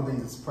it's a couple of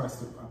things that's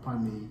pressed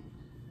upon me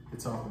to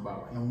talk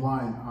about. And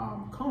one,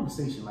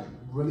 conversation, like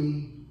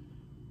really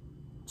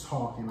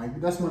talking. Like,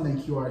 that's one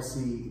thing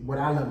QRC, what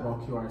I love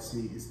about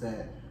QRC is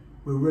that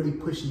we're really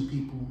pushing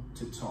people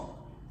to talk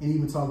and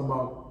even talk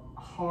about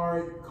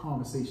hard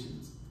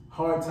conversations,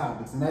 hard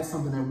topics. And that's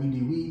something that we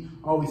do. We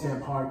always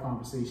have hard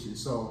conversations.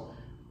 So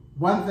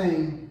one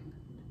thing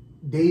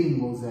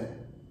dating Rosette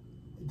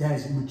that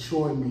has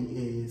matured me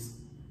is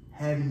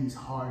having these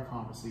hard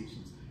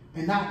conversations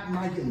and not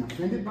getting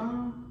offended by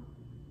them,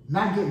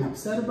 not getting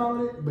upset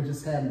about it, but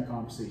just having a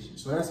conversation.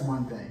 So that's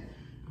one thing.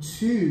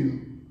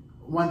 Two,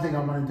 one thing I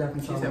want to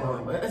definitely talk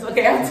about. But it's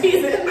okay, I'm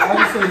teasing. I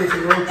just say this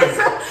real quick.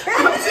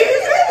 I'm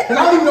teasing. Because I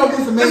don't even know if this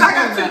is a main I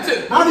got two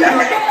too. I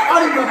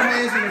don't even know if I'm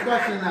answering the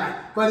question or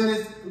not. But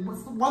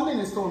one thing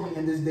that's told me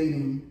in this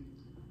dating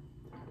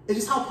is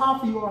just how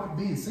powerful you are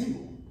being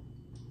single.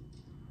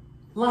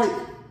 Like,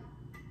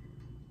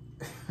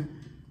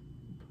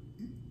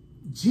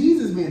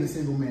 Jesus being a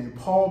single man,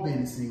 Paul being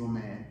a single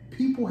man,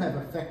 people have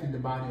affected the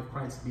body of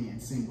Christ being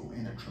single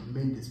in a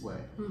tremendous way.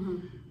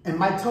 And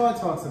Mike Todd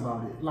talks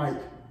about it. Like,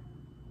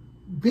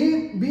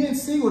 being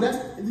single,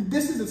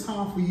 this is the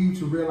time for you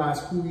to realize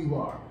who you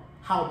are,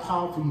 how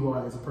powerful you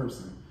are as a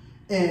person,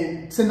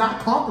 and to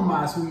not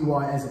compromise who you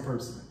are as a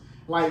person.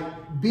 Like,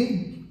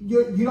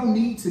 you don't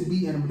need to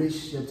be in a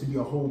relationship to be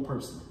a whole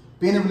person.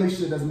 Being in a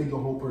relationship doesn't make you a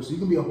whole person. You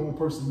can be a whole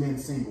person being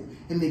single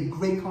and make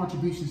great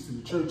contributions to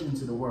the church and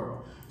to the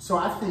world. So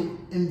I think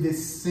in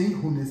this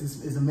singleness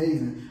is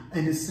amazing.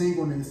 In this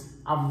singleness,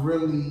 I've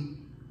really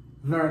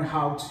learned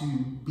how to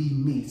be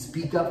me,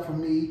 speak up for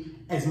me.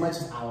 As much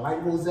as I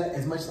like Rosette,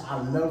 as much as I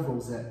love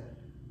Rosette,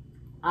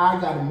 I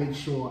got to make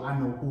sure I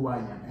know who I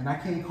am, and I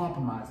can't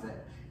compromise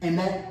that. And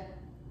that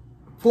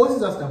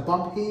forces us to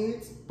bump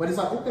heads, but it's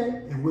like,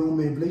 okay, if we're in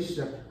a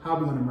relationship, how are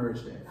we gonna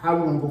merge that? How are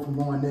we gonna go from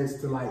going this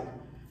to like,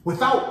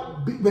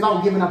 without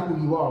giving up who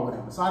you are or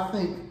whatever. So I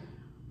think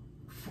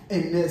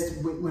in this,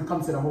 when it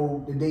comes to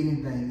the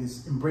dating thing,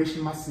 is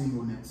embracing my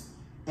singleness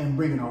and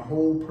bringing a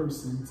whole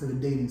person to the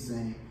dating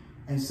scene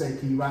and say,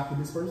 can you rock with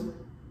this person?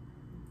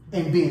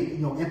 And being,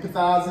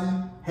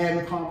 empathizing,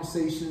 having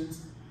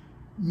conversations,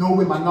 know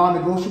where my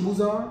non-negotiables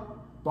are,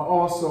 but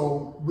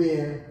also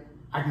where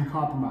I can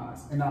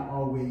compromise and not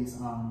always,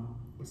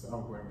 what's the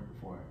other word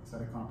before it?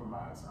 Instead of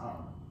compromise.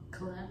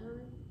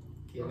 Collaborate?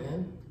 Give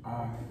in.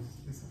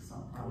 It's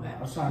something.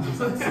 I was trying to be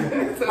slick.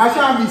 I'm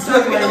trying to be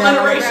slick right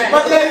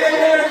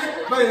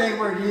now. But it ain't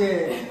working.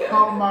 Yeah.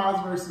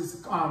 Compromise versus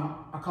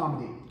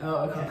accommodate.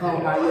 Oh,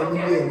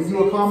 okay. When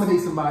you accommodate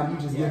somebody, you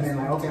just give in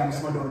like, okay, I'm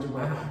just gonna do it your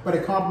way. But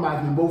a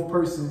compromise when both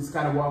persons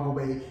gotta walk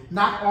away,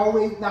 not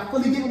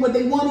fully getting what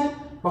they wanted,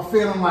 but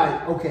feeling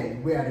like, okay,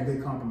 we're at a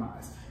good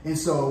compromise. And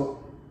so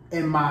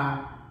in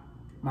my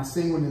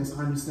singleness,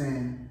 I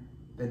understand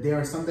that there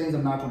are some things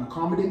I'm not gonna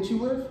accommodate you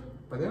with,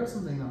 but there are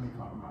some things I may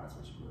compromise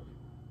with you with.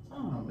 So I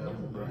don't know.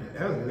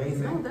 That was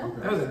amazing.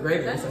 That was a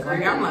great answer.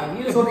 Like, I'm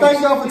like, so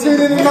thank y'all for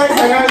tuning in tonight.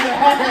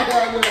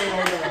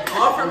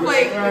 Off from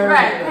plate.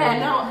 Right. Yeah,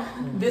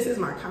 no. This is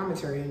my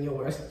commentary and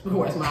yours.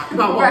 Where's my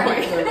one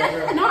point?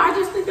 No, I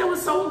just think that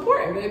was so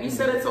important, babe. You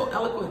said it so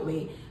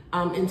eloquently.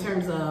 In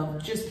terms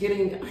of just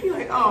getting, you're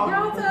like, oh,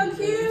 y'all so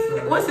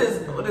cute. What is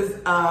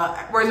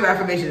words of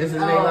affirmation is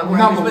his name?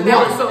 But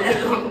that was so good.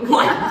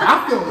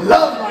 I feel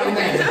love right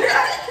now.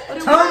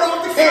 Turn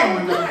off the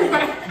camera.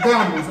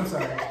 Boundaries. I'm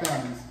sorry.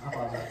 Boundaries. I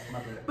apologize. My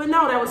bad. But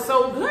no, that was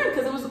so good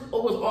because it was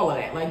all of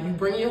that. Like you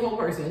bring your whole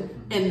person,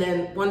 and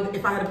then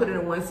if I had to put it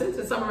in one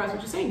sentence, summarize what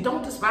you're saying,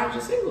 don't despise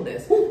your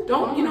singleness.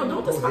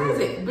 Don't despise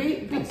it.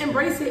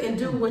 Embrace it and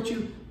do what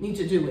you need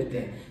to do with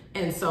it.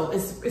 And so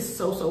it's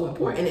so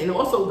important. And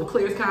also the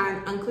clear is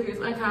kind, unclear is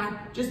unkind.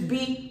 Just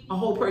be a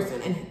whole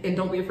person and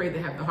don't be afraid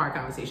to have the hard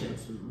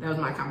conversations. That was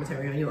my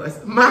commentary on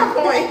yours. My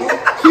point.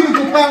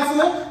 Cuticle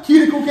counselor, the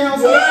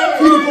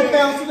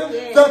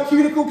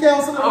cuticle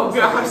counselor. Oh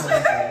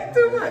gosh,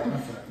 too much.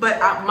 But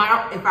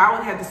if I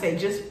would have to say,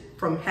 just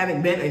from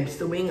having been and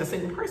still being a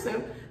single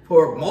person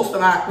for most of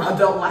my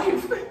adult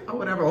life, or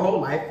whatever, whole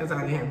life, because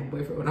I didn't have a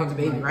boyfriend when I was a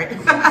baby, right?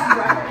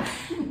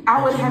 I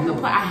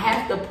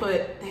have to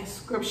put that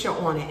scripture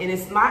on it. And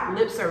it's not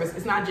lip service.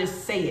 It's not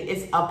just say it.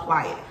 It's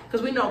apply it.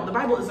 Because we know the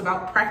Bible is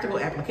about practical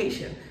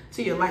application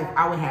to your life.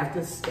 I would have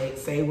to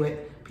say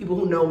what people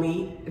who know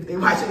me, if they're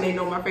watching, they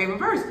know my favorite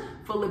verse.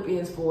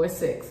 Philippians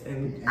 4:6.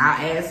 And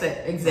I add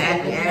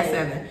exactly, add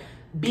 7.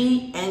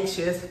 Be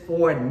anxious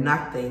for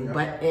nothing,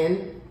 but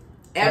in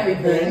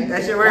everything.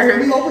 That's your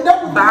word.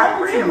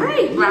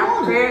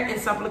 By prayer and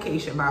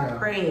supplication, by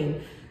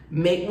praying.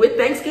 Make with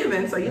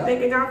thanksgiving, so you're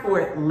thanking God for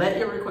it. Let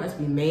your requests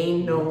be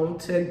made known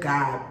to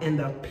God, and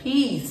the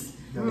peace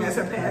that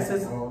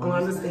surpasses all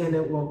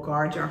understanding will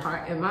guard your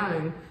heart and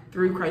mind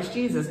through Christ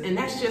Jesus. And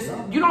that's just,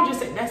 you don't just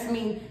say, that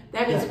means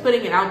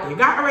putting it out there.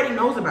 God already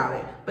knows about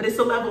it, but it's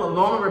a level of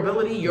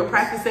vulnerability you're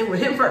practicing with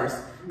Him first.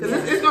 Because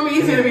it's going to be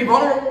easier to be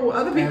vulnerable with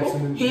other people.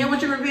 Hear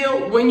what you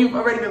reveal when you've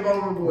already been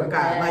vulnerable with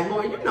God. Like,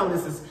 Lord, you know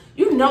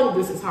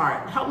this is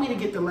hard. Help me to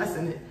get the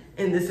lesson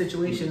in this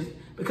situation.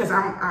 Because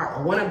I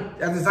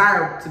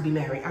desire to be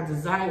married. I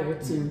desire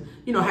to,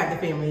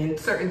 have the family and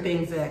certain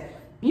things that,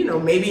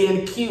 maybe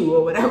in queue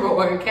or whatever,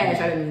 or in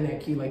cash. I didn't mean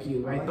that queue like you,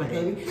 right? But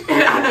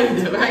I know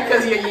you do, right?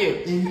 Because you're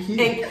you.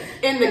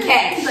 In the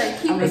cash. Like,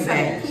 keep it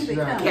saying.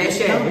 Cash,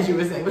 as you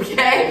would say. But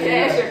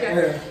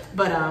cash.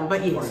 But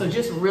yeah, so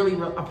just really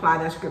apply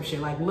that scripture.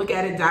 Like, look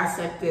at it,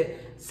 dissect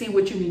it, see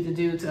what you need to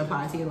do to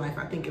apply it to your life.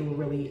 I think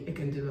it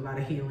can do a lot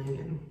of healing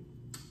and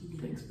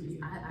things for you.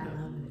 I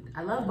love it.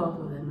 I love both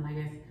of them. I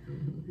guess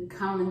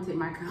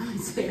my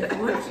commentary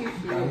what you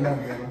shared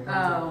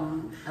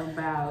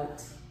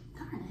about,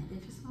 darn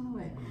it just went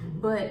away.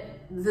 But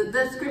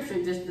the scripture,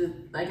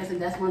 like I said,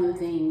 that's one of the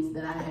things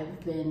that I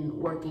have been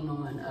working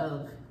on.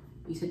 Of,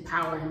 you said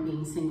power in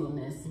being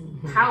singleness,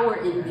 power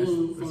in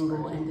being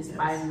single, and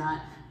despise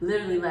not.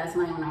 Literally last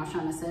night when I was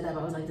trying to set up,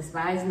 I was like,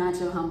 despise not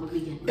your humble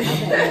beginning.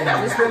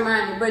 Just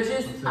remind me, but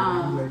just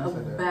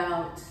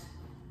about.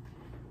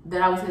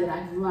 That I would say that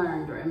I've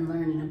learned or am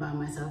learning about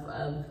myself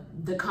of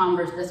the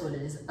that's what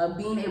it is, of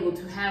being able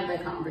to have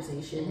that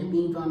conversation and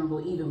being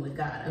vulnerable even with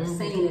God, of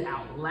saying it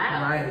out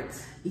loud. Right.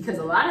 Because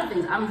a lot of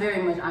things, I'm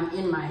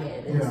in my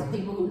head. And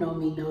people who know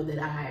me know that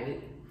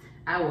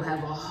I will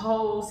have a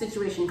whole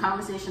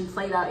conversation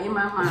played out in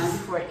my mind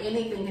before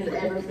anything has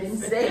ever been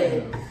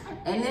said.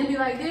 And then be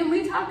like, didn't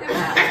we talk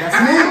about That's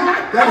me.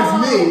 That is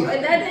me.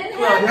 That didn't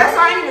happen. That's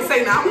why I didn't even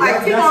say now. I'm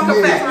like, keep on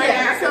confessing right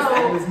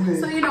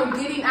now. So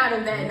getting out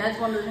of that, and that's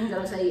one of the things I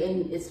would say,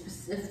 and it's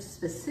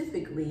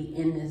specifically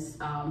in this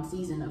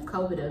season of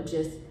COVID, of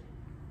just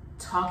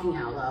talking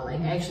out loud,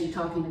 like actually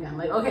talking to God.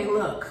 Like, okay,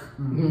 look,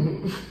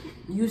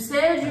 you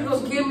said you're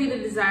going to give me the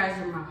desires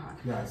of my heart.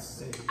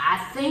 Yes. I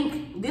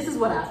think this is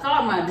what I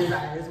thought my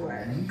desires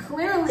were.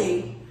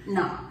 Clearly,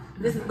 no.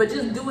 But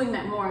just doing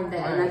that more of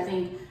that, and I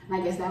think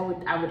And I guess I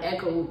would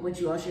echo what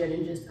you all shared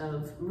in just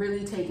of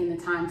really taking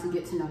the time to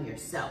get to know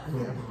yourself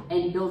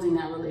and building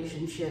that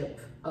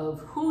relationship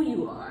of who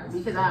you are.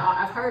 Because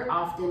I've heard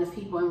often of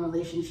people in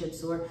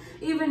relationships or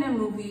even in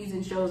movies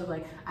and shows of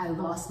like, I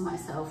lost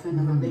myself in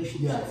a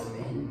relationship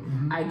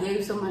and I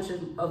gave so much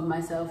of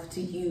myself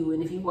to you.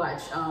 And if you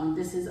watch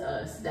This Is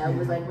Us, that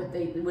was like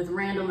with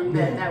Randall and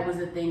Beth, that was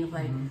the thing of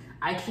like,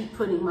 I keep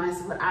putting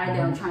what I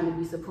down trying to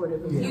be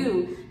supportive of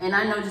you. And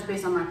I know just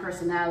based on my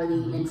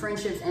personality in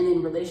friendships and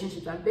in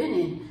relationships I've been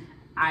in,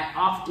 I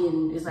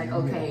often, it's like,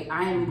 okay,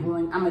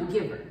 I'm a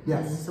giver.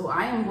 Yes. So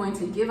I am going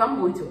to give, I'm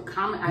going to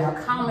accommodate, I've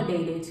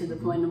accommodated to the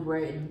point of where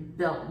it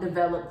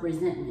developed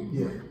resentment.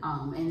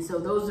 And so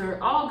those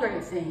are all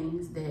great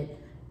things that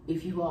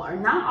if you all are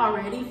not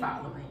already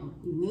following,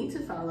 you need to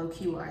follow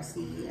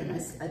QRC and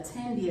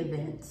attend the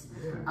events.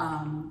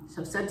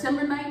 So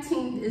September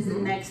 19th is the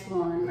next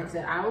one. Like I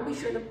said, I will be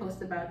sure to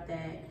post about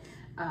that.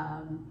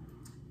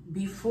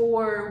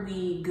 Before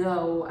we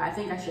go, I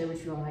think I shared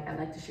with you all, like I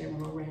like to share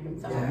more random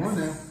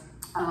thoughts.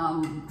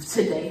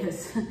 Today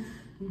has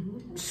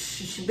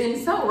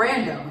been so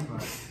random. Can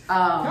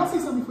I say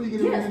something before you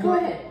get in? Yes, go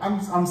ahead.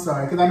 I'm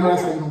sorry, because I know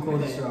that's how you're going to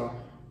close the show.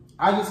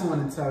 I just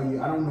want to tell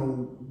you, I don't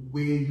know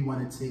where you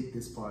want to take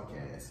this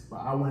podcast, but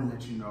I want to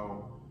let you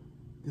know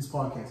this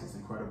podcast is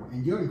incredible,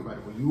 and you're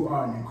incredible. You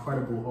are an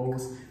incredible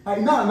host.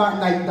 Like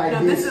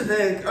this is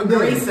a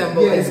great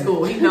symbol in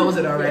school. He knows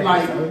it already.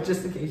 Like, so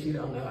just in case you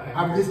don't know,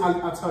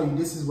 I'll tell you.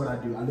 This is what I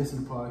do. I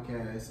listen to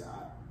podcasts.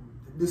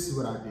 This is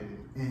what I do,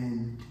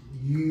 and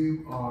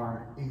you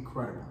are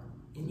incredible.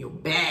 And you're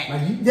bad.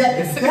 Like go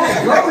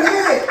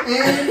ahead.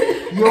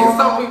 And you're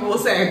some people will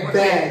say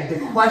bad. The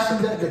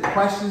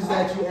questions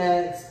that you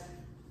ask,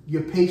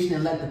 you're patient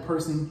and let the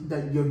person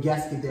that your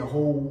guest get their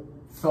whole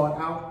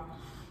thought out.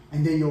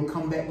 And then you'll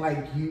come back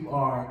like you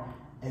are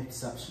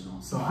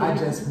exceptional. So I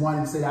just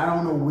wanted to say, I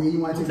don't know where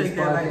you want to take this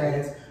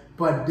podcast,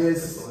 but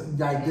this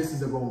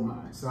is a goal of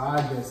mine. So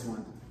I just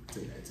wanted to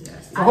say that to you.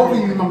 So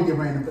hopefully you remember your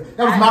random thought.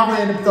 That was my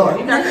random thought.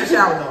 You got that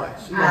shower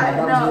noise.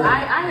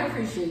 I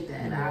appreciate that.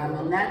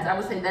 And that's, I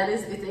would say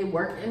it's a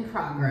work in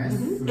progress.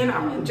 And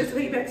I mean, just to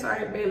piggyback,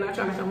 sorry, man, not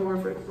trying to come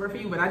over for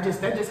you, but that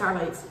just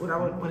highlights what I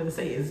wanted to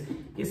say is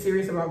get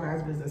serious about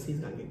God's business. He's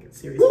going to get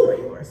serious about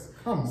yours.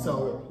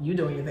 So you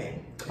doing your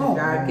thing. If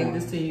God gave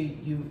this to you,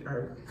 you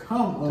are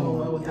doing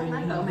well with it. You're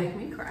not going to make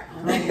me cry.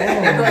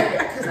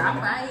 Because I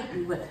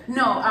might. But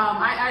no,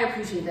 I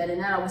appreciate that.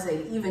 And I would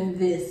say even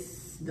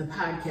the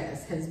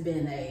podcast has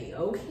been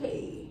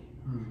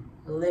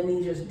let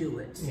me just do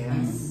it.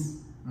 Yes.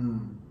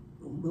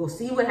 We'll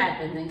see what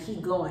happens and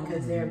keep going,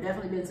 because there have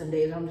definitely been some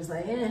days where I'm just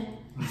like, I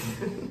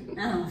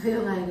don't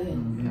feel like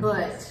it.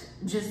 But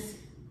just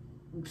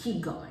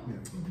keep going.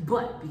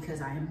 But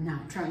because I am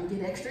not trying to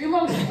get extra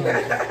emotional,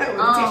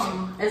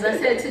 as I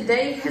said,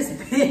 today has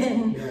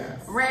been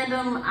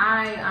random.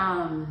 I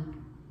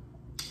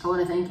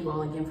want to thank you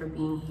all again for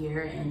being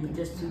here. And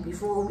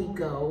before we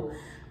go,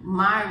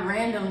 my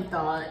random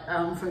thought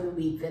for the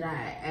week that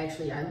I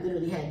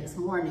literally had this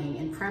morning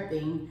in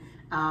prepping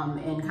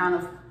and kind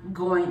of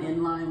going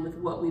in line with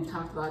what we've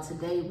talked about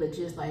today, but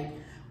just like,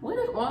 what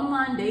if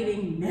online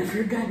dating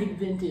never got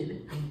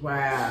invented?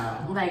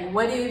 Wow. Like,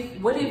 what if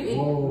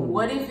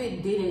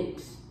it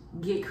didn't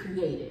get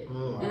created?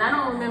 And I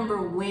don't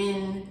remember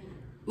when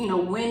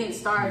it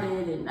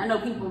started, and I know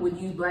people would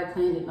use Black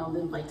Planet and all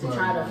them like to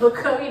try to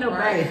hook up,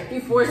 back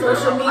before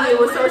social media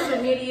was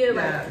social media.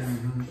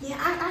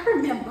 I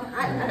remember.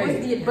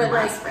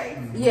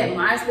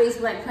 MySpace,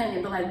 Black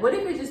Planet. But like, what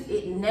if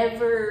it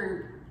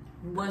never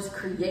was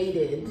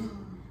created?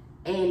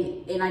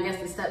 And I guess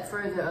the step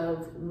further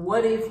of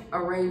what if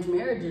arranged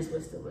marriages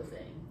was still a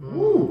thing?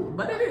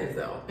 But it is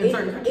though. In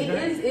certain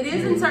countries, it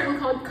is in certain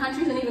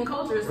countries and even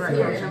cultures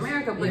here in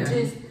America. But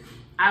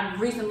I've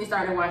recently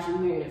started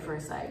watching Married at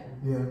First Sight.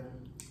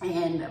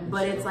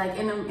 But it's like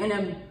in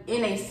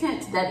a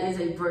sense that is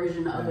a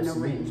version of an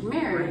arranged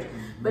marriage.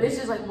 But it's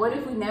just like, what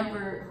if we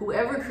never,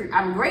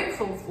 I'm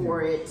grateful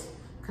for it,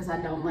 because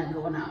I don't like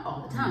going out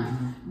all the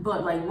time.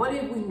 But like, what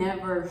if we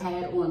never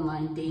had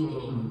online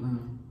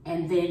dating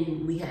and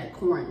then we had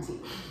quarantine?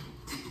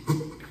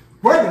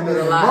 Wait a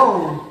minute, that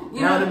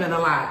would have been a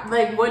lot.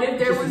 Like, what if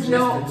there was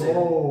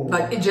no,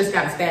 like, it just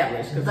got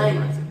established. So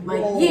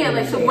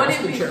what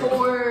if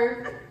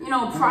before,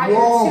 prior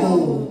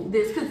to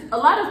this, because a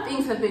lot of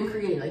things have been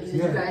created. Like you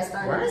said, you guys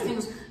started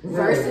things,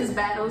 versus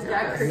battles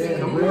got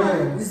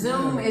created.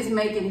 Zoom is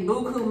making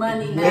buku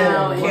money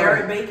now.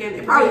 Carrot bacon,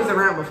 it probably was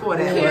around before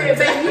that. Carrot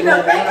bacon,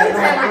 bacon's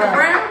having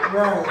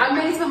brown. I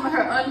made some of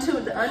her unto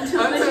that she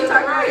talked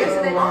about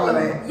yesterday. All of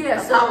it. Yeah,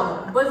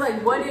 so, but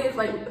like, what if,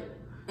 like,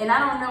 and I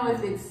don't know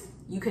if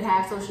you could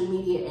have social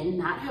media and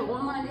not have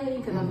online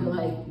dating, because I feel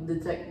like the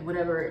tech,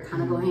 whatever,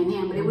 kind of go hand in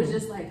hand. But it was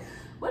just like,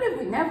 what if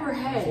we never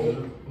had it,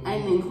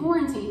 and then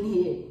quarantine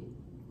hit,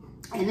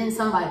 and then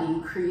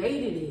somebody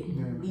created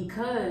it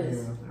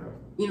because,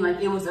 you know,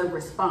 like it was a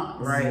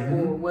response, right?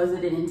 Or was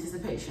it an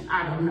anticipation?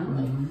 I don't know.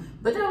 Like,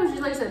 but that was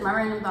just, like I said, my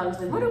random thought was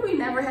like, what if we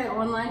never had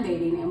online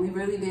dating and we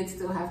really did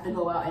still have to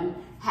go out and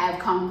have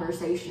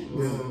conversations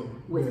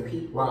with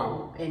people?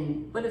 Wow.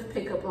 And what if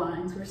pickup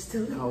lines were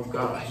still? Oh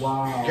gosh!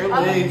 Wow. Your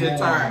legs are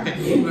tired.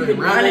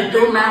 Running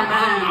through my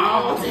mind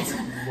all the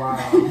time. Wow.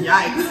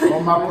 Yikes.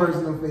 On my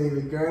personal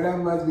favorite, girl, that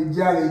must be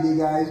jelly, you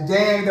guys.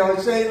 Damn,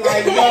 don't shake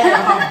like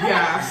that.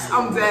 Yeah,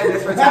 I'm glad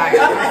that's retired.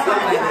 I'm so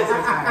glad that's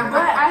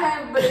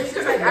retired. But it's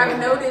just like, I've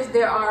noticed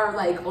there are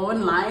like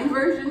online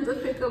versions of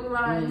pickup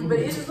lines, but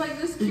it's just like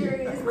just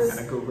curious. I'm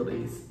gonna Google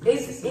these.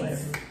 It's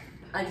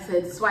like I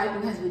said,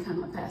 swiping has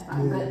become a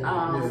pastime,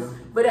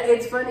 but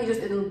it's funny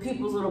just in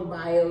people's little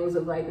bios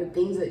of like the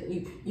things that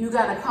you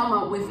got to come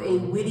up with a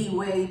witty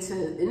way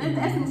to, in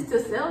essence,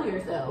 to sell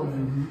yourself,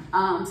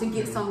 to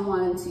get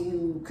someone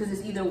to, because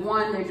it's either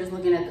one, they're just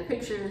looking at the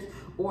pictures,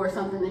 or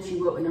something that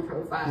you wrote in a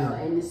profile,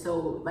 and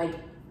so like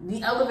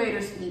the elevator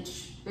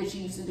speech that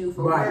you used to do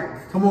for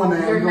work, come on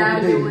now, you're now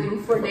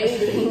doing for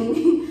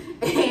dating,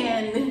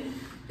 and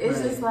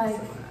it's just like.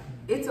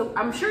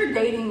 I'm sure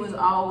dating was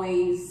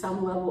always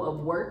some level of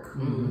work,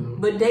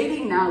 but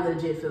dating now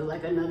legit feels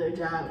like another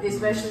job,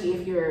 especially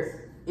if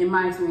you're, in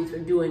my experience, for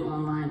doing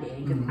online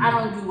dating, because I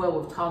don't do well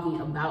with talking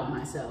about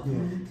myself.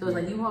 So it's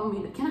like, you want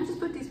me to, can I just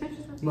put these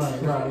pictures up?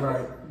 Right.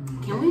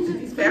 Can we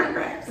just,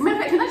 paragraphs? Matter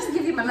of fact, can I just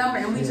give you my number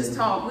and we just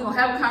talk? We're going to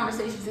have a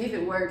conversation, see if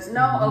it works.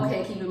 No?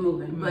 Okay, keep it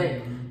moving.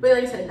 But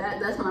like I said,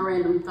 that's my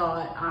random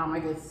thought. I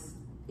guess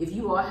if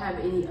you all have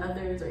any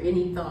others or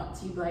any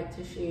thoughts you'd like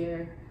to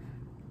share,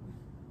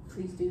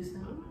 please do so.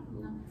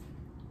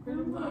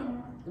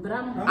 But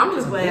I'm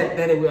just glad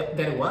that it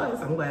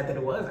was. I'm glad that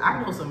it was.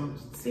 I know some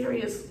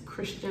serious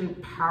Christian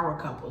power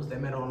couples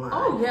that met online.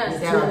 Oh yes,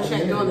 that are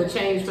doing the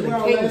change for the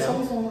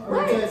kingdom.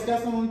 Right,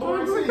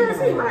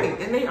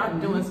 and they are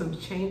doing some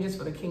changes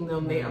for the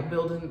kingdom. They are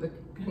building the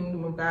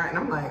kingdom of God, and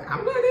I'm like,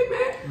 I'm glad they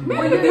met.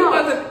 Well,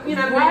 you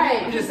know,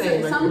 right? I'm just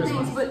saying, like, some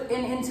things, but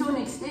and to an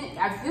extent,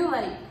 I feel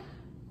like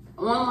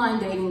online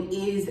dating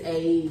is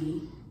a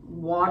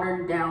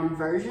watered down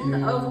version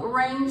of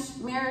arranged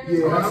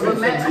marriages or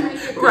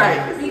matchmaking,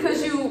 right?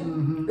 Because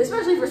you,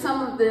 especially for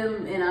some of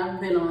them, and I've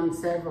been on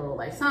several,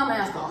 like some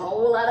ask a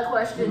whole lot of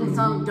questions,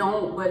 some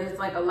don't, but it's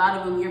like a lot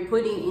of them you're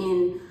putting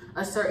in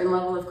a certain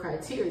level of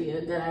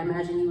criteria that I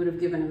imagine you would have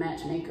given a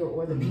matchmaker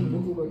or the people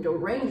who were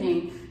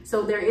arranging.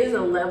 So there is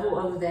a level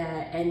of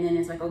that, and then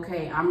it's like,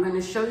 okay, I'm going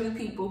to show you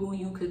people who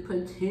you could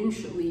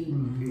potentially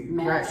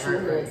match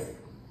with,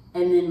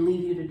 and then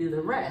leave you to do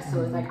the rest.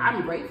 So it's like,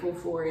 I'm grateful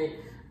for it.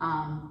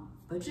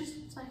 But just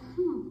it's like,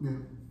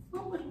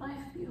 what would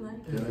life be like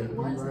if it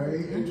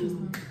wasn't?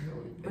 Interesting.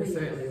 It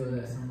certainly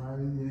would.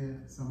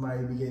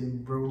 Somebody be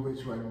getting broke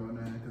rich right on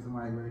that because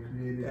somebody really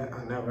created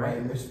I know,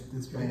 right?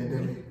 This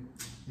pandemic.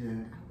 I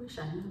wish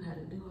I knew how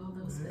to do all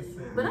those things.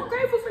 But I'm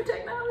grateful for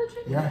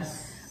technology.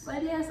 Yes.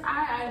 But yes,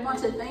 I want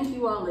to thank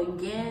you all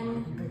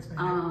again.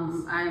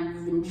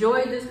 I've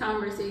enjoyed this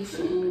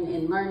conversation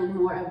and learning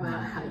more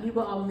about how you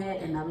all met,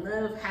 and I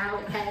love how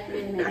it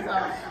happened. And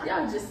so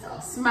y'all just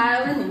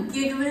smiling and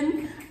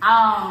giggling.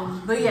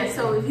 But yeah,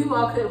 so if you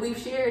all could, we've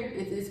shared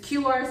it's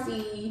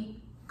QRC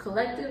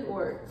Collective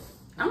or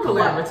I don't know,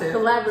 collaborative.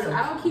 So,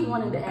 I don't keep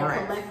wanting to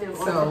add collective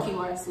or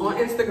QRC. On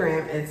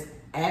Instagram, it's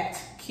at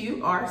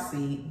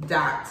QRC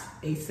dot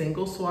a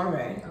single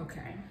soiree.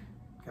 Okay.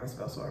 Gotta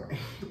spell soiree.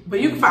 But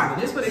you can find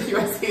it. Just put it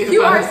QRC.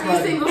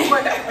 QRC single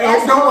soiree.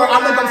 Don't worry, I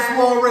look up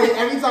soiree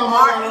every time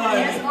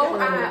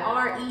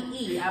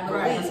SOIREE, I believe.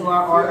 Right.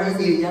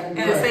 SOIREE. And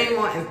the same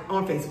one is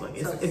on Facebook.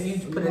 If you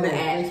put in the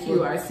at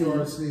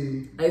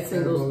QRC, a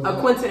single, a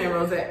Quentin and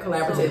Rosette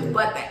collaborative.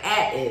 But the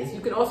at is,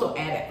 you can also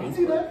add at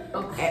Facebook.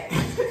 Okay.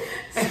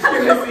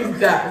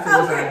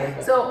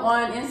 Okay. So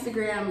on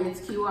Instagram,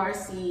 it's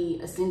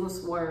QRC, a single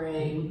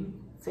soiree.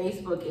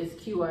 Facebook is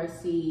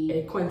QRC,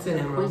 a Quentin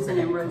and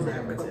Rosette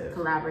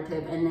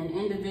collaborative. And then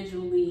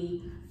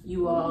individually,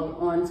 you all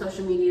on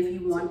social media, if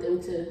you want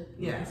them to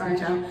find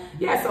you.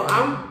 Yeah, so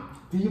I'm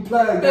you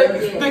plug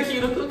the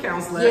cuticle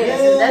counselor.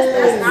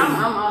 Yes,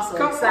 I'm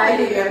also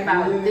excited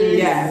about this.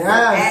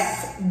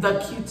 Yes. At the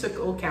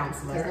cuticle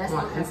counselor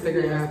on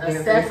Instagram.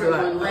 A separate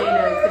one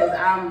later, because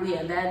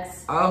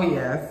that's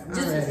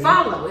just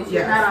follow if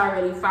you're not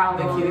already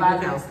following. The cuticle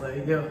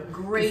counselor.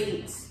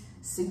 Great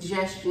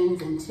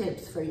suggestions and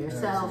tips for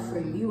yourself, for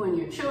you and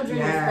your children,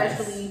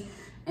 especially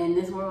in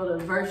this world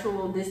of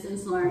virtual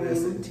distance learning.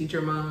 Listen,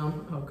 teacher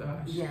mom. Oh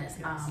gosh. Yes.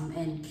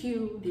 And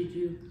Q, did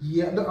you?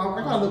 Yeah, no,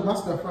 I gotta look my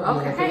stuff up.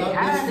 Okay,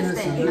 I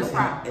understand. No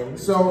problem.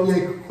 So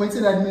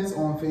Quentin Edmonds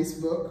on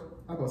Facebook.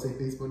 I'm gonna say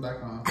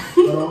Facebook.com,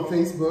 but on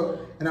Facebook,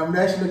 and I'm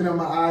actually looking at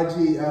my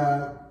IG.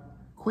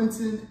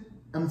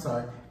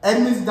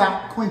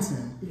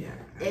 Edmonds.Quentin. Yeah.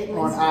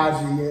 on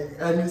IG.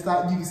 Yeah. And it's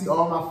like, you can see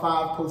all my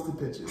 5 posted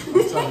pictures.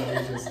 I'm telling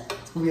you, it's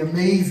gonna be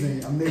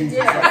amazing.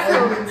 Yeah.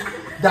 So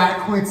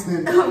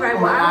Quentin on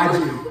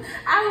IG.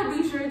 I will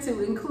be sure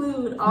to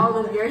include all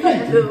of your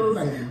handles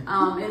in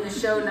the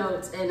show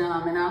notes, and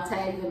I'll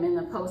tag them in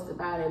the post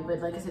about it. But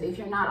like I said, if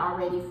you're not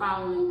already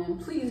following them,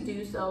 please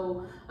do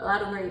so. A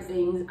lot of great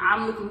things.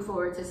 I'm looking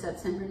forward to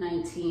September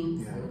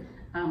 19th. Yeah.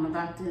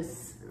 About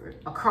this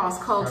across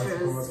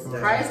cultures,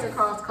 Christ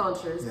across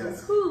cultures.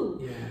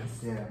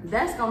 Yes.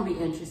 That's gonna be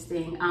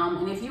interesting.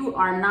 And if you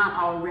are not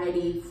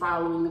already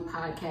following the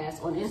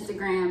podcast on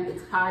Instagram,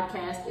 it's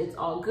podcast It's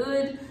All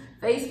Good.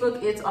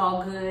 Facebook, It's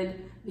All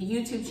Good. The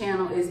YouTube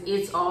channel is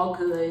It's All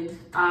Good.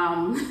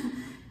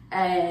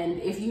 And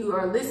if you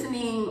are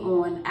listening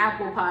on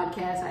Apple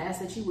Podcasts, I ask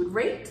that you would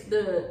rate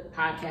the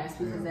podcast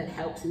because that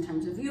helps in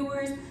terms of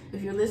viewers.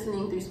 If you're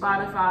listening through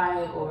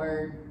Spotify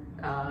or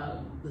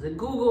the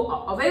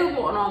Google,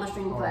 available on all the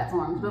streaming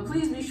platforms. But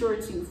please be sure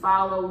to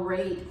follow,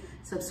 rate,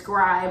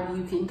 subscribe.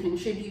 You can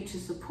contribute to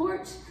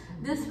support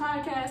this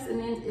podcast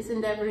and its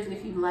endeavors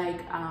if you'd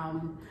like.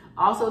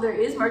 Also, there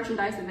is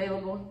merchandise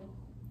available.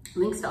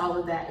 Links to all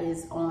of that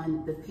is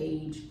on the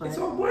page. But it's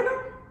all bueno?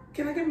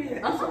 Can I get me an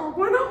it's all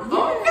bueno?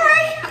 Yeah.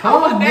 Okay.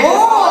 Come on. I'm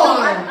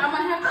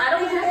gonna have to, I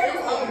don't have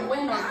this all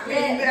bueno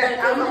yet,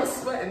 but I'm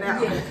sweating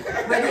now.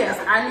 Yeah. But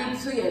yes, I need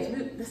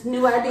to, this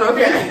new idea.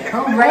 Okay.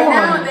 Right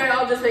now, they're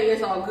all just saying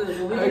it's all good,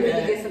 but we need to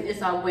get some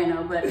it's all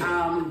bueno. But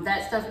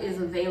that stuff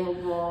is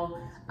available.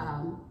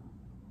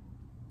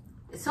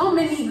 So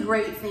many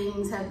great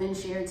things have been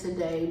shared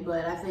today,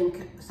 but I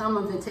think some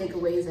of the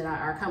takeaways that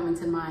are coming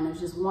to mind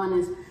is just one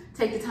is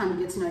take the time to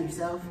get to know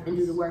yourself and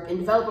do the work and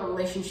develop a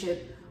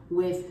relationship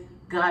with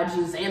God,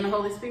 Jesus, and the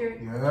Holy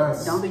Spirit.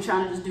 Yes. Don't be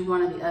trying to just do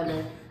one or the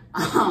other.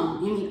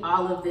 You need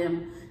all of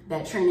them,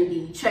 that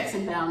Trinity, checks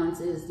and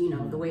balances, you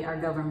know, the way our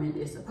government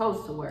is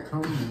supposed to work.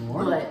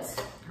 But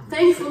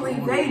thankfully,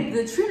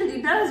 the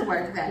Trinity does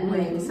work that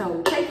way.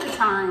 So take the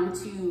time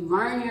to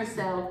learn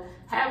yourself,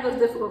 have those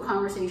difficult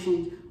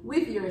conversations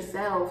with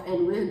yourself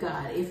and with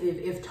God.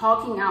 If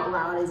talking out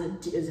loud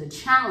is a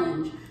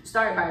challenge,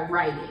 start by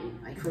writing.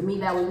 Like for me,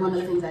 that was one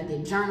of the things I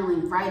did,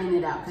 journaling, writing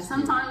it out. Because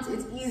sometimes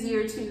it's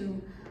easier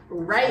to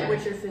write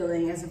what you're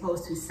feeling as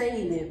opposed to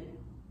saying it.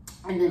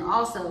 And then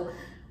also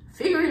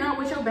figuring out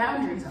what your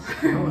boundaries are.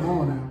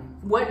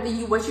 What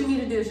you need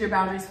to do is your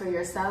boundaries for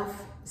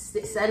yourself,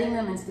 setting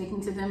them and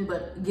sticking to them,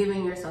 but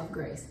giving yourself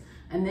grace.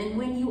 And then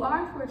when you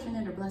are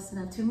fortunate or blessed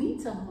enough to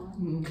meet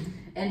someone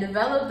and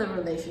develop the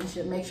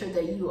relationship, make sure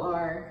that you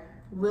are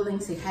willing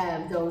to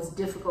have those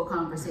difficult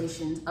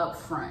conversations up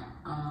front.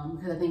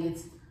 Because I think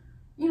it's,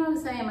 you know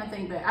the same, I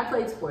think back, I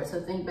played sports,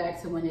 so think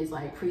back to when it's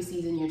like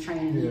preseason, you're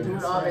training, you're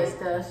doing all that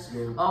stuff,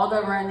 all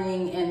the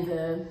running and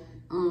the,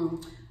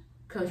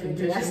 Coach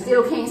Richard, I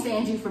still can't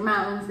stand you for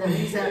mountains that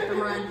you set up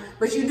to run,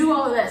 but you do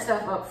all of that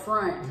stuff up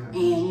front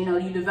and you know,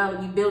 you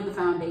build the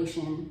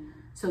foundation.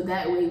 So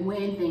that way,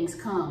 when things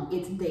come,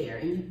 it's there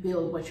and you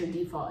build what your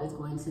default is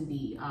going to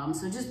be.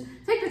 So just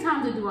take the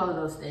time to do all of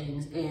those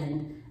things.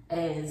 And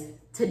as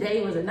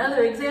today was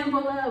another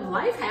example of,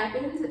 life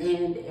happens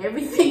and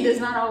everything does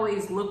not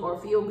always look or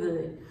feel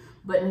good,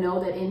 but know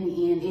that in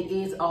the end, it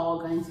is all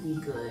going to be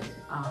good.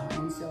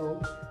 And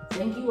so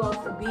thank you all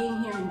for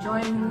being here and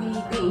joining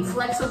me, being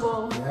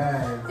flexible.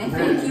 And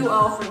thank you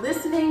all for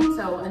listening.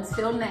 So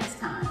until next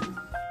time.